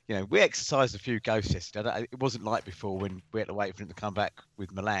 You know, we exercised a few ghosts yesterday. It wasn't like before when we had to wait for him to come back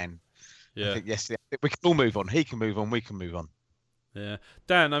with Milan. Yeah. I think yesterday we can all move on. He can move on. We can move on. Yeah,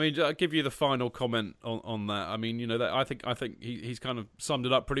 Dan. I mean, I'll give you the final comment on that. I mean, you know, that I think he's kind of summed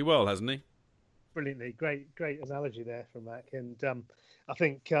it up pretty well, hasn't he? Brilliantly, great analogy there from Mac, and I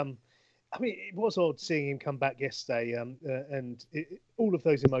think I mean it was odd seeing him come back yesterday, and all of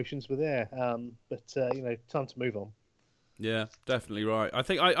those emotions were there, but you know, time to move on. Yeah, definitely right. I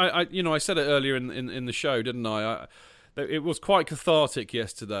think I you know, I said it earlier in the show, didn't I? It was quite cathartic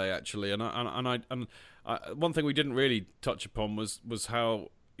yesterday, actually, and one thing we didn't really touch upon was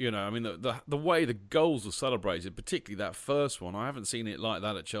how, you know, I mean, the way the goals were celebrated, particularly that first one. I haven't seen it like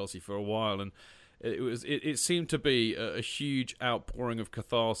that at Chelsea for a while, and it seemed to be a huge outpouring of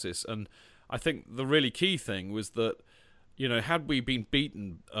catharsis. And I think the really key thing was that, you know, had we been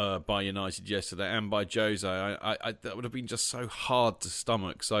beaten by United yesterday and by Jose, that would have been just so hard to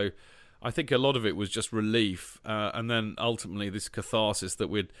stomach. So I think a lot of it was just relief, and then ultimately this catharsis that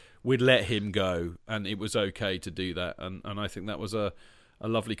we'd let him go, and it was okay to do that. And I think that was a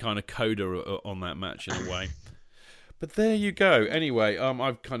lovely kind of coda on that match in a way. But there you go. Anyway,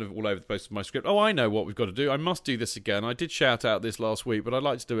 I've kind of all over the place with my script. Oh, I know what we've got to do. I must do this again. I did shout out this last week, but I'd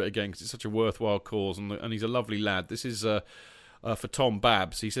like to do it again because it's such a worthwhile cause, and he's a lovely lad. This is for Tom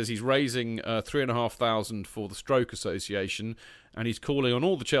Babs. He says he's raising $3,500 for the Stroke Association, and he's calling on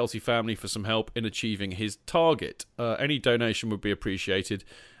all the Chelsea family for some help in achieving his target. Any donation would be appreciated,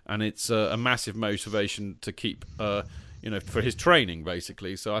 and it's a massive motivation to keep... you know, for his training,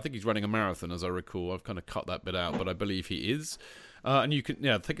 basically. So I think he's running a marathon, as I recall. I've kind of cut that bit out, but I believe he is. And you can,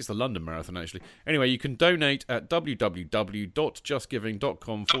 I think it's the London Marathon, actually. Anyway, you can donate at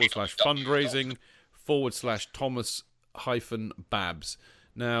www.justgiving.com/fundraising/Thomas-Babs.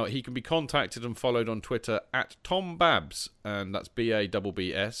 Now, he can be contacted and followed on Twitter at Tom Babs, and that's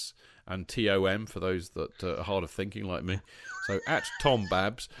BABBS and TOM for those that are hard of thinking like me. So at Tom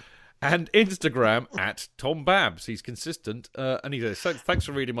Babs. And Instagram at Tom Babs. He's consistent. And he says, thanks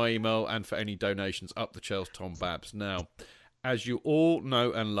for reading my email and for any donations up the Chelsea Tom Babs. Now, as you all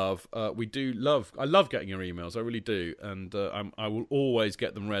know and love, I love getting your emails. I really do. And I will always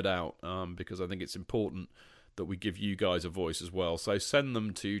get them read out because I think it's important that we give you guys a voice as well. So send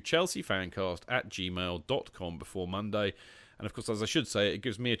them to chelseafancast@gmail.com before Monday. And of course, as I should say, it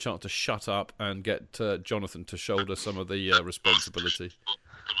gives me a chance to shut up and get Jonathan to shoulder some of the responsibility.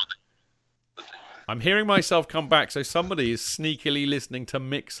 I'm hearing myself come back, so somebody is sneakily listening to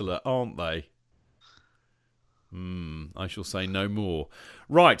Mixlr, aren't they? I shall say no more.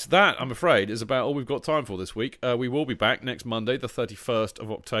 Right, that, I'm afraid, is about all we've got time for this week. We will be back next Monday, the 31st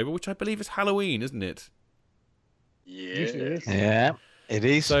of October, which I believe is Halloween, isn't it? Yeah, it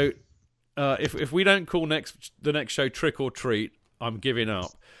is. So, if we don't call the next show Trick or Treat, I'm giving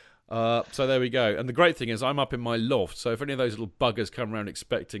up. So there we go. And the great thing is I'm up in my loft, so if any of those little buggers come around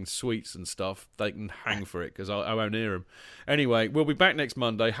expecting sweets and stuff, they can hang for it because I won't hear them. Anyway, we'll be back next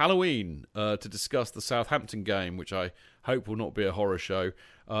Monday, Halloween, to discuss the Southampton game, which I hope will not be a horror show.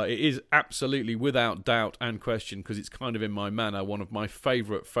 It is absolutely, without doubt and question, because it's kind of in my manner, one of my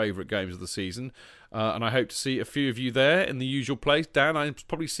favourite games of the season. And I hope to see a few of you there in the usual place. Dan, I'll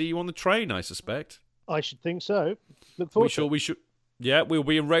probably see you on the train, I suspect. I should think so. Look forward to it. We should. Yeah, we'll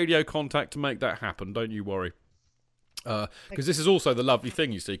be in radio contact to make that happen. Don't you worry. Because this is also the lovely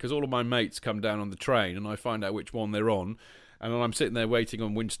thing, you see, because all of my mates come down on the train and I find out which one they're on. And I'm sitting there waiting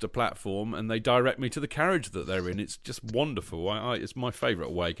on Winchester platform and they direct me to the carriage that they're in. It's just wonderful. It's my favourite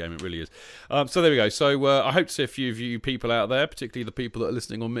away game. It really is. So there we go. So I hope to see a few of you people out there, particularly the people that are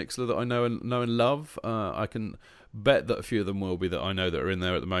listening on Mixlr that I know and love. I can bet that a few of them will be that I know that are in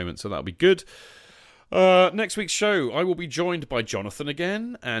there at the moment. So that'll be good. Next week's show, I will be joined by Jonathan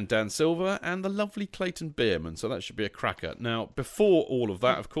again, and Dan Silver, and the lovely Clayton Bierman, so that should be a cracker. Now, before all of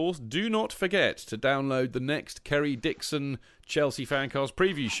that, of course, do not forget to download the next Kerry Dixon Chelsea Fancast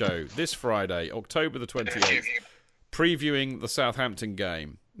preview show this Friday, October the 28th, previewing the Southampton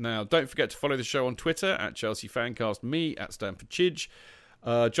game. Now, don't forget to follow the show on Twitter, at Chelsea Fancast, me, at Stanford Chidge,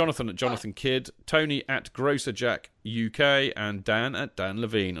 Jonathan at Jonathan Kidd, Tony at GrocerJack UK, and Dan at Dan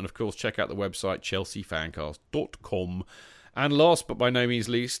Levine. And of course, check out the website chelseafancast.com. And last but by no means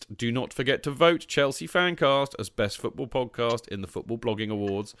least, do not forget to vote Chelsea Fancast as Best Football Podcast in the Football Blogging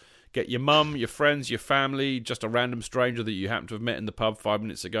Awards. Get your mum, your friends, your family, just a random stranger that you happen to have met in the pub 5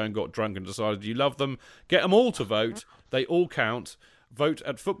 minutes ago and got drunk and decided you love them. Get them all to vote. They all count. Vote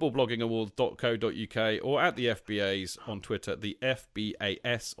at footballbloggingawards.co.uk or at the FBAs on Twitter, the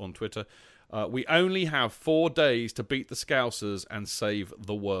FBAS on Twitter. We only have 4 days to beat the Scousers and save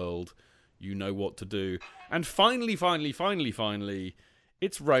the world. You know what to do. And finally, it's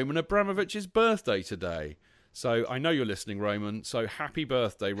Roman Abramovich's birthday today. So I know you're listening, Roman. So happy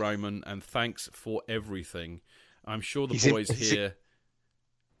birthday, Roman, and thanks for everything. I'm sure the boys here...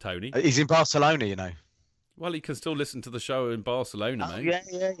 Tony? He's in Barcelona, you know. Well, he can still listen to the show in Barcelona, mate.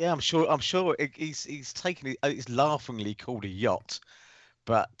 Yeah. I'm sure. He's taken it. It's laughingly called a yacht,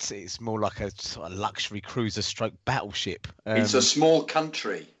 but it's more like a sort of luxury cruiser stroke battleship. It's a small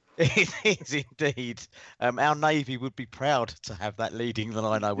country. It is indeed. Our Navy would be proud to have that leading the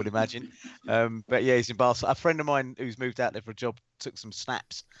line, I would imagine. But yeah, he's in Barcelona. A friend of mine who's moved out there for a job took some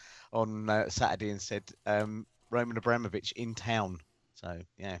snaps on Saturday and said Roman Abramovich in town. So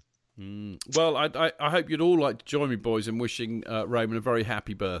yeah. Well, I hope you'd all like to join me, boys, in wishing Roman a very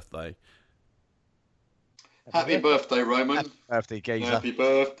happy birthday. Happy birthday, Roman. Happy birthday, geezer. Happy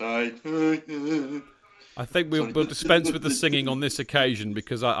birthday. I think we'll dispense with the singing on this occasion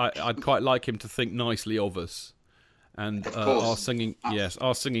because I'd quite like him to think nicely of us. And our singing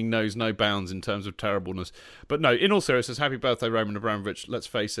knows no bounds in terms of terribleness. But no, in all seriousness, happy birthday, Roman Abramovich. Let's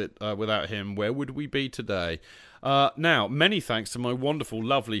face it, without him, where would we be today? Now, many thanks to my wonderful,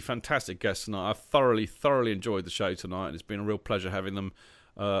 lovely, fantastic guests tonight. I've thoroughly enjoyed the show tonight, and it's been a real pleasure having them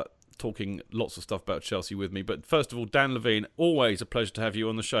talking lots of stuff about Chelsea with me. But first of all, Dan Levine, always a pleasure to have you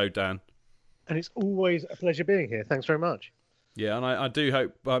on the show, Dan. And it's always a pleasure being here. Thanks very much. Yeah, and I do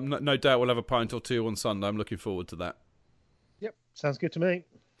hope, no doubt we'll have a pint or two on Sunday. I'm looking forward to that. Yep, sounds good to me.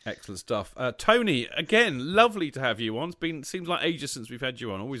 Excellent stuff. Tony, again, lovely to have you on. Seems like ages since we've had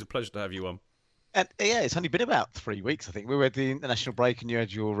you on. Always a pleasure to have you on. And yeah, it's only been about 3 weeks, I think. We were at the international break, and you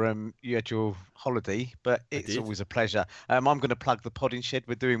had your holiday, but it's always a pleasure. I'm going to plug the Podding Shed.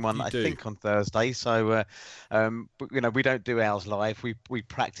 We're doing one, I think, on Thursday. So, we don't do ours live. We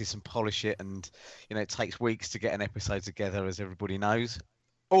practice and polish it, and it takes weeks to get an episode together, as everybody knows.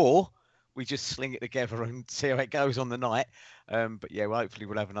 Or we just sling it together and see how it goes on the night. But yeah, hopefully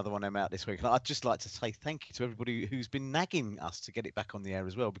we'll have another one out this week. And I'd just like to say thank you to everybody who's been nagging us to get it back on the air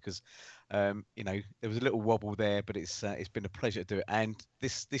as well, because there was a little wobble there, but it's been a pleasure to do it. And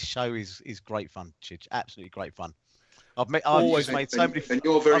this show is great fun, Chidge. Absolutely great fun. I've made so many. And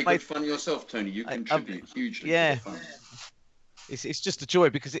you're very good fun yourself, Tony. You contribute hugely. Yeah, to the fun. It's just a joy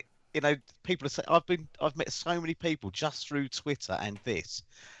because people are saying I've met so many people just through Twitter and this.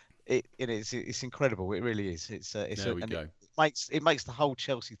 It's incredible. It really is. It makes the whole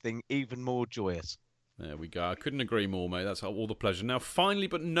Chelsea thing even more joyous. There we go. I couldn't agree more, mate. That's all the pleasure. Now, finally,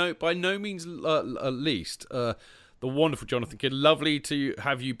 but by no means least, the wonderful Jonathan Kidd. Lovely to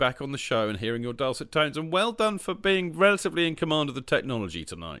have you back on the show and hearing your dulcet tones. And well done for being relatively in command of the technology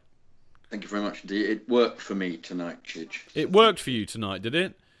tonight. Thank you very much indeed. It worked for me tonight, Chidge. It worked for you tonight, did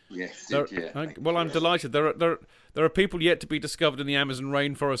it? Yes, Well, I'm delighted. There are people yet to be discovered in the Amazon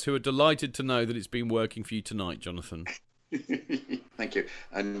rainforest who are delighted to know that it's been working for you tonight, Jonathan. Thank you.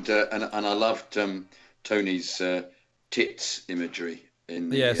 And I loved Tony's tits imagery.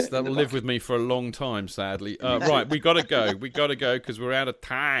 Yes, that will live with me for a long time, sadly. Right, we got to go. We got to go because we're out of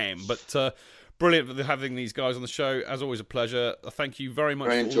time. But brilliant having these guys on the show. As always, a pleasure. Thank you very much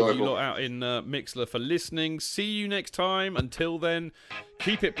for all of you lot out in Mixlr for listening. See you next time. Until then,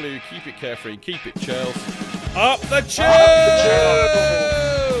 keep it blue, keep it carefree, keep it Chelsea. Up the Chelsea!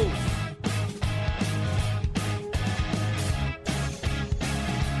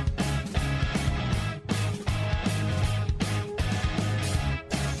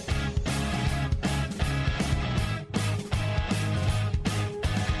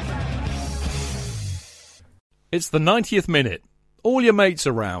 It's the 90th minute. All your mates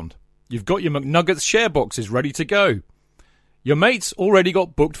around. You've got your McNuggets share boxes ready to go. Your mates already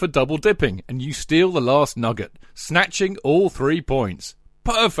got booked for double dipping, and you steal the last nugget, snatching all 3 points.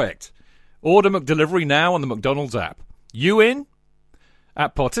 Perfect. Order McDelivery now on the McDonald's app. You in?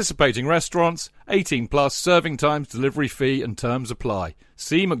 At participating restaurants, 18 plus, serving times, delivery fee and terms apply.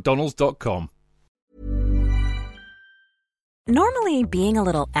 See mcdonalds.com. Normally, being a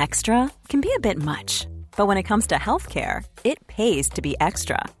little extra can be a bit much. But when it comes to healthcare, it pays to be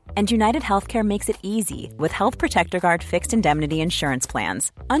extra. And United Healthcare makes it easy with Health Protector Guard fixed indemnity insurance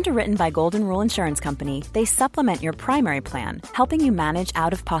plans. Underwritten by Golden Rule Insurance Company, they supplement your primary plan, helping you manage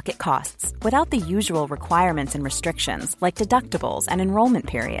out-of-pocket costs without the usual requirements and restrictions like deductibles and enrollment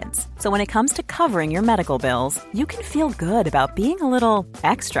periods. So when it comes to covering your medical bills, you can feel good about being a little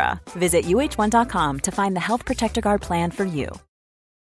extra. Visit UH1.com to find the Health Protector Guard plan for you.